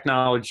some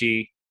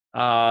technology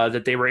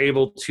that they were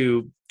able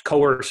to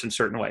coerce in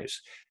certain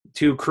ways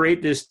to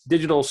create this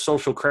digital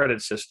social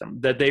credit system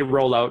that they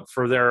roll out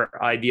for their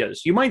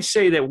ideas. You might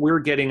say that we're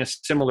getting a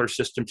similar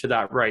system to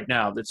that right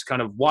now that's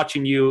kind of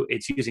watching you.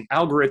 It's using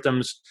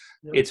algorithms.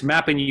 Yep. It's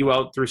mapping you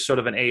out through sort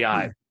of an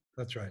AI.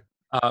 That's right.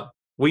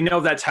 We know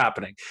that's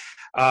happening.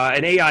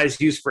 And AI is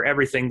used for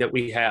everything that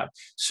we have.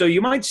 So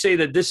you might say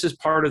that this is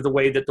part of the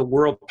way that the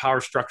world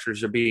power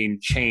structures are being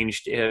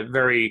changed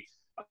very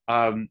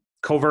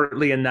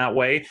covertly in that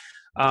way.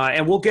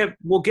 And we'll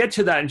get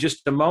to that in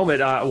just a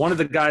moment. One of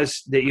the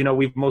guys that, you know,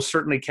 we've most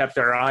certainly kept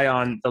our eye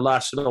on the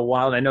last little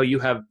while, and I know you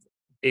have,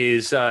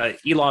 is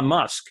Elon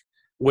Musk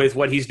with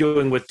what he's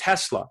doing with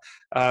Tesla.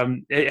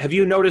 Have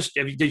you noticed,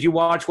 did you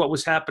watch what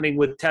was happening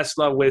with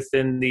Tesla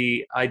within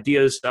the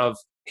ideas of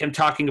him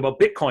talking about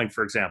Bitcoin,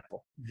 for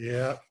example?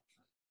 Yeah.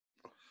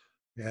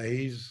 Yeah,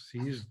 he's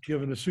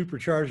given a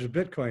supercharge of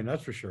Bitcoin,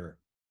 that's for sure.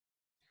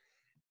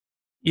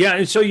 Yeah,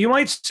 and so you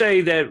might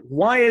say that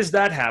why is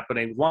that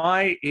happening?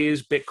 Why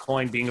is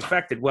Bitcoin being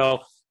affected?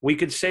 Well, we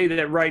could say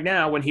that right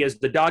now when he has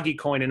the doggy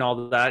coin and all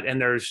of that,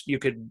 and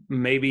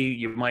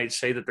you might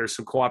say that there's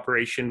some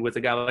cooperation with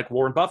a guy like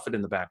Warren Buffett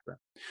in the background.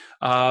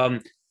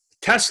 Um,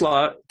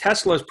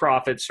 Tesla's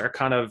profits are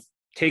kind of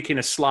taking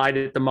a slide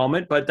at the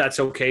moment, but that's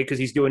okay because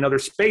he's doing other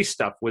space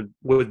stuff with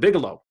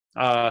Bigelow.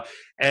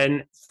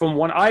 And from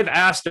what I've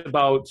asked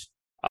about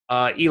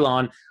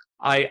Elon,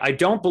 I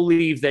don't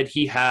believe that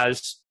he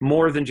has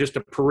more than just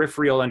a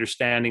peripheral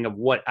understanding of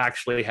what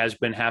actually has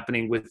been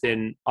happening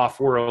within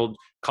off-world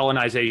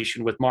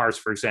colonization with Mars,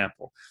 for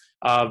example.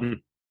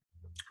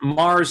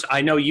 Mars,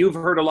 I know you've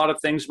heard a lot of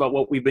things about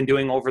what we've been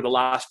doing over the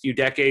last few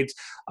decades.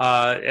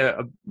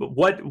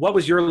 What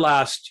was your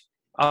last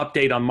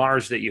update on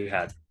Mars that you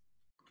had?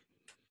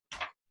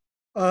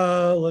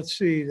 Let's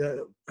see.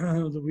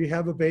 We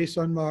have a base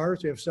on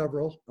Mars. We have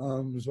several,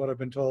 is what I've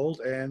been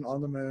told, and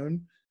on the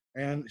moon,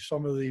 and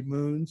some of the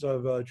moons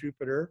of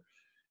Jupiter.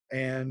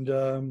 And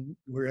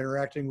we're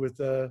interacting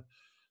with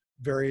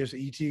various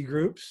ET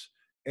groups.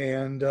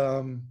 And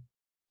from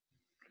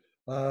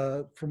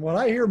what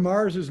I hear,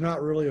 Mars is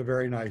not really a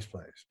very nice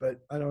place, but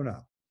I don't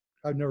know.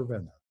 I've never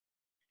been there.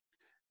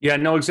 Yeah,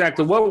 no,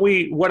 exactly.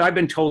 What I've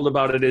been told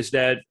about it is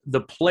that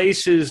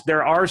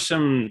there are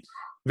some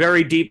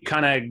very deep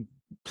kind of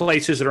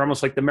places that are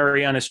almost like the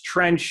Marianas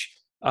Trench.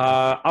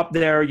 Up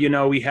there,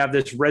 we have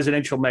this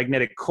residential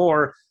magnetic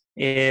core,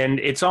 and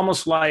it's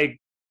almost like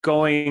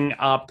going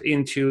up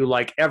into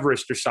like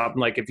Everest or something,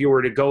 like if you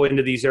were to go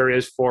into these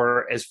areas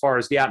for as far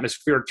as the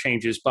atmospheric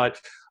changes. But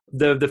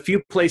the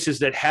few places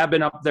that have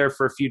been up there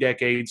for a few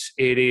decades,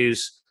 it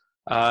is,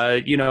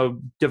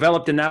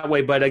 developed in that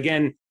way. But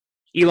again,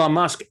 Elon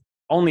Musk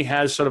only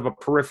has sort of a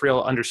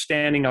peripheral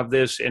understanding of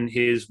this and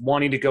his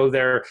wanting to go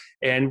there.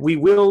 And we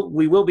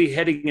will be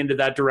heading into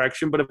that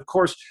direction. But of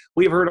course,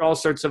 we've heard all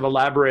sorts of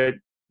elaborate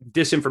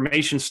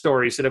disinformation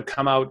stories that have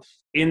come out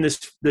in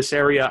this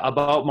area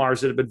about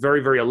Mars that have been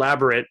very, very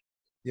elaborate.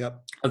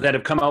 Yep. That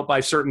have come out by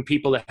certain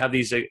people that have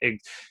these,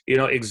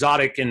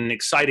 exotic and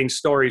exciting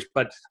stories.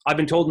 But I've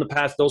been told in the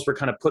past those were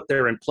kind of put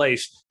there in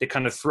place to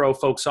kind of throw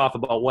folks off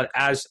about what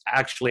has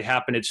actually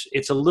happened.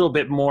 It's a little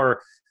bit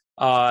more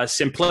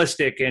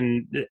simplistic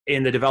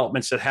in the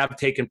developments that have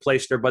taken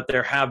place there, but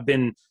there have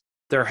been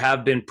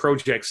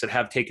projects that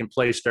have taken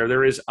place there.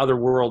 There is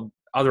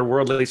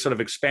otherworldly sort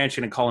of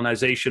expansion and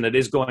colonization that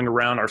is going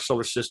around our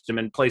solar system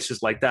and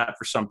places like that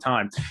for some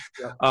time.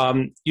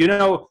 Yeah.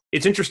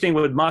 It's interesting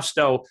with Musk,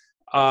 though.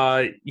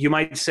 You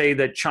might say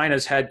that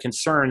China's had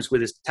concerns with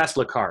his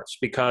Tesla cars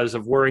because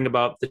of worrying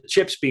about the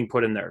chips being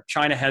put in there.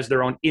 China has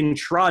their own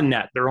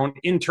intranet, their own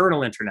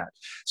internal internet.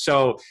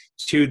 So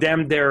to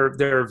them,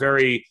 they're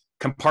very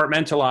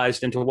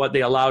compartmentalized into what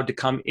they allowed to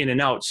come in and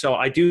out. So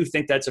I do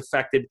think that's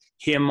affected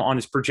him on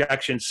his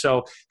projections.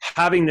 So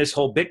having this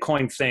whole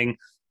Bitcoin thing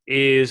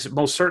is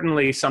most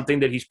certainly something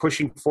that he's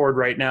pushing forward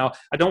right now.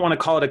 I don't want to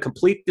call it a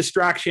complete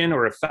distraction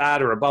or a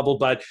fad or a bubble,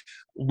 but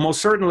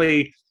most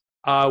certainly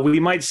we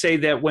might say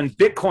that when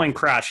Bitcoin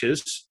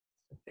crashes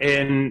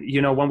and,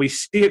 when we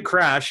see it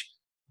crash,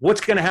 what's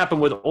going to happen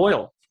with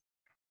oil?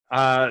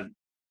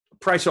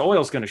 Price of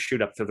oil is going to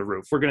shoot up to the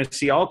roof. We're going to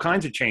see all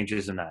kinds of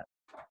changes in that.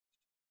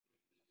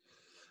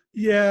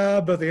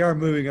 Yeah, but they are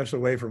moving us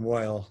away from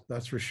oil,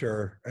 that's for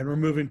sure. And we're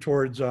moving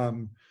towards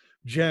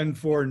Gen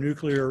 4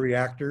 nuclear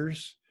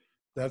reactors.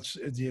 That's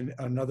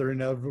another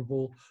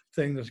inevitable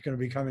thing that's going to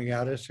be coming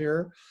at us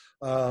here.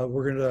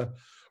 We're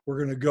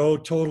gonna go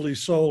totally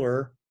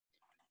solar,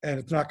 and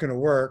it's not going to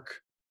work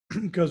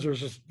because there's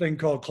this thing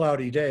called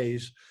cloudy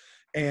days,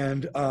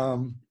 and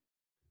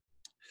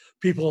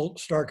people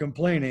start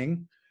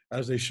complaining,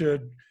 as they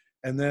should,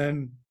 and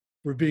then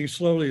we're being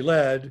slowly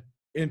led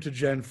into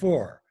Gen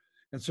 4.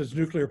 And since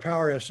nuclear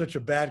power has such a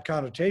bad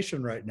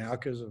connotation right now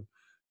because of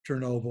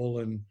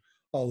Chernobyl and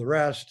all the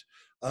rest,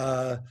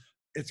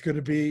 it's going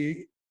to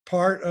be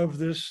part of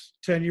this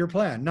 10-year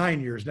plan,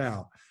 9 years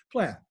now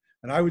plan.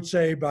 And I would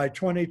say by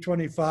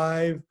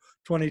 2025,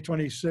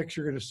 2026,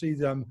 you're going to see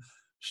them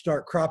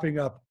start cropping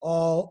up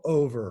all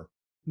over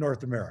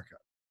North America.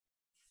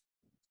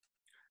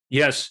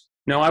 Yes.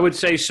 No, I would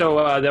say so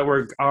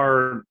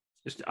that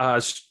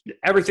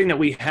everything that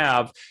we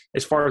have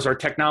as far as our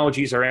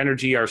technologies, our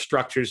energy, our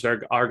structures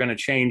are going to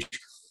change.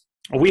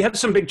 We have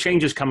some big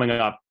changes coming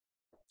up.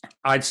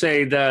 I'd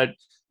say that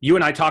you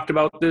and I talked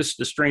about this,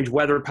 the strange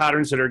weather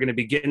patterns that are going to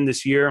begin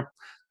this year.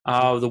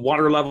 The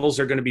water levels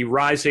are going to be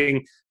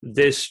rising.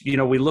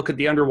 We look at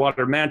the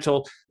underwater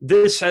mantle.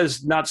 This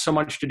has not so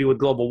much to do with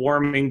global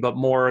warming, but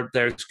more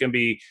there's going to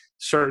be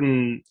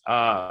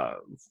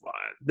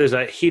there's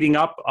a heating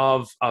up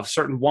of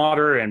certain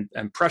water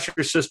and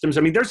pressure systems.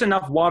 I mean, there's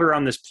enough water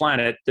on this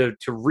planet to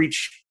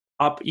reach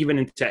up even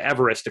into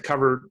Everest to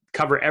cover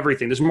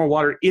everything. There's more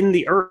water in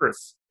the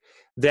earth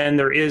than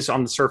there is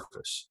on the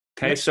surface.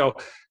 Okay. Yep. So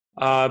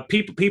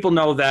people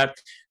know that.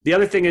 The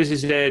other thing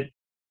is that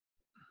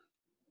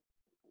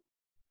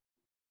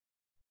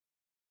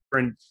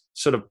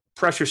sort of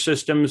pressure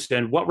systems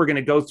and what we're going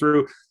to go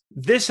through.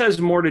 This has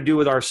more to do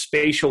with our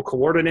spatial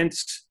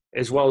coordinates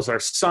as well as our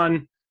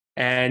sun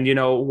and,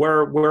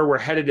 where we're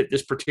headed at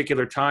this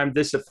particular time.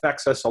 This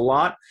affects us a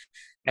lot.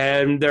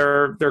 And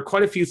there are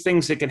quite a few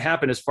things that can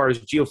happen as far as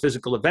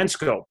geophysical events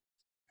go.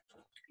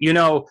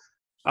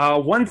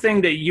 One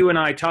thing that you and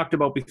I talked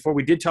about before,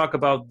 we did talk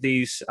about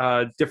these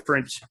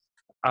different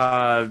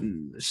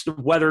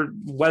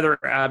weather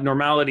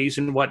abnormalities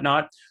and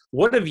whatnot.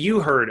 What have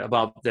you heard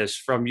about this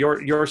from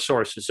your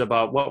sources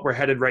about what we're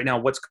headed right now?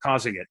 What's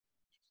causing it?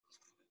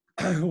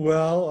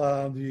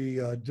 Well,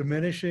 the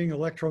diminishing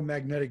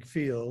electromagnetic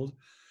field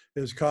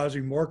is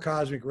causing more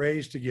cosmic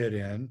rays to get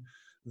in.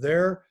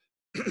 They're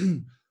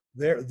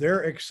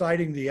they're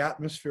exciting the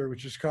atmosphere,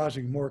 which is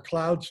causing more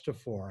clouds to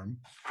form.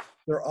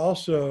 They're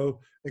also,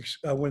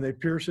 when they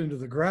pierce into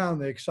the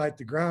ground, they excite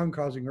the ground,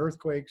 causing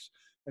earthquakes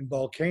and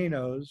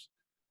volcanoes.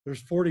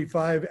 There's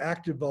 45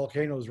 active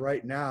volcanoes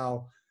right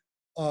now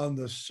on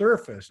the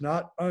surface,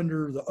 not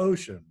under the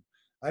ocean.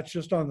 That's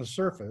just on the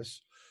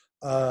surface.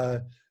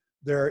 There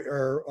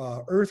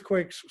are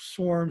earthquake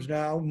swarms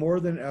now more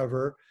than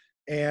ever.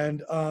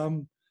 And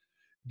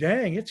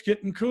dang, it's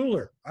getting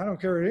cooler. I don't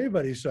care what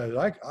anybody says.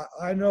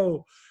 I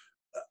know,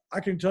 I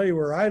can tell you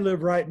where I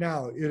live right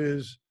now,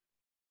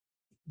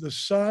 the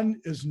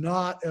sun is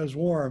not as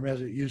warm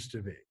as it used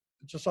to be.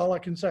 It's just all I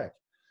can say.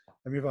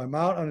 I mean, if I'm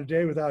out on a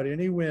day without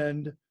any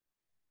wind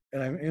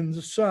and I'm in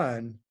the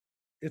sun,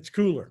 it's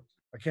cooler.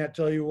 I can't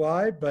tell you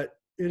why, but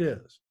it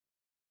is.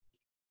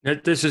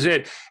 This is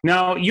it.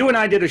 Now, you and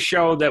I did a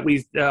show that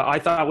I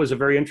thought was a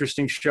very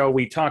interesting show.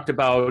 We talked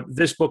about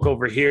this book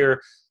over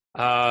here.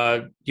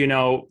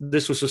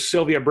 This was a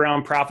Sylvia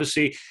Browne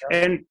prophecy,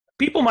 and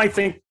people might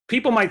think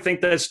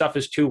that stuff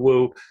is too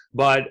woo,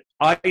 but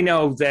I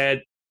know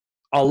that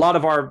a lot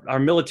of our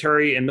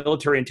military and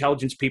military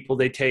intelligence people,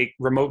 they take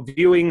remote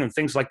viewing and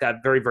things like that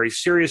very, very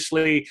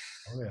seriously.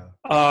 Oh,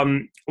 yeah.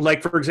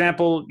 Like, for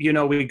example,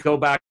 we go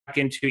back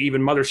into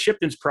even Mother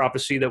Shipton's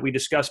prophecy that we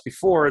discussed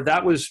before.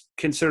 That was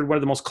considered one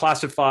of the most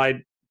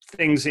classified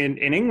things in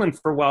England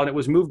for a while, and it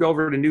was moved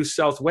over to New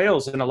South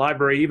Wales in a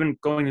library, even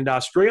going into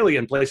Australia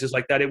and places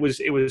like that. It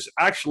was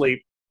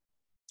actually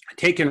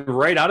taken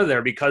right out of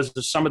there because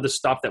of some of the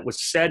stuff that was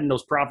said in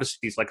those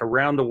prophecies, like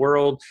around the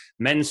world,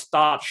 men's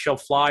thoughts shall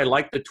fly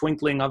like the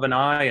twinkling of an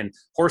eye, and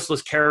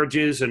horseless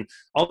carriages, and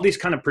all these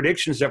kind of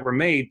predictions that were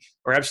made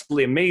are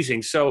absolutely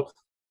amazing. So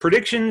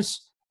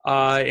predictions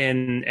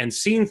and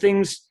seeing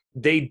things,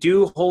 they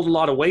do hold a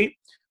lot of weight.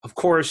 Of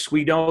course,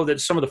 we know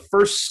that some of the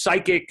first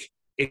psychic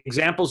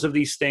examples of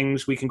these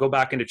things, we can go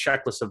back into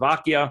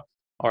Czechoslovakia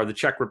or the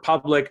Czech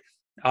Republic.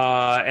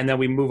 And then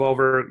we move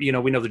over, we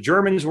know the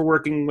Germans were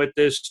working with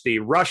this, the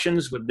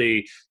Russians with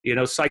the,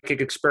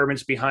 psychic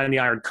experiments behind the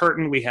Iron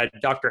Curtain. We had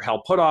Dr.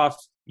 Hal Puthoff,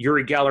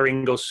 Uri Geller,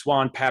 Ingo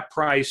Swann, Pat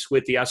Price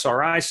with the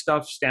SRI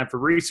stuff,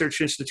 Stanford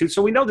Research Institute.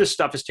 So we know this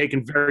stuff is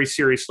taken very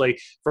seriously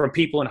from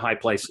people in high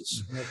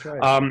places. That's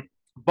right.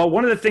 But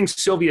one of the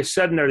things Sylvia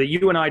said in there that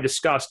you and I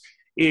discussed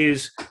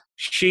is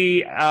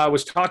she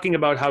was talking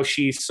about how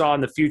she saw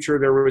in the future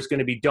there was going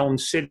to be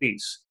domed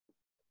cities.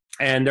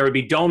 And there would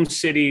be domed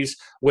cities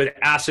with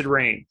acid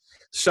rain.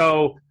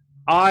 So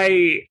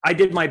I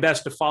did my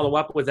best to follow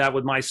up with that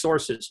with my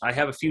sources. I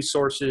have a few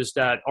sources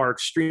that are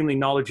extremely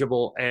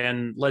knowledgeable,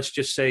 and let's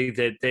just say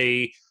that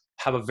they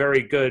have a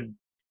very good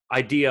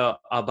idea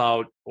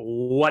about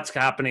what's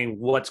happening,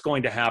 what's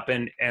going to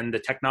happen, and the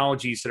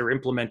technologies that are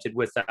implemented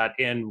with that,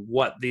 and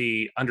what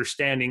the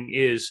understanding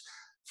is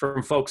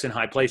from folks in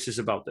high places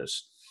about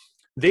this.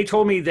 They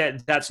told me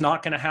that that's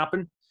not going to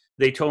happen.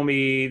 They told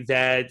me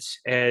that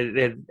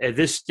at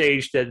this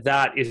stage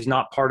that is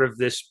not part of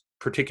this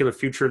particular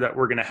future that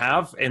we're going to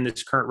have in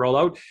this current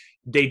rollout.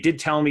 They did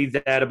tell me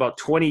that about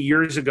 20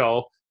 years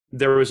ago,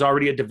 there was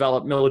already a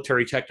developed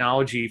military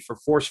technology for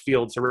force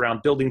fields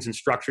around buildings and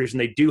structures,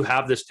 and they do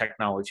have this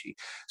technology.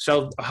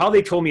 So how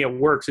they told me it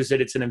works is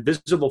that it's an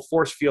invisible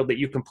force field that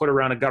you can put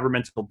around a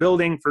governmental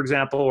building, for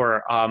example,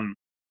 or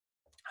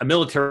a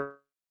military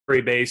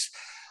base.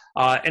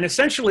 And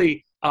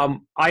essentially,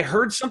 I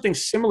heard something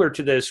similar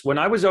to this when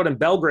I was out in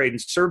Belgrade in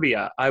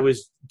Serbia. I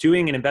was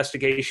doing an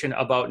investigation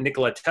about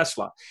Nikola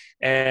Tesla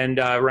and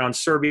around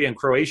Serbia and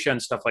Croatia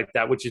and stuff like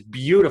that, which is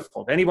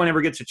beautiful. If anyone ever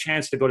gets a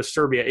chance to go to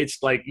Serbia,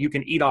 it's like you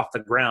can eat off the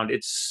ground.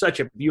 It's such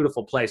a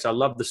beautiful place. I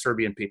love the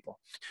Serbian people.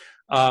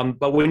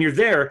 But when you're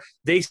there,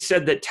 they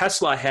said that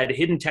Tesla had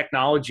hidden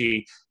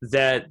technology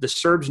that the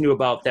Serbs knew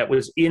about that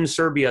was in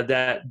Serbia,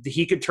 that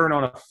he could turn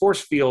on a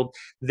force field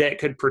that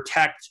could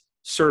protect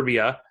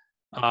Serbia.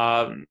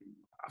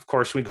 Of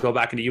course, we go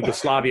back into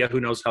Yugoslavia. Who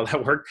knows how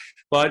that worked?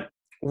 But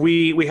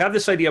we have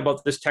this idea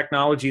about this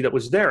technology that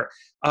was there.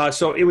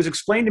 So it was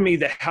explained to me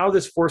that how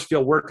this force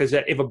field worked is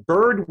that if a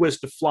bird was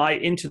to fly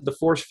into the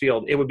force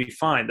field, it would be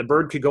fine. The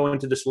bird could go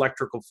into this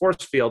electrical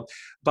force field,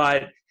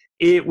 but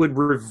it would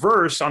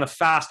reverse on a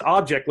fast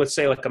object, let's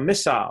say like a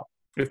missile.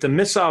 If the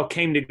missile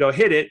came to go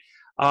hit it,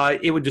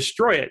 it would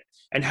destroy it.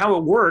 And how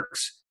it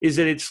works is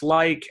that it's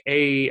like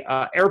a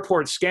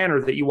airport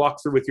scanner that you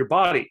walk through with your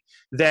body,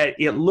 that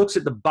it looks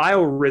at the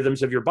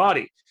biorhythms of your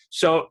body.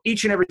 So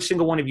each and every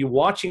single one of you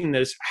watching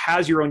this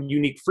has your own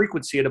unique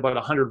frequency at about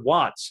 100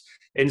 watts.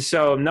 And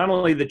so not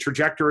only the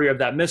trajectory of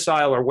that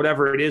missile or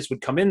whatever it is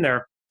would come in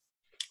there,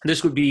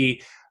 this would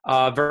be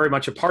very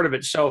much a part of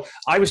it. So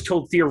I was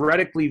told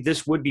theoretically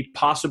this would be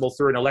possible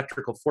through an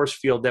electrical force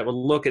field that would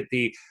look at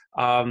the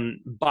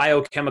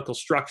biochemical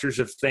structures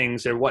of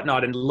things and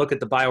whatnot, and look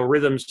at the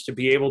biorhythms to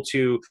be able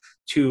to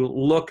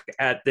look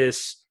at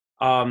this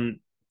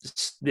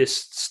this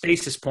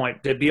stasis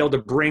point, to be able to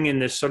bring in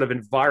this sort of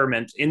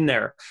environment in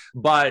there.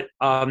 But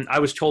I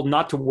was told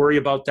not to worry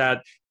about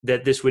that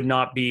this would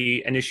not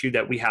be an issue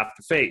that we have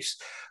to face.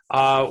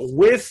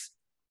 With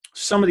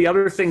some of the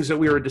other things that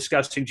we were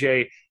discussing,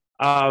 Jay,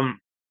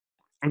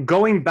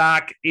 going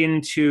back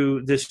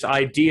into this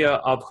idea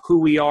of who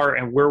we are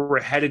and where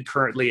we're headed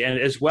currently, and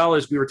as well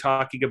as we were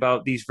talking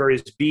about these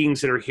various beings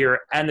that are here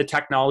and the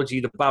technology,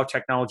 the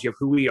biotechnology of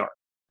who we are.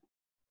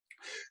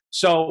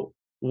 So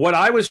what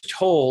I was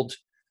told,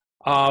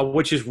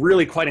 which is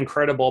really quite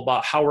incredible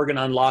about how we're going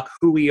to unlock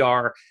who we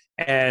are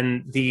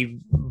and the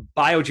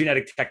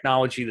biogenetic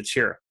technology that's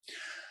here.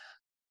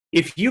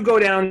 If you go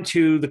down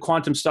to the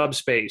quantum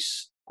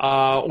subspace,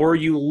 or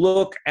you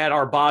look at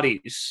our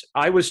bodies,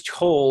 I was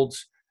told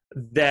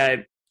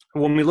that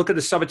when we look at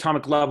the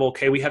subatomic level,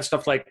 okay, we have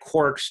stuff like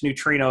quarks,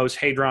 neutrinos,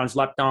 hadrons,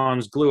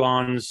 leptons,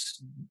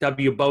 gluons,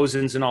 W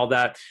bosons, and all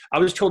that. I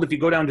was told if you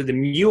go down to the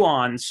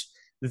muons,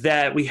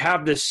 that we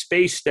have this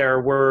space there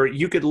where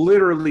you could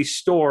literally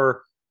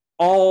store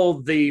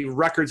all the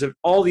records of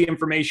all the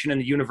information in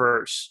the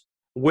universe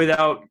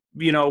without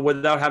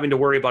having to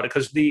worry about it.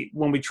 Because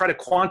when we try to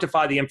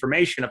quantify the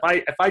information,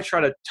 if I try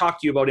to talk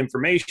to you about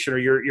information, or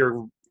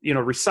you're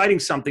reciting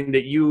something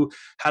that you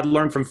had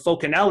learned from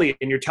Fulcanelli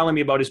and you're telling me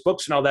about his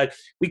books and all that,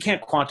 we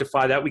can't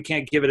quantify that. We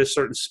can't give it a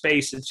certain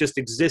space. It just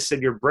exists in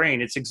your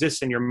brain. It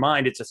exists in your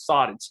mind. It's a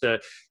thought.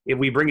 If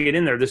we bring it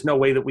in there, there's no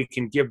way that we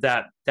can give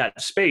that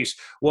space.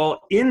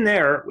 Well, in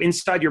there,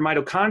 inside your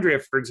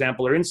mitochondria, for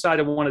example, or inside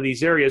of one of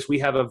these areas, we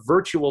have a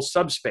virtual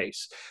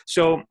subspace.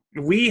 So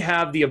we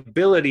have the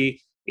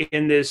ability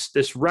in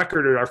this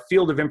record, or our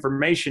field of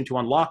information, to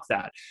unlock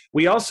that.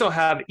 We also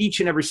have, each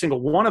and every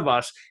single one of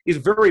us is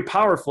very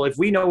powerful. If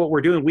we know what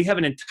we're doing, we have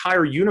an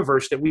entire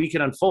universe that we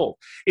can unfold.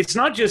 It's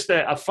not just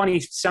a funny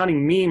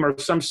sounding meme or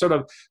some sort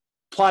of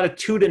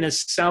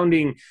platitudinous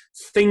sounding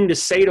thing to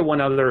say to one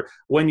another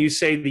when you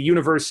say the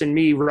universe in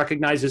me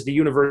recognizes the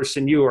universe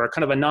in you, or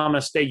kind of a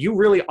namaste. You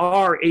really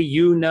are a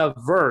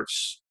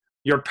universe.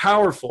 You're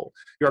powerful.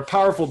 You're a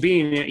powerful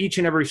being. Each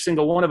and every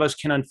single one of us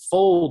can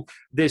unfold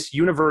this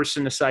universe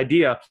and this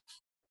idea.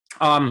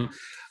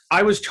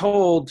 I was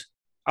told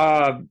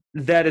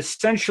that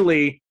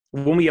essentially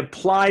when we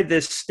apply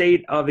this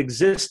state of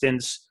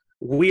existence,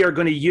 we are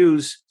going to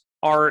use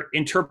our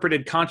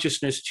interpreted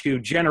consciousness to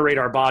generate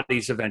our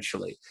bodies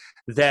eventually,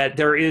 that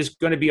there is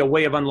going to be a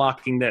way of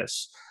unlocking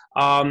this.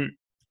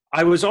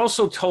 I was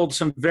also told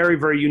some very,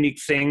 very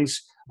unique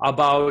things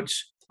about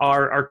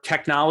our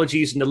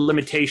technologies and the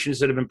limitations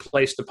that have been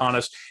placed upon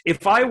us.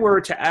 If I were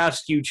to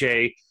ask you,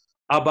 Jay,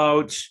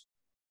 about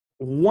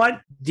what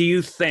do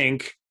you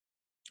think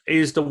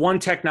is the one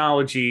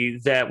technology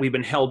that we've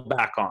been held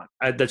back on,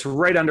 that's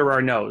right under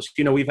our nose?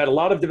 We've had a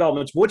lot of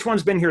developments. Which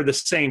one's been here the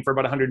same for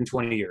about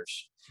 120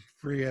 years?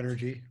 Free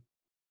energy.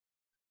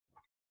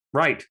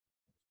 Right.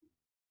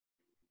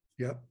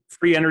 Yep.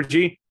 Free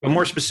energy, but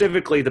more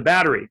specifically, the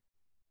battery.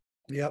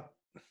 Yep.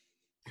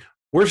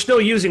 We're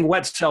still using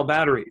wet cell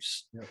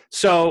batteries. Yep.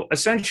 So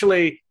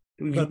essentially,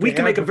 we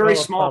can make a very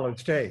small solid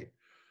state.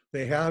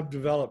 They have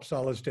developed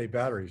solid state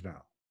batteries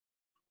now.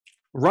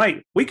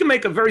 Right. We can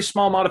make a very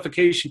small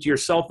modification to your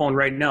cell phone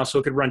right now, so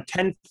it could run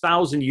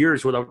 10,000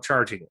 years without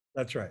charging it.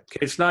 That's right. Okay?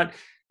 It's not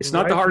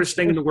the hardest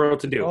thing in the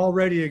world to do. It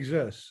already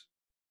exists.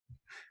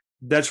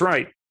 That's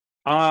right.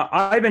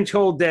 I've been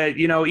told that,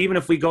 even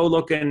if we go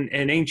look in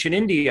ancient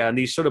India and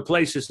these sort of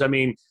places, I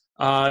mean,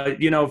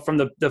 from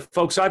the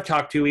folks I've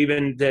talked to,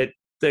 even that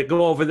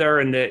go over there,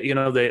 and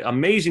the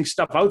amazing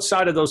stuff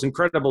outside of those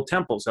incredible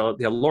temples, the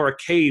Ellora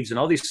caves and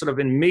all these sort of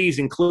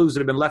amazing clues that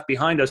have been left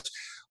behind us.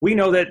 We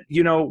know that,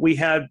 we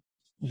had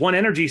one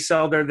energy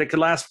cell there that could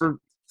last for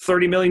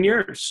 30 million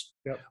years.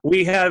 Yep.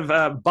 We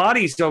have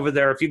bodies over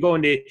there. If you go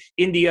into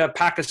India,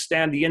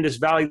 Pakistan, the Indus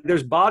Valley,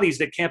 there's bodies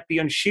that can't be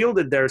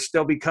unshielded there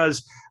still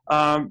because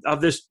of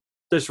this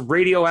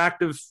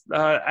radioactive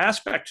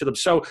aspect to them.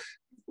 So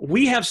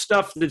we have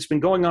stuff that's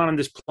been going on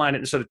this planet,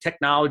 and sort of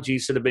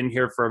technologies that have been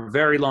here for a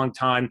very long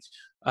time.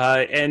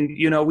 And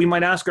we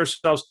might ask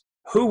ourselves,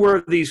 who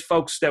were these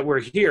folks that were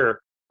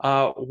here?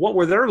 What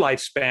were their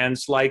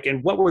lifespans like,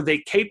 and what were they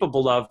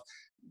capable of?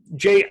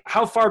 Jay,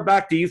 how far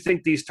back do you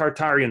think these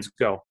Tartarians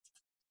go?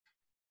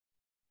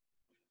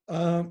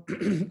 I'm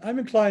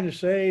inclined to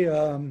say,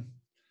 I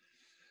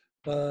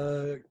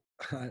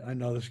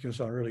know this is going to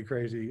sound really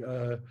crazy,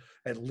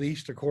 at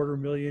least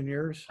 250,000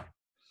 years.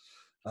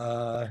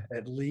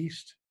 At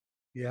least.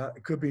 Yeah,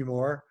 it could be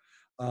more.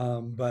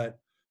 But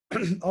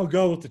I'll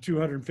go with the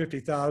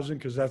 250,000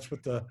 because that's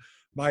what the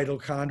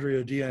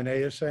mitochondria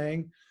DNA is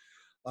saying.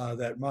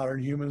 that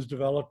modern humans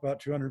developed about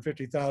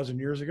 250,000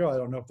 years ago. I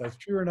don't know if that's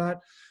true or not,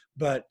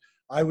 but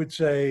I would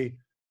say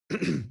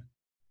it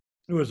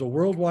was a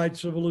worldwide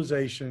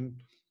civilization.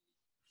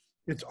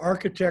 Its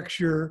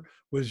architecture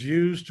was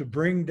used to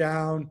bring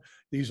down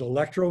these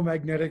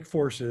electromagnetic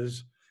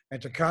forces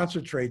and to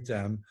concentrate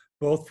them,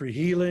 both for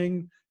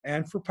healing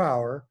and for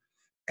power.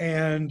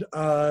 And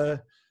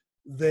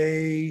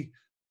they,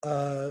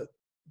 I'm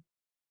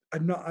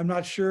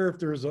not sure if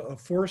there's a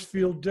force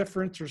field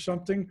difference or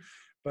something,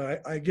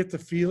 but I get the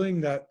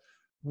feeling that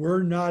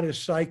we're not as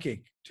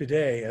psychic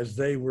today as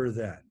they were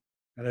then.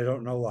 And I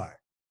don't know why.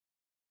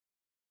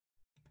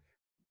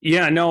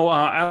 Yeah, no,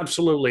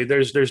 absolutely.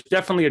 There's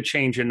definitely a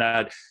change in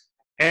that.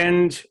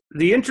 And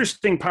the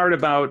interesting part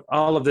about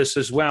all of this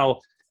as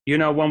well, you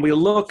know, when we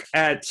look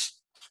at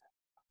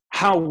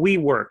how we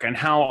work and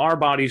how our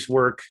bodies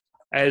work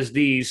as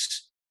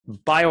these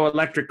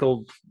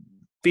bioelectrical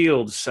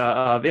fields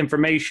of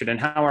information and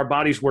how our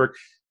bodies work,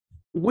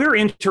 we're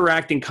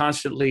interacting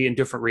constantly in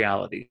different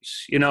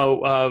realities. You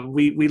know,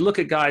 we look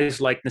at guys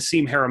like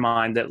Nassim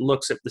Haramein that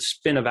looks at the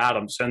spin of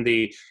atoms and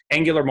the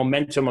angular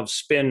momentum of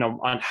spin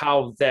on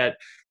how that,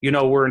 you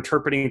know, we're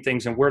interpreting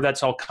things and where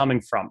that's all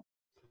coming from.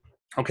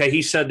 Okay,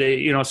 he said that,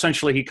 you know,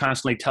 essentially he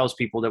constantly tells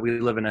people that we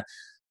live in a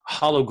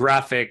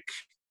holographic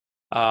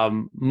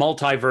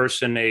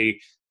multiverse and a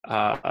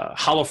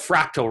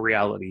holofractal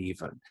reality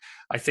even.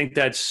 I think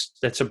that's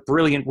a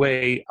brilliant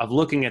way of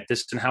looking at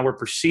this and how we're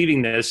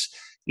perceiving this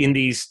in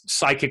these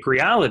psychic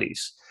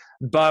realities.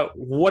 But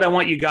what I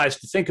want you guys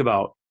to think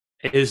about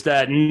is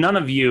that none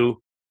of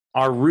you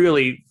are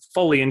really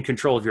fully in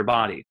control of your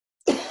body.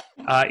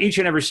 Each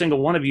and every single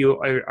one of you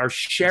are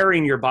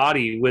sharing your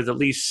body with at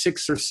least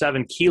 6 or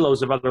 7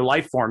 kilos of other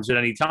life forms at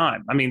any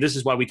time. I mean, this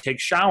is why we take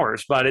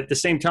showers, but at the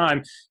same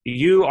time,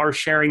 you are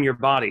sharing your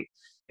body.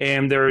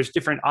 And there's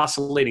different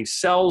oscillating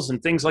cells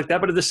and things like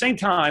that. But at the same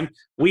time,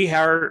 we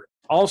are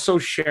also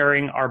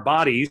sharing our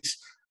bodies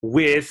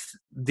with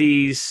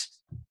these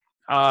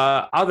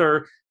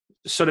other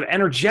sort of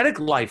energetic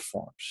life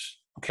forms,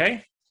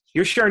 okay?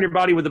 You're sharing your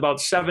body with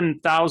about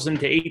 7,000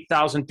 to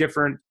 8,000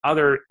 different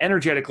other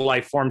energetic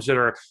life forms that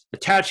are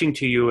attaching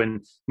to you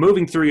and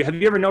moving through you. Have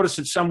you ever noticed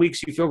that some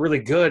weeks you feel really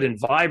good and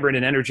vibrant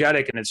and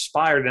energetic and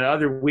inspired, and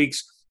other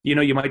weeks, you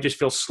know, you might just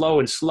feel slow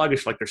and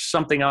sluggish, like there's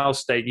something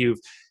else that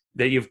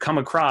you've come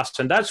across?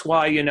 And that's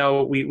why, you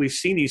know, we've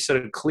seen these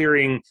sort of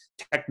clearing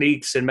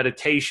techniques and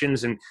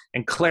meditations and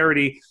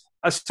clarity.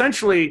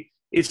 Essentially,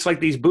 it's like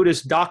these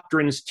Buddhist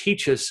doctrines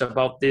teach us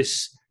about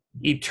this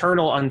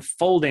eternal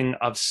unfolding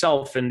of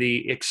self and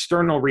the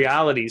external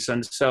realities.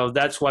 And so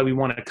that's why we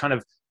want to kind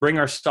of bring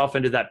ourselves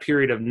into that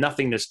period of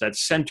nothingness, that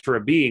center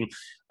of being.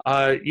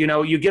 You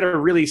know, you get a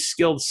really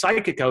skilled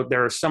psychic out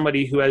there, or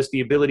somebody who has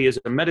the ability as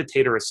a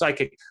meditator, a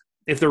psychic.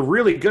 If they're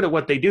really good at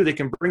what they do, they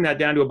can bring that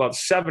down to about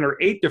 7 or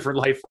 8 different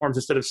life forms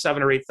instead of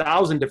 7 or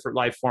 8,000 different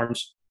life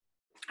forms.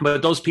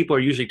 But those people are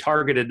usually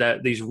targeted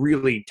at these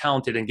really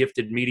talented and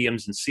gifted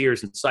mediums and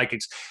seers and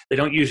psychics. They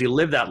don't usually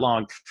live that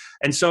long.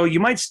 And so you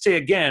might say,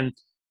 again,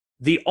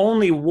 the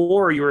only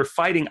war you're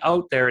fighting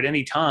out there at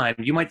any time,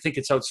 you might think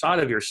it's outside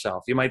of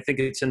yourself. You might think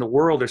it's in the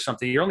world or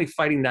something. You're only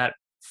fighting that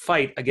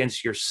fight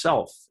against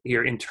yourself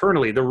here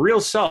internally. The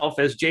real self,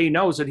 as Jay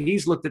knows, and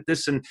he's looked at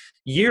this in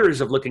years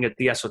of looking at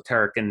the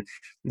esoteric and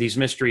these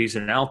mysteries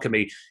and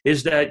alchemy,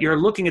 is that you're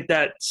looking at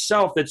that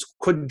self that's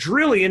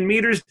quadrillion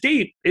meters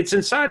deep. It's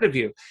inside of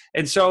you.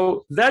 And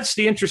so that's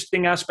the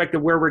interesting aspect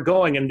of where we're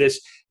going in this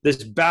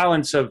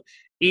balance of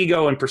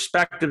ego and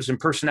perspectives and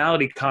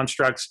personality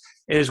constructs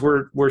as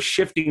we're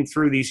shifting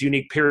through these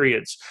unique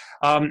periods.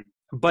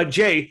 But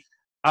Jay,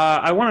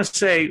 I want to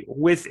say,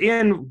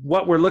 within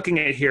what we're looking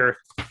at here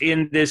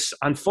in this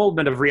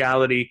unfoldment of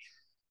reality,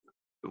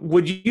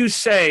 would you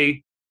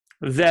say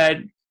that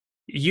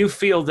you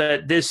feel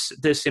that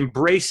this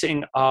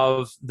embracing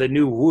of the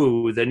new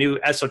woo, the new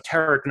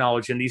esoteric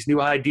knowledge and these new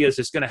ideas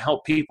is going to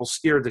help people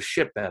steer the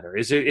ship better?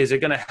 Is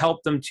it going to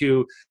help them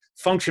to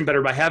function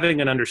better by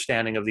having an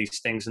understanding of these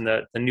things in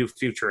the new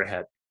future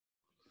ahead?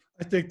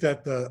 I think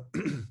that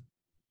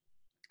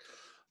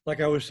like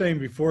I was saying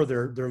before,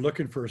 they're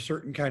looking for a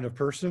certain kind of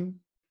person,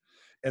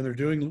 and they're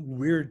doing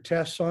weird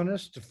tests on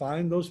us to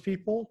find those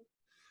people.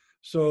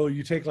 So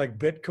you take like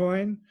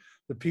Bitcoin,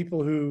 the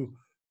people who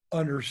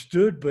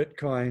understood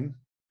Bitcoin,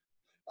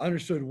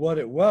 understood what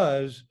it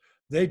was,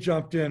 they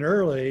jumped in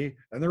early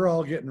and they're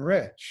all getting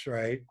rich,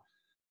 right?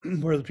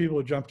 Where the people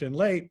who jumped in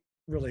late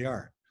really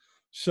aren't.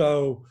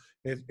 So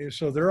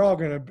so they're all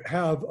going to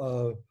have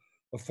a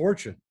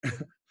fortune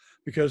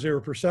because they were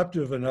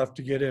perceptive enough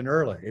to get in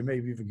early and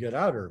maybe even get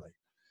out early.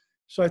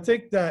 So I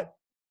think that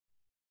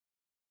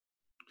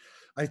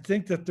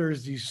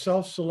there's these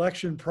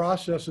self-selection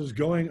processes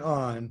going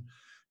on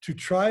to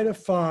try to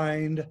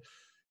find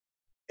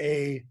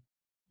the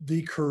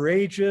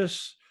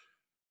courageous,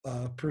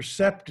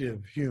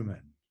 perceptive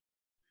human.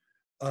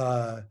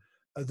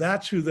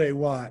 That's who they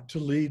want to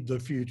lead the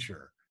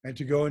future and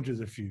to go into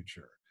the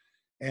future.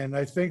 And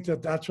I think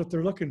that that's what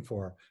they're looking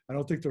for. I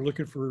don't think they're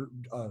looking for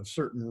a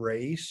certain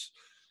race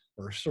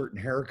or a certain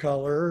hair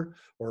color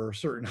or a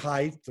certain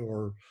height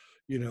or,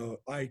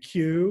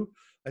 IQ.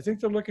 I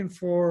think they're looking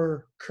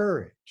for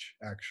courage,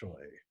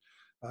 actually.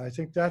 I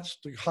think that's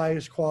the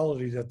highest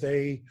quality that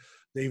they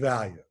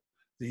value.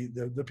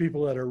 The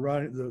people that are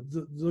running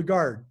the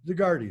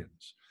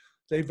guardians,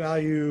 they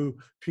value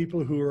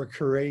people who are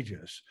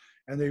courageous,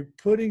 and they're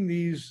putting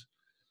these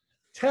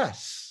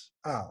tests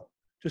out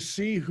to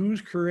see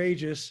who's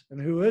courageous and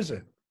who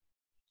isn't.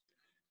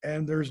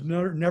 And there's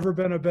never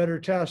been a better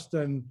test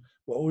than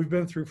what we've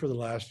been through for the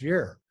last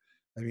year.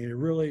 I mean, it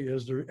really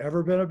is. There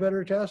ever been a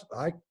better test?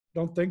 I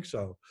don't think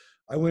so.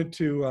 I went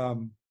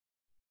to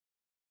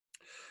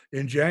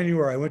in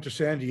January. I went to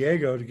San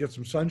Diego to get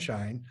some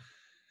sunshine,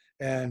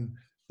 and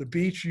the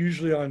beach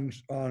usually on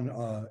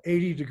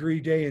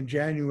 80-degree day in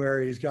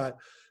January has got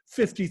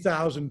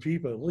 50,000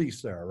 people at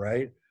least there,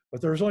 right?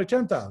 But there was only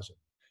 10,000,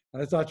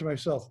 and I thought to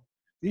myself,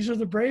 these are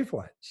the brave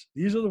ones.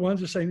 These are the ones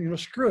that say,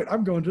 screw it,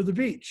 I'm going to the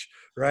beach,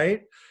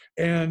 right?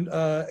 And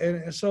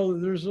so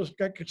there's this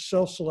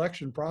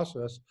self-selection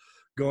process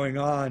going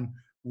on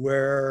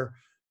where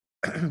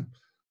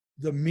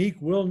the meek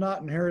will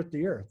not inherit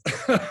the earth.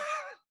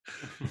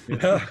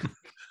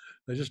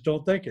 I just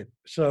don't think it.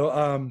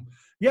 So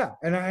yeah,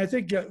 and I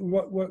think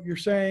what you're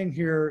saying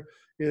here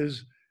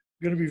is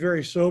going to be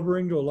very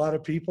sobering to a lot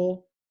of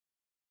people.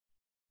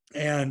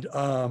 And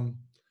I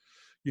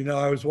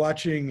was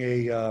watching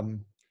a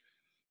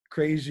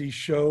crazy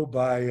show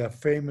by a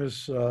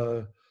famous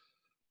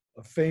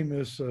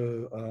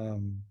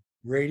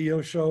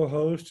radio show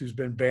host who's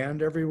been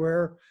banned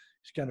everywhere.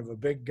 He's kind of a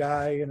big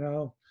guy,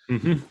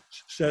 Mm-hmm.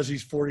 Says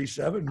he's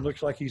 47,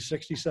 looks like he's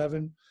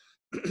 67.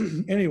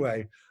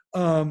 Anyway,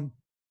 and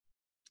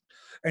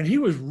he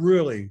was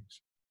really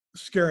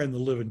scaring the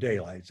living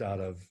daylights out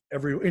of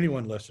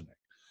anyone listening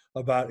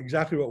about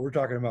exactly what we're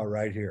talking about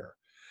right here.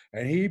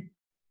 And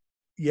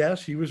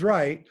yes, he was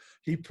right.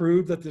 He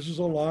proved that this is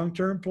a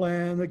long-term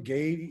plan.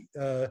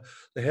 The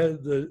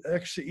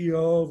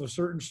ex-CEO of a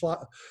certain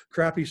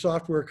crappy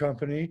software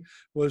company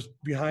was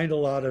behind a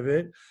lot of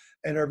it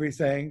and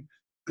everything.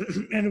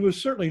 And it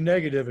was certainly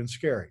negative and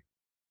scary.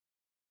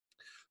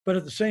 But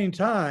at the same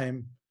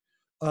time,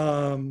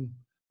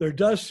 there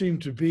does seem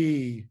to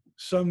be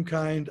some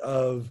kind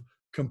of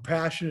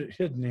compassionate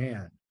hidden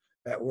hand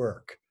at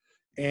work.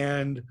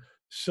 And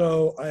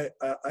so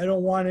I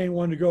don't want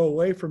anyone to go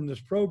away from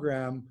this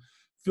program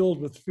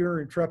filled with fear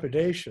and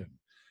trepidation.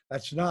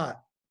 That's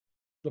not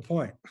the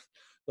point.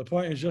 The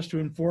point is just to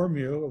inform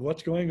you of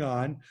what's going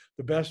on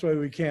the best way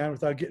we can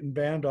without getting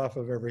banned off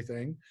of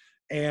everything.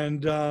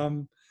 And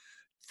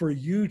for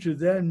you to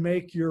then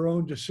make your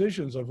own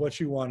decisions of what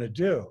you want to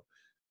do.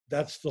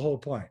 That's the whole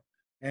point.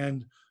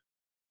 And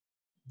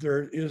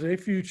there is a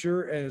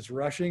future, and it's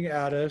rushing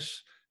at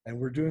us, and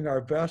we're doing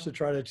our best to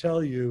try to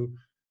tell you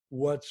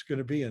what's going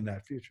to be in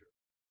that future.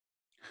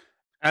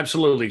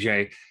 Absolutely,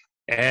 Jay.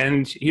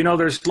 And,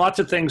 there's lots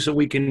of things that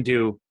we can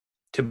do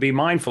to be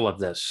mindful of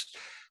this,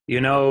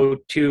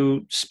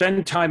 to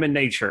spend time in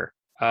nature.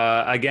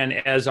 Again,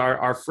 as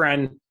our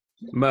friends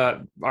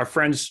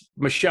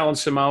Michelle and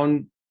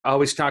Simone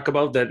always talk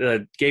about,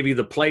 that gave you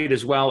the plate,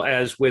 as well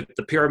as with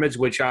the pyramids,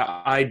 which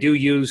I do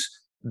use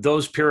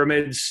those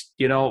pyramids,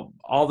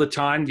 all the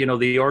time, the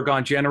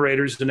orgone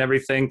generators and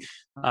everything.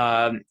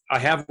 I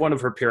have one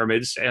of her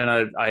pyramids,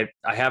 and I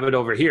have it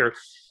over here.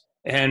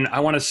 And I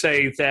want to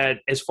say that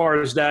as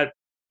far as that,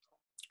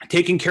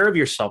 taking care of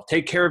yourself,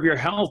 take care of your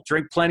health,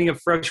 drink plenty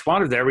of fresh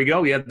water. There we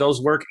go. Yeah,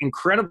 those work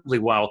incredibly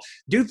well.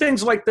 Do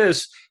things like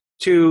this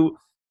to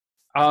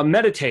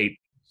meditate.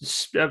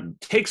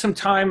 Take some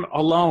time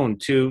alone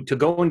to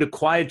go into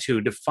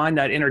quietude, to find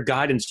that inner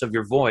guidance of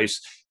your voice,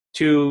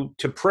 to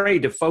pray,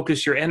 to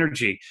focus your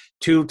energy,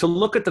 to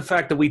look at the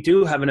fact that we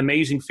do have an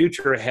amazing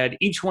future ahead.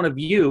 Each one of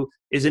you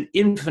is an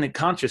infinite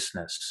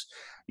consciousness.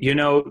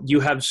 You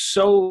have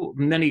so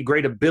many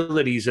great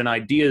abilities and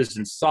ideas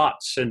and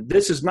thoughts, and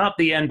this is not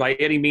the end by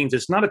any means.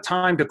 It's not a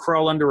time to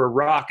crawl under a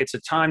rock. It's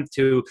a time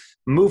to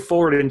move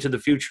forward into the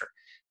future,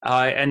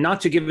 and not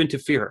to give into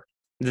fear.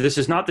 This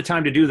is not the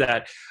time to do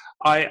that.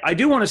 I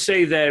do want to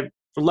say that,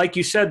 like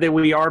you said, that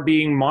we are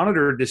being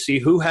monitored to see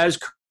who has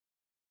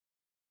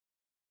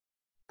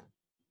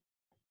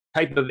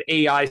type of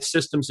AI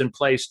systems in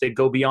place that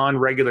go beyond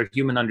regular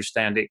human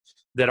understanding,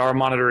 that are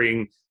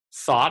monitoring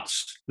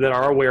thoughts, that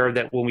are aware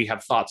that when we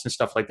have thoughts and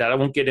stuff like that. I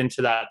won't get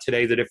into that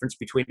today, the difference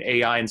between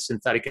AI and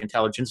synthetic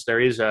intelligence.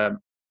 There's a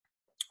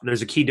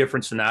key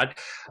difference in that.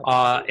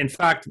 In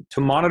fact, to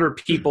monitor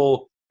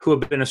people who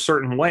have been a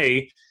certain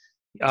way,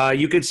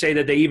 you could say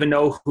that they even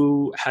know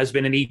who has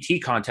been an ET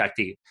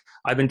contactee.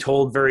 I've been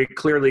told very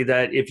clearly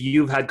that if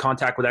you've had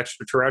contact with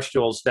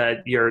extraterrestrials, that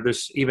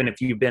even if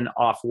you've been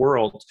off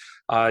world,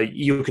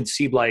 you can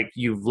see like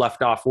you've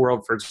left off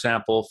world, for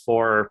example,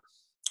 for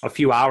a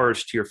few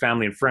hours to your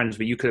family and friends,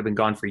 but you could have been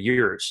gone for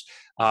years.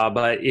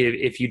 But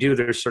if you do,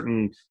 there's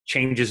certain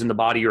changes in the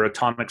body, your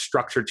atomic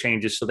structure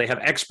changes. So they have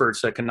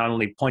experts that can not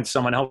only point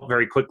someone out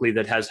very quickly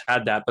that has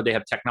had that, but they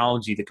have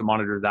technology that can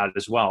monitor that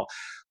as well.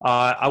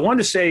 I want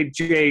to say,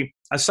 Jay,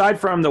 aside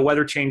from the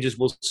weather changes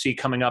we'll see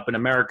coming up in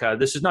America,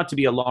 this is not to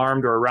be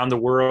alarmed or around the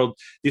world.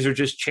 These are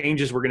just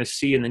changes we're going to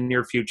see in the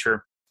near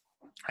future.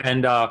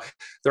 And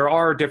there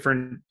are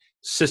different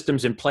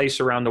systems in place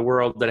around the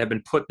world that have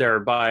been put there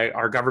by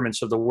our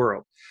governments of the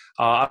world.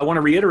 I want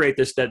to reiterate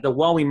this, that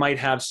while we might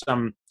have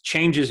some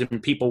changes in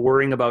people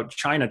worrying about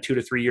China 2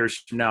 to 3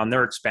 years from now and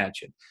their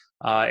expansion,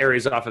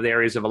 areas off of the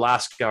areas of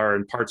Alaska or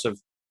in parts of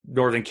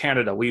northern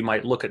Canada, we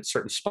might look at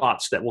certain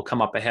spots that will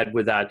come up ahead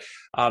with that.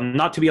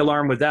 Not to be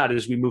alarmed with that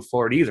as we move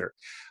forward either.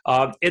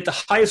 At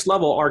the highest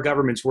level, our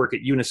governments work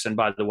at unison,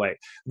 by the way.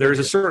 There's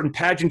a certain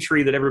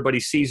pageantry that everybody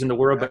sees in the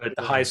world, but at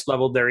the highest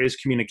level, there is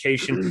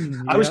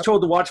communication. I was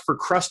told to watch for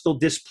crustal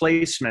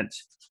displacement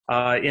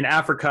in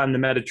Africa and the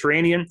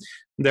Mediterranean.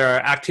 There are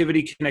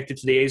activity connected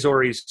to the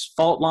Azores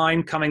fault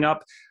line coming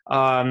up.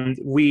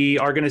 We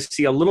are going to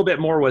see a little bit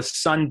more with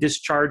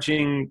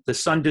the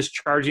sun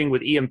discharging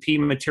with EMP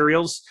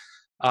materials.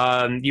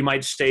 You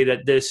might say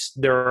that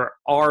there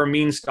are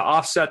means to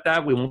offset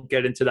that. We won't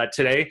get into that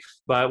today.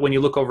 But when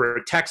you look over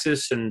at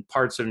Texas and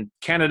parts of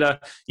Canada,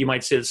 you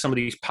might say that some of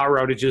these power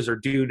outages are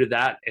due to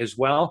that as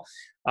well.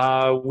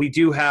 We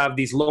do have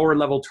these lower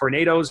level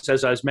tornadoes,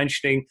 as I was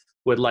mentioning,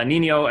 with La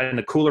Nina and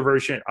the cooler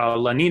version,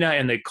 La Nina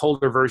and the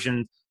colder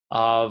version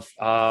of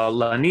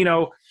La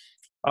Nina.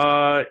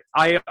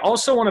 I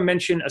also want to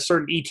mention a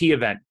certain ET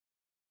event.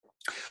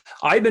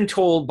 I've been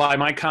told by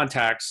my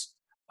contacts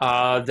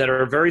that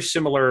are very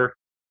similar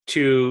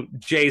to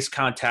Jay's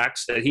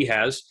contacts that he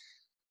has.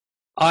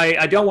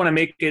 I don't want to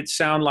make it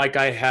sound like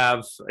I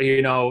have,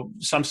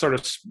 some sort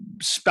of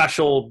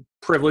special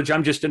privilege.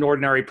 I'm just an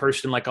ordinary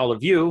person like all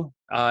of you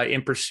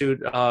in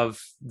pursuit of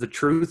the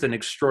truth and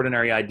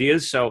extraordinary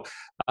ideas. So,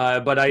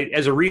 but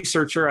as a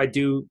researcher, I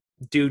do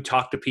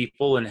talk to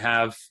people and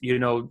have,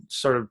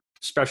 sort of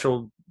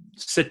special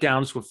sit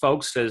downs with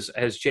folks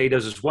as Jay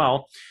does as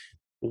well.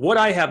 What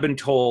I have been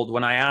told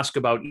when I ask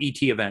about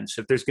ET events,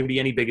 if there's going to be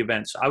any big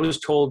events, I was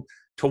told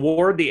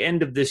toward the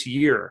end of this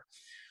year,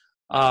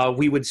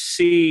 we would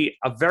see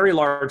a very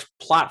large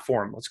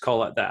platform, let's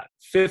call it that,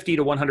 50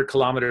 to 100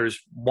 kilometers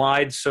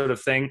wide sort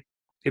of thing.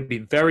 It'd be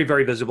very,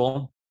 very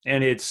visible.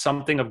 And it's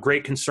something of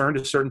great concern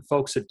to certain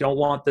folks that don't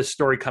want this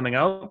story coming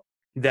out,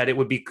 that it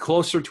would be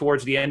closer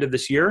towards the end of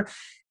this year.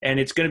 And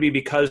it's going to be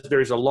because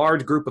there's a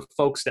large group of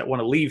folks that want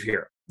to leave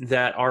here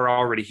that are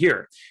already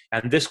here.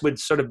 And this would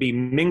sort of be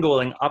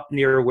mingling up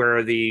near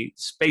where the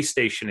space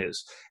station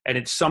is. And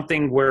it's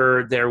something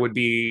where there would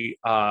be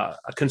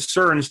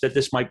concerns that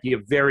this might be a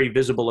very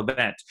visible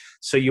event.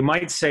 So you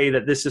might say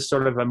that this is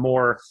sort of a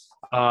more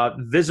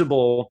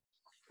visible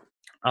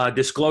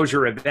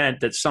disclosure event.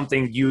 That's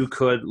something you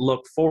could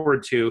look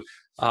forward to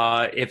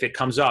if it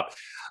comes up.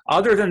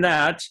 Other than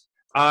that,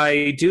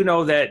 I do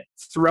know that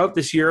throughout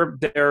this year,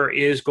 there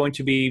is going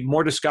to be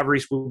more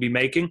discoveries we'll be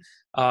making,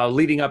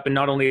 leading up in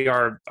not only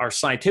our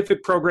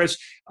scientific progress.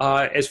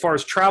 As far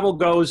as travel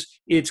goes,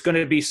 it's going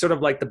to be sort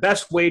of like the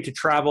best way to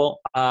travel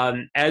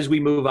as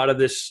we move out of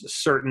this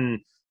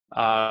certain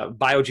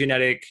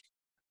biogenetic,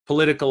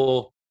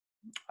 political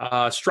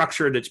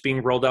structure that's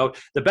being rolled out.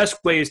 The best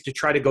way is to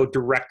try to go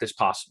direct as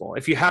possible.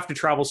 If you have to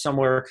travel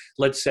somewhere,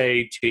 let's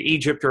say to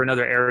Egypt or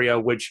another area,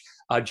 which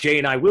Jay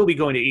and I will be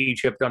going to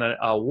Egypt on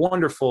a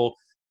wonderful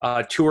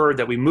tour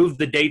that we moved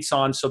the dates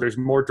on, so there's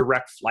more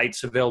direct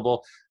flights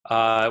available.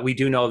 We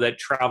do know that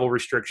travel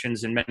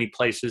restrictions in many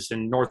places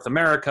in North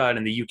America and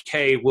in the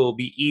UK will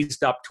be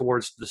eased up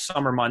towards the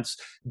summer months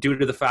due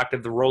to the fact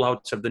of the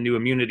rollouts of the new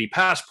immunity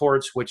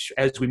passports, which,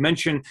 as we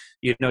mentioned,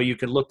 you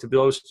can look to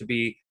those to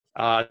be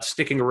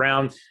sticking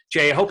around.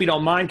 Jay, I hope you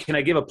don't mind. Can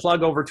I give a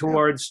plug over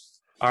towards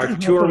our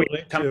tour?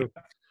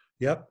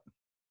 Yep.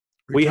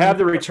 We have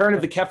the Return of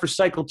the Kefir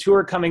Cycle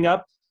tour coming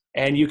up,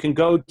 and you can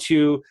go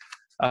to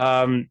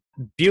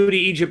Beauty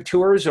Egypt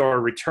Tours or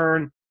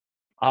Return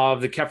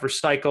of the Kefir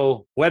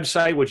Cycle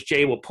website, which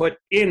Jay will put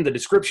in the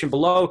description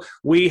below.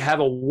 We have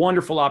a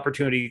wonderful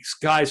opportunity.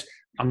 Guys,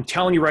 I'm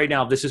telling you right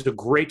now, this is a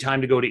great time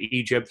to go to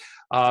Egypt.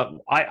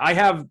 I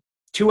have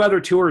 2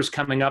 other tours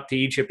coming up to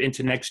Egypt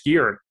into next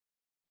year.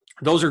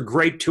 Those are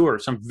great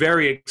tours. I'm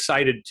very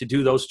excited to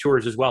do those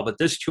tours as well. But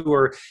this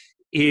tour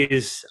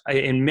is,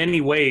 in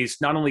many ways,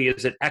 not only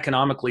is it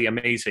economically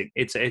amazing,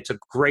 it's a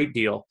great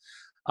deal.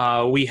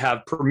 We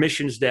have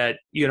permissions that,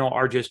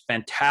 are just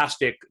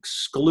fantastic,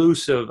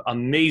 exclusive,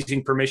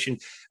 amazing permission.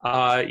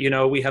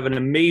 We have an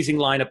amazing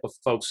lineup of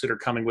folks that are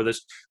coming with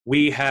us.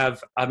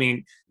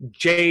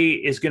 Jay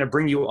is going to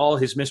bring you all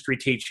his mystery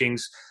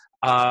teachings.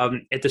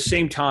 At the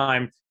same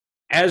time,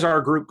 as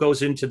our group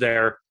goes into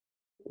there,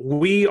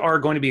 we are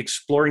going to be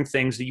exploring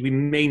things that we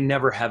may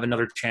never have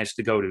another chance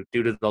to go to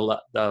due to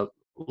the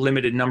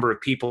limited number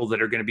of people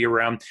that are going to be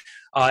around.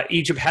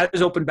 Egypt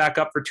has opened back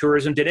up for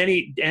tourism. Did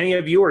any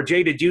of you, or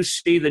Jay, did you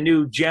see the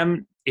new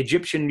Gem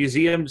Egyptian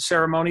Museum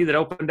ceremony that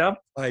opened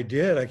up? I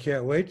did. I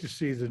can't wait to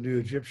see the new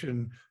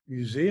Egyptian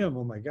Museum.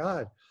 Oh my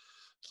God.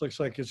 It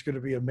looks like it's going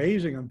to be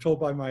amazing. I'm told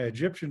by my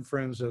Egyptian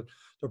friends that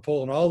they're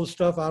pulling all the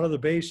stuff out of the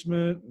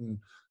basement and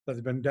that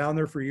they've been down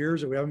there for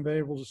years that we haven't been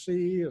able to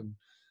see. And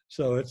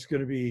so it's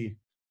going to be,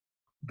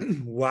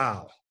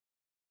 wow.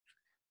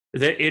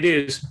 It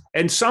is.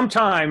 And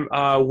sometime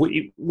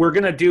we're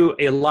going to do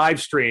a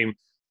live stream.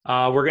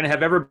 We're going to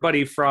have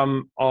everybody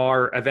from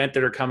our event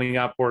that are coming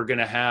up. We're going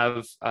to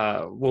have,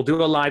 we'll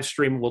do a live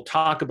stream. We'll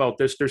talk about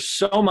this. There's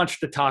so much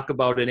to talk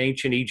about in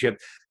ancient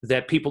Egypt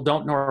that people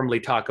don't normally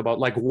talk about,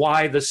 like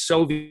why the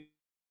Soviet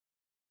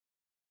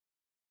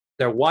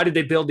there. Why did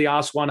they build the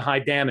Aswan High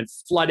Dam and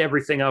flood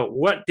everything out?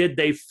 What did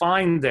they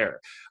find there?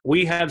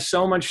 We have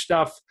so much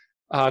stuff,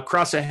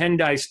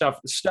 cross-a-Hendai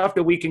stuff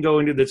that we can go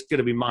into that's going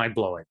to be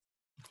mind-blowing.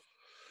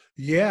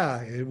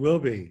 Yeah, it will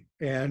be.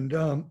 And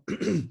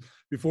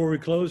before we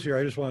close here,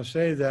 I just want to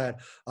say that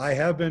I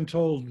have been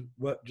told,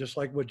 just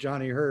like what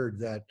Jonny heard,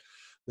 that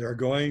they're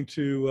going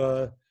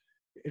to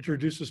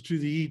introduce us to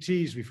the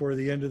ETs before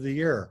the end of the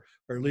year,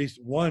 or at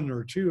least one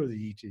or two of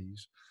the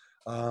ETs.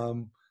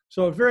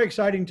 So very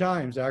exciting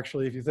times,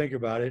 actually, if you think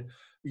about it.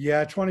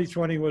 Yeah,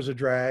 2020 was a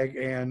drag,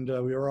 and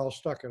we were all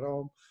stuck at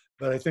home.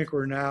 But I think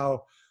we're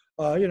now,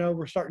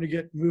 we're starting to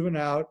get moving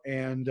out,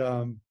 and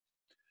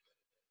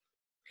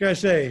like I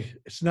say,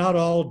 it's not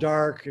all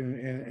dark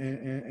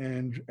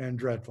and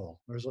dreadful.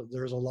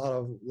 There's a lot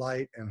of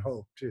light and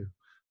hope too.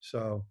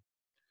 So,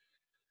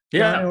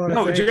 yeah,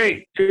 no,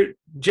 Jay, do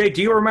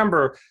you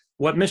remember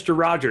what Mr.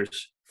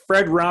 Rogers,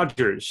 Fred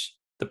Rogers,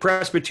 the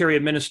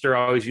Presbyterian minister,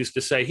 always used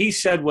to say? He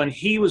said when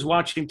he was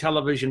watching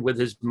television with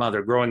his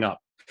mother growing up,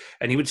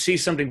 and he would see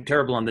something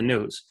terrible on the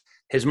news,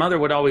 his mother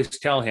would always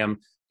tell him,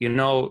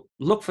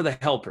 look for the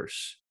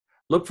helpers,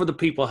 look for the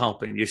people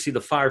helping. You see the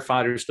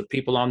firefighters, the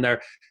people on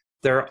there.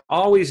 There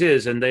always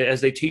is, and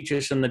as they teach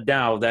us in the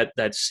Tao,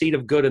 that seed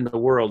of good in the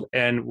world,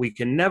 and we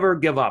can never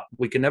give up.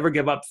 We can never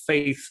give up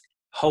faith,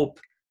 hope,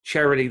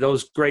 charity,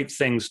 those great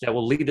things that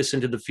will lead us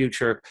into the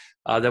future,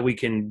 that we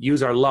can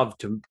use our love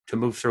to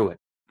move through it.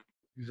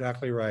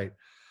 Exactly right.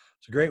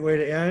 It's a great way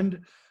to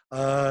end.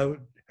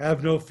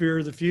 Have no fear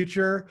of the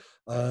future.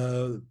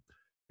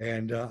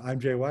 And I'm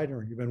Jay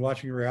Weidner. You've been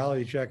watching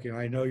Reality Check, and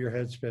I know your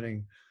head's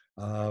spinning,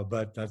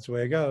 but that's the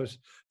way it goes.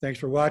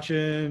 Thanks for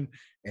watching,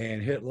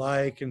 and hit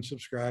like and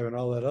subscribe and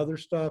all that other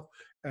stuff.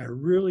 I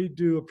really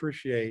do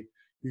appreciate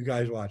you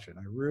guys watching.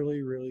 I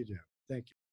really, really do. Thank you.